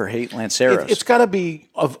love or hate Lanceros. It's got to be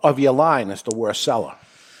of your line as the worst seller.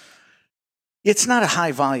 It's not a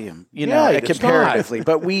high volume, comparatively.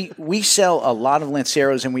 But we sell a lot of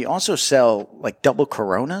Lanceros, and we also sell like double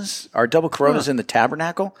Coronas. Our double Coronas in the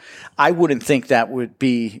Tabernacle, I wouldn't think that would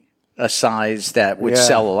be a size that would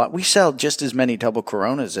sell a lot. We sell just as many double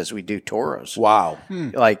Coronas as we do Toros. Wow.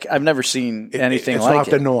 Like, I've never seen anything like it. It's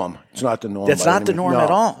not the norm. It's not the norm. It's not the norm at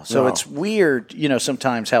all. So it's weird,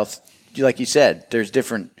 sometimes how, like you said, there's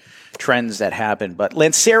different trends that happen. But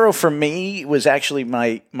Lancero for me was actually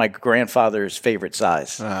my grandfather's favorite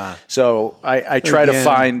size. So I try to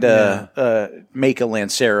find make a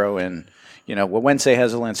Lancero, and Wednesday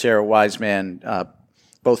has a Lancero, Wise Man,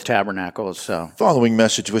 both Tabernacles. So following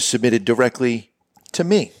message was submitted directly to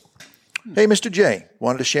me. Hey, Mr. J,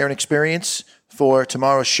 wanted to share an experience for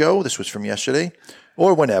tomorrow's show. This was from yesterday,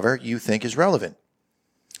 or whenever you think is relevant.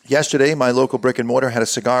 Yesterday, my local brick and mortar had a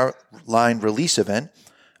cigar line release event.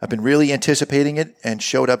 I've been really anticipating it and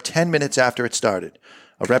showed up 10 minutes after it started.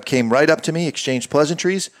 A rep came right up to me, exchanged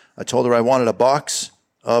pleasantries. I told her I wanted a box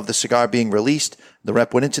of the cigar being released. The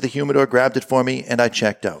rep went into the humidor, grabbed it for me, and I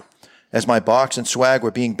checked out. As my box and swag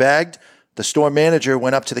were being bagged, the store manager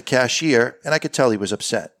went up to the cashier, and I could tell he was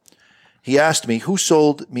upset. He asked me who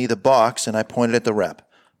sold me the box, and I pointed at the rep.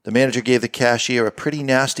 The manager gave the cashier a pretty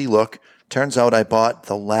nasty look. Turns out I bought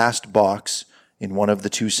the last box in one of the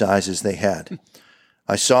two sizes they had.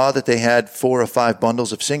 I saw that they had 4 or 5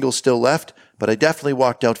 bundles of singles still left, but I definitely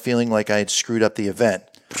walked out feeling like I had screwed up the event.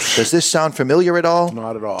 Does this sound familiar at all?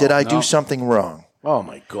 Not at all. Did I do something wrong? Oh,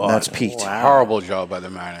 my God. And that's Pete. Wow. Horrible job by the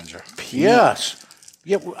manager. Yes.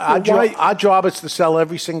 Yeah, our job is to sell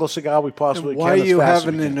every single cigar we possibly can. Why are as you fast as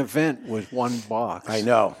having we an can. event with one box? I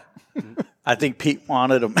know. I think Pete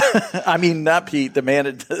wanted them. I mean, not Pete,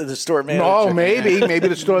 the store manager. No, maybe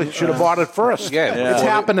the store should have bought it first. Yeah. It's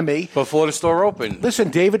happened to me. Before the store opened. Listen,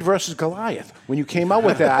 David versus Goliath. When you came out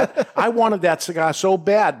with that, I wanted that cigar so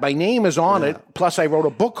bad. My name is on it. Plus, I wrote a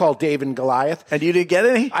book called David and Goliath. And you didn't get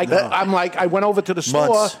any? I'm like, I went over to the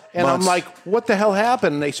store, I'm like, what the hell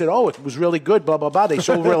happened? And they said, oh, it was really good, blah, blah, blah. They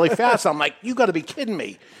sold really fast. I'm like, you got to be kidding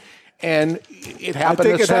me. And it happened. I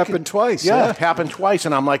think it happened twice. Yeah, it happened twice.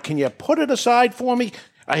 And I'm like, can you put it aside for me?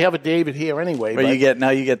 I have a David here anyway. But you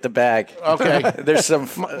get the bag. Okay. There's some.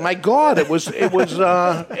 My God, it was.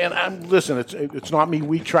 And listen, it's not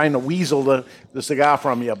me trying to weasel the cigar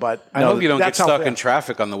from you, but I hope you don't get stuck in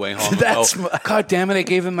traffic on the way home. God damn it! I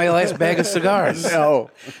gave him my last bag of cigars. No,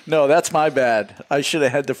 that's my bad. I should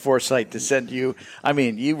have had the foresight to send you. I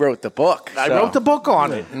mean, you wrote the book. I wrote the book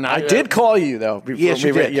on it. And I did call you though. Yes,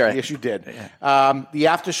 you did. Yes, you did. The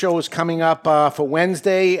after show is coming up for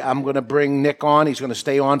Wednesday. I'm going to bring Nick on. He's going to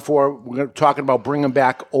stay on for. We're talking about bringing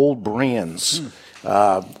back old brands.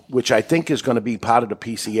 Which I think is going to be part of the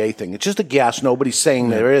PCA thing. It's just a guess. Nobody's saying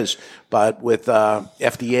there is. But with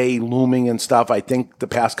FDA looming and stuff, I think the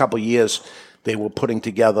past couple of years they were putting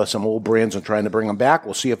together some old brands and trying to bring them back.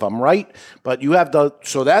 We'll see if I'm right. But you have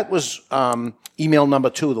so that was email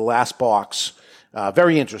number 2, the last box.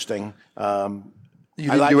 Very interesting. You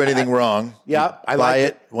didn't do anything wrong. Yeah, I buy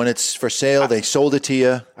it when it's for sale. They sold it to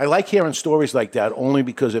you. I like hearing stories like that only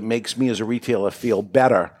because it makes me as a retailer feel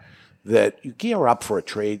better that you gear up for a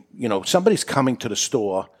trade. You know, somebody's coming to the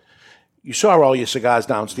store. You saw all your cigars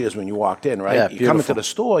downstairs when you walked in, right? Yeah, you come into the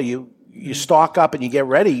store, you stock up and you get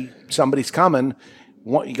ready. Somebody's coming.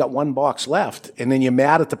 You got one box left, and then you're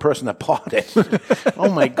mad at the person that bought it. Oh,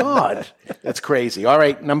 my God. That's crazy. All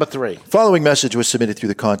right, number 3. Following message was submitted through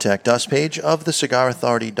the Contact Us page of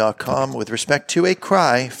thecigarauthority.com with respect to a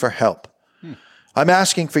cry for help. I'm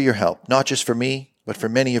asking for your help, not just for me, but for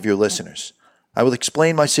many of your listeners. I will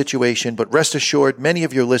explain my situation, but rest assured many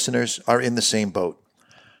of your listeners are in the same boat.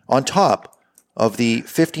 On top of the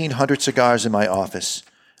 1,500 cigars in my office,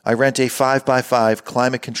 I rent a 5x5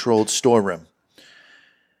 climate-controlled storeroom.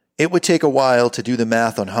 It would take a while to do the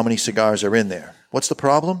math on how many cigars are in there. What's the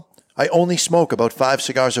problem? I only smoke about 5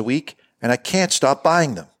 cigars a week, and I can't stop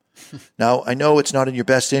buying them. Now, I know it's not in your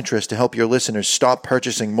best interest to help your listeners stop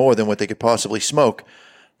purchasing more than what they could possibly smoke,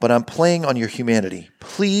 but I'm playing on your humanity.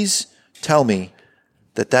 Please tell me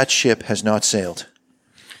that ship has not sailed.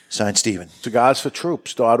 Signed, Stephen.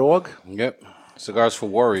 Cigarsfortroops.org. Yep. Cigars for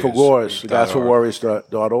Warriors. For Wars.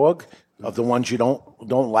 Cigarsforwarriors.org. Of the ones you don't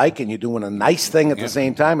like, and you're doing a nice thing at the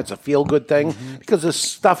same time. It's a feel-good thing because there's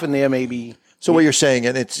stuff in there maybe. So what you're saying,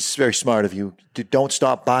 and it's very smart of you, don't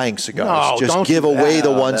stop buying cigars. No, just give away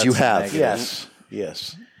the ones you have. Yes.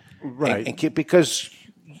 Right. And because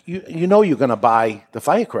you know you're going to buy the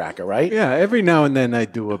Firecracker, right? Yeah, every now and then I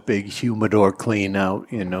do a big humidor clean out,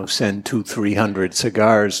 send 200-300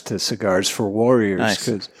 cigars to Cigars for Warriors. Nice.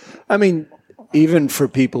 'Cause, I mean, even for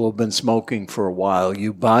people who've been smoking for a while,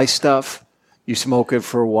 you buy stuff, you smoke it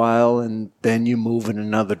for a while, and then you move in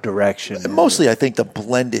another direction. And mostly, I think the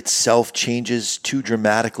blend itself changes too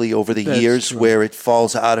dramatically over the years where it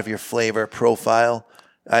falls out of your flavor profile.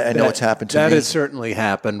 I know it's happened to me. That has certainly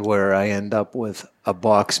happened where I end up with a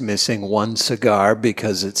box missing one cigar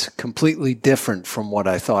because it's completely different from what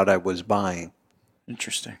I thought I was buying.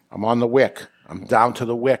 Interesting. I'm on the wick. I'm down to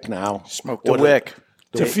the wick now. Smoke the wick.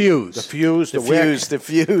 The fuse. So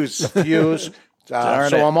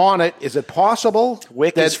I'm on it. Is it possible?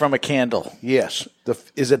 Wick is from a candle. Yes.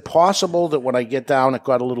 Is it possible that when I get down, it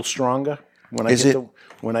got a little stronger when I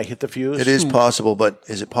hit the fuse? It is possible, but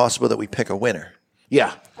is it possible that we pick a winner?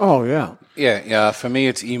 Yeah. Oh, yeah. Yeah. For me,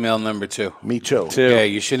 it's email number 2. Me too. Yeah,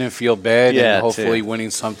 you shouldn't feel bad, and hopefully winning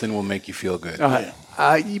something will make you feel good.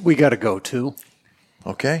 We got to go too.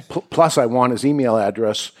 Okay. Plus, I want his email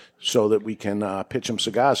address so that we can pitch him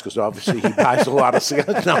cigars because obviously he buys a lot of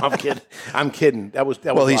cigars. No, I'm kidding. That was he's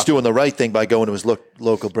awesome. doing the right thing by going to his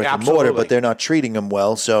local brick and mortar, but they're not treating him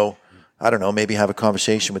well. So I don't know. Maybe have a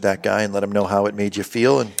conversation with that guy and let him know how it made you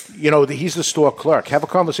feel. And he's the store clerk. Have a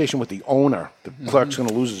conversation with the owner. The clerk's going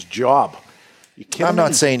to lose his job. You kidding I'm not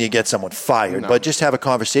me? saying you get someone fired, but just have a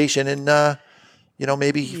conversation and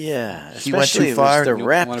maybe he went too far. You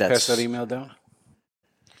want to pass that email down?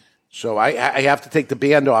 So I have to take the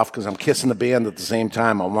band off because I'm kissing the band at the same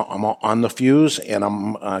time. I'm on the fuse and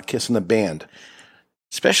I'm kissing the band.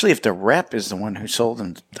 Especially if the rep is the one who sold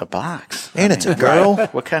him the box. And it's a girl.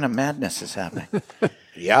 What kind of madness is happening?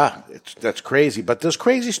 Yeah, that's crazy. But there's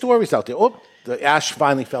crazy stories out there. Oh, The ash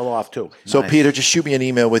finally fell off, too. So, Peter, just shoot me an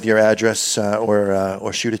email with your address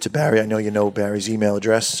or shoot it to Barry. I know you know Barry's email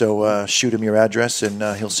address, so shoot him your address, and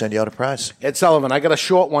he'll send you out a prize. Ed Sullivan, I got a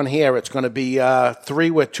short one here. It's going to be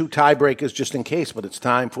 3 with 2 tiebreakers just in case, but it's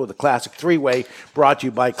time for the Classic 3-Way, brought to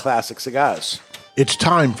you by Classic Cigars. It's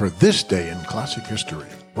time for This Day in Classic History,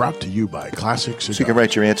 brought to you by Classic Cigars. So you can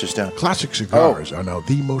write your answers down. Classic Cigars are now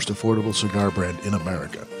the most affordable cigar brand in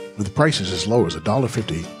America. With prices as low as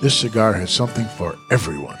 $1.50, this cigar has something for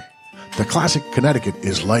everyone. The Classic Connecticut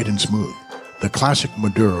is light and smooth. The Classic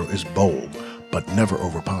Maduro is bold, but never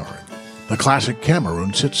overpowering. The Classic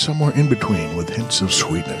Cameroon sits somewhere in between with hints of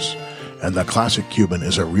sweetness. And the Classic Cuban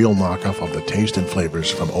is a real knockoff of the taste and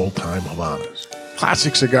flavors from old-time Havanas.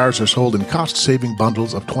 Classic cigars are sold in cost-saving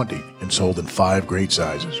bundles of 20 and sold in 5 great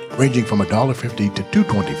sizes, ranging from $1.50 to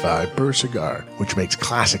 $2.25 per cigar, which makes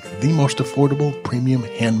Classic the most affordable premium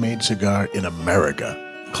handmade cigar in America.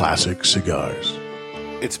 Classic Cigars.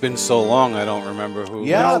 It's been so long, I don't remember who.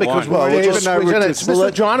 Yeah, because it's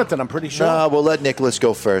Mr. Jonathan, I'm pretty sure. No, we'll let Nicholas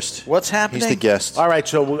go first. What's happening? He's the guest. All right,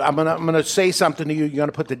 so I'm gonna say something to you. You're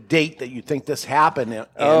gonna put the date that you think this happened.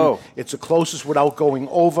 And it's the closest without going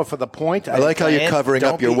over for the point. I like how you're covering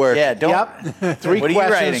up your work. Yeah, don't. Yep. 3 what are questions. you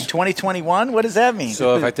writing? 2021? What does that mean?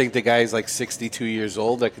 So if I think the guy's like 62 years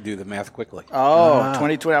old, I could do the math quickly.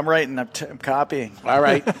 2020. I'm writing. I'm copying. All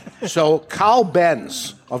right. So Carl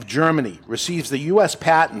Benz of Germany receives the U.S.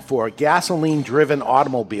 patent for a gasoline-driven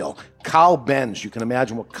automobile. Carl Benz, you can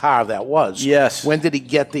imagine what car that was. Yes. When did he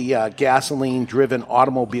get the gasoline-driven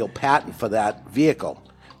automobile patent for that vehicle?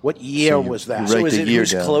 What year was that? So is it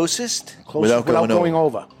who's closest? Without going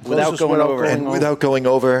over. Without going over. And without going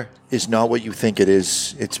over is not what you think it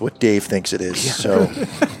is. It's what Dave thinks it is. Yeah. So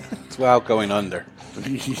it's without going under.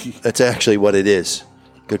 That's actually what it is.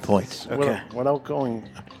 Good point. Okay. Without going...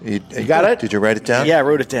 You got it? Did you write it down? Yeah, I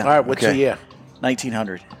wrote it down. All right, what's the year?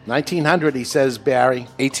 1900. 1900, he says, Barry.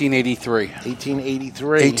 1883. 1883.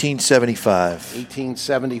 1875.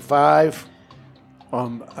 1875.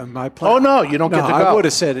 My plan. Oh, no, you don't get to go. I would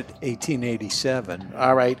have said it 1887.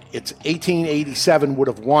 All right, it's 1887 would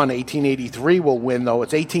have won. 1883 will win, though.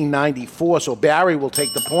 It's 1894, so Barry will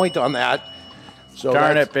take the point on that. So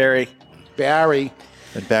Darn it, Barry. Barry.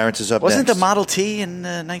 And Barron's is up Wasn't next. the Model T in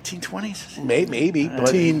the 1920s? Maybe.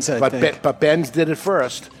 But but Benz did it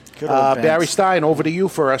first. Good old Benz. Barry Stein, over to you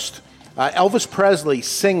first. Elvis Presley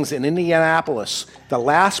sings in Indianapolis the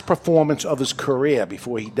last performance of his career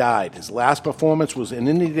before he died. His last performance was in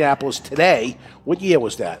Indianapolis today. What year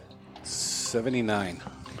was that? 79.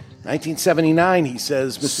 1979, he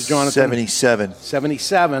says, Mr. Jonathan. 77.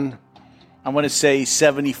 77. I'm going to say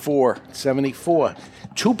 74. 74.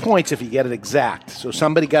 2 points if you get it exact. So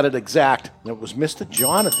somebody got it exact. And it was Mr.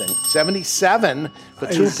 Jonathan. 77 for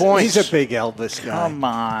 2 points. He's a big Elvis guy. Come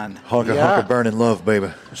on. Honka burning love, baby.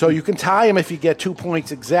 So you can tie him if you get 2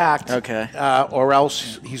 points exact. Okay. Or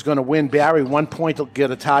else he's going to win. Barry, 1 point will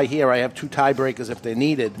get a tie here. I have 2 tiebreakers if they're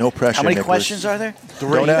needed. No pressure, How many Nicholas. questions are there? 3.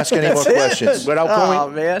 Don't ask any more questions. Without going, Oh,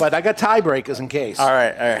 man. But I got tiebreakers in case. All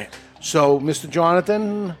right. So, Mr.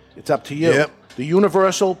 Jonathan, it's up to you. Yep. The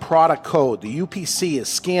Universal Product Code, the UPC, is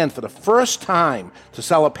scanned for the first time to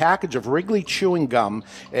sell a package of Wrigley chewing gum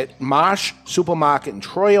at Marsh Supermarket in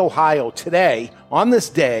Troy, Ohio today. On this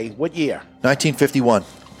day, what year? 1951.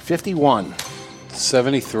 51.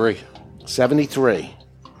 73. 73.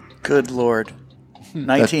 Good Lord.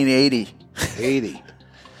 1980. 80.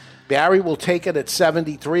 Barry will take it at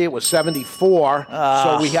 73. It was 74.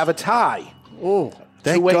 So we have a tie. Oh,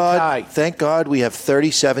 Thank Two-way God. tie. Thank God we have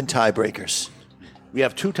 37 tiebreakers. We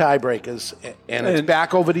have 2 tiebreakers, and it's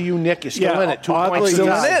back over to you, Nick. You're still in it. 2 points still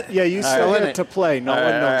to in tie. it. Yeah, you still in it to play. No one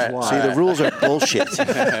knows why. See, the rules are bullshit.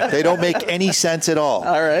 They don't make any sense at all.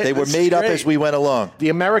 All right, They were that's made up great. as we went along. The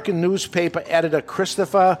American newspaper editor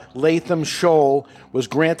Christopher Latham Scholl was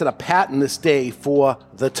granted a patent this day for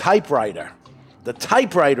the typewriter. The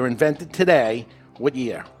typewriter invented today, what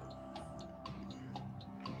year?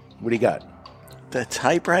 What do you got? The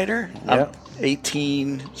typewriter? Yeah.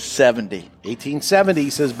 1870. 1870,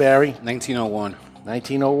 says Barry. 1901.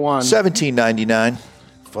 1901. 1799.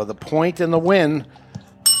 For the point and the win,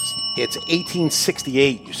 it's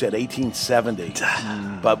 1868. You said 1870,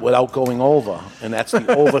 but without going over, and that's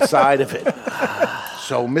the over side of it.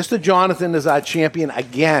 So Mr. Jonathan is our champion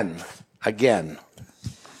again.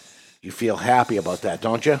 You feel happy about that,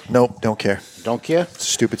 don't you? Nope, don't care. Don't care? It's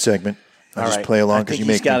a stupid segment. I All just right. play along I because think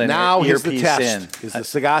you he's make got me. an Now here's the earpiece test. in. Is the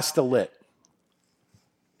cigar still lit?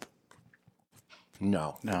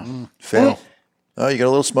 No. Fail. Oh, you got a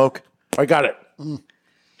little smoke. I got it.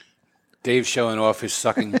 Dave's showing off his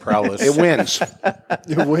sucking prowess. It wins.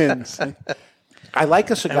 It wins. I like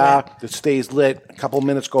a cigar that stays lit. A couple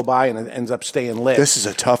minutes go by and it ends up staying lit. This is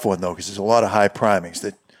a tough one, though, because there's a lot of high primings.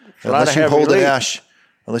 That Unless you hold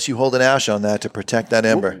an ash on that to protect that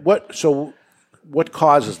ember. What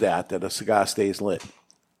causes that a cigar stays lit?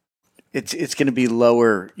 It's going to be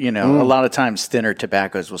lower. A lot of times thinner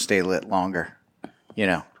tobaccos will stay lit longer.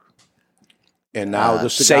 And now the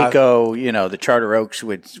cigar, Seiko, the Charter Oaks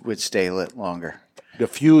would stay lit longer. The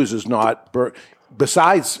fuse is not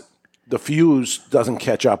besides. The fuse doesn't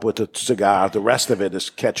catch up with the cigar. The rest of it is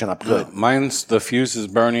catching up good. The fuse is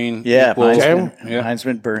burning. Yeah, mine's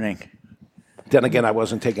been burning. Then again, I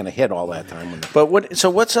wasn't taking a hit all that time. But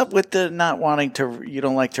what's up with the not wanting to? You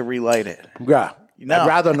don't like to relight it? Yeah, no. I'd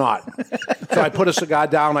rather not. So I put a cigar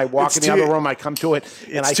down. I walk in the other room. I come to it,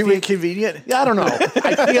 and it's too inconvenient. Yeah, I don't know.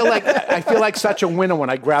 I feel like such a winner when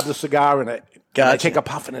I grab the cigar and I take a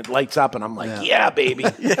puff and it lights up, and I'm like, yeah baby.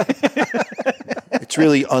 It's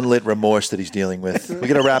really unlit remorse that he's dealing with. We're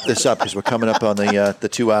going to wrap this up because we're coming up on the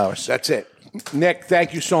 2 hours. That's it. Nick,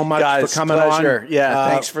 thank you so much Guys, for coming pleasure. on. Yeah,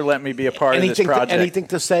 thanks for letting me be a part of this project. Anything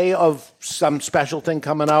to say of some special thing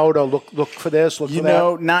coming out, or look for this, look for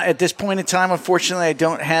that? Not at this point in time. Unfortunately, I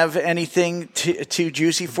don't have anything too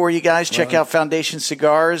juicy for you guys. Check out Foundation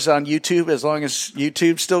Cigars on YouTube. As long as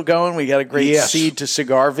YouTube's still going, we got a great seed to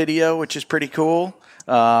cigar video, which is pretty cool.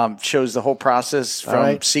 Shows the whole process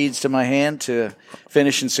from seeds to my hand to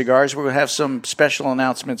finishing cigars. We're going to have some special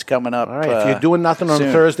announcements coming up. All right. If you're doing nothing on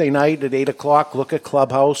soon. Thursday night at 8 o'clock, look at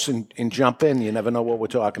Clubhouse and jump in. You never know what we're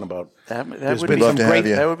talking about. That would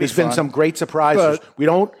be been some great surprises. But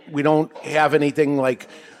we don't have anything like,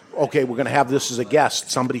 okay, we're going to have this as a guest.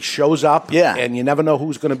 Somebody shows up, and you never know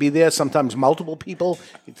who's going to be there. Sometimes multiple people.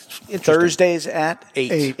 It's Thursdays at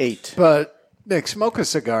 8. 8. But Nick, smoke a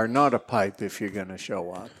cigar, not a pipe, if you're going to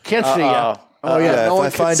show up. Can't see you. Oh, yeah.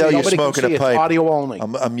 If I find out you're smoking a pipe, audio only.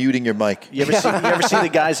 I'm muting your mic. You ever see the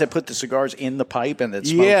guys that put the cigars in the pipe and that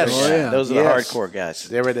smoke? Yes. Those are the hardcore guys.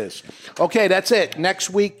 There it is. Okay, that's it.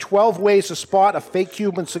 Next week, 12 ways to spot a fake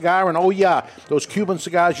Cuban cigar. And those Cuban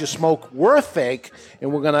cigars you smoke were fake,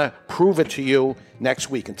 and we're going to prove it to you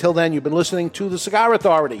next week. Until then, you've been listening to The Cigar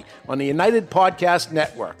Authority on the United Podcast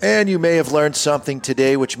Network. And you may have learned something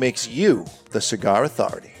today which makes you the Cigar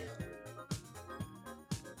Authority.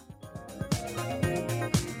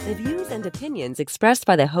 The views and opinions expressed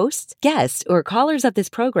by the hosts, guests, or callers of this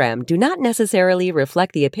program do not necessarily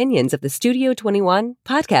reflect the opinions of the Studio 21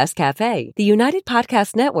 Podcast Cafe, the United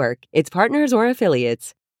Podcast Network, its partners, or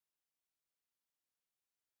affiliates.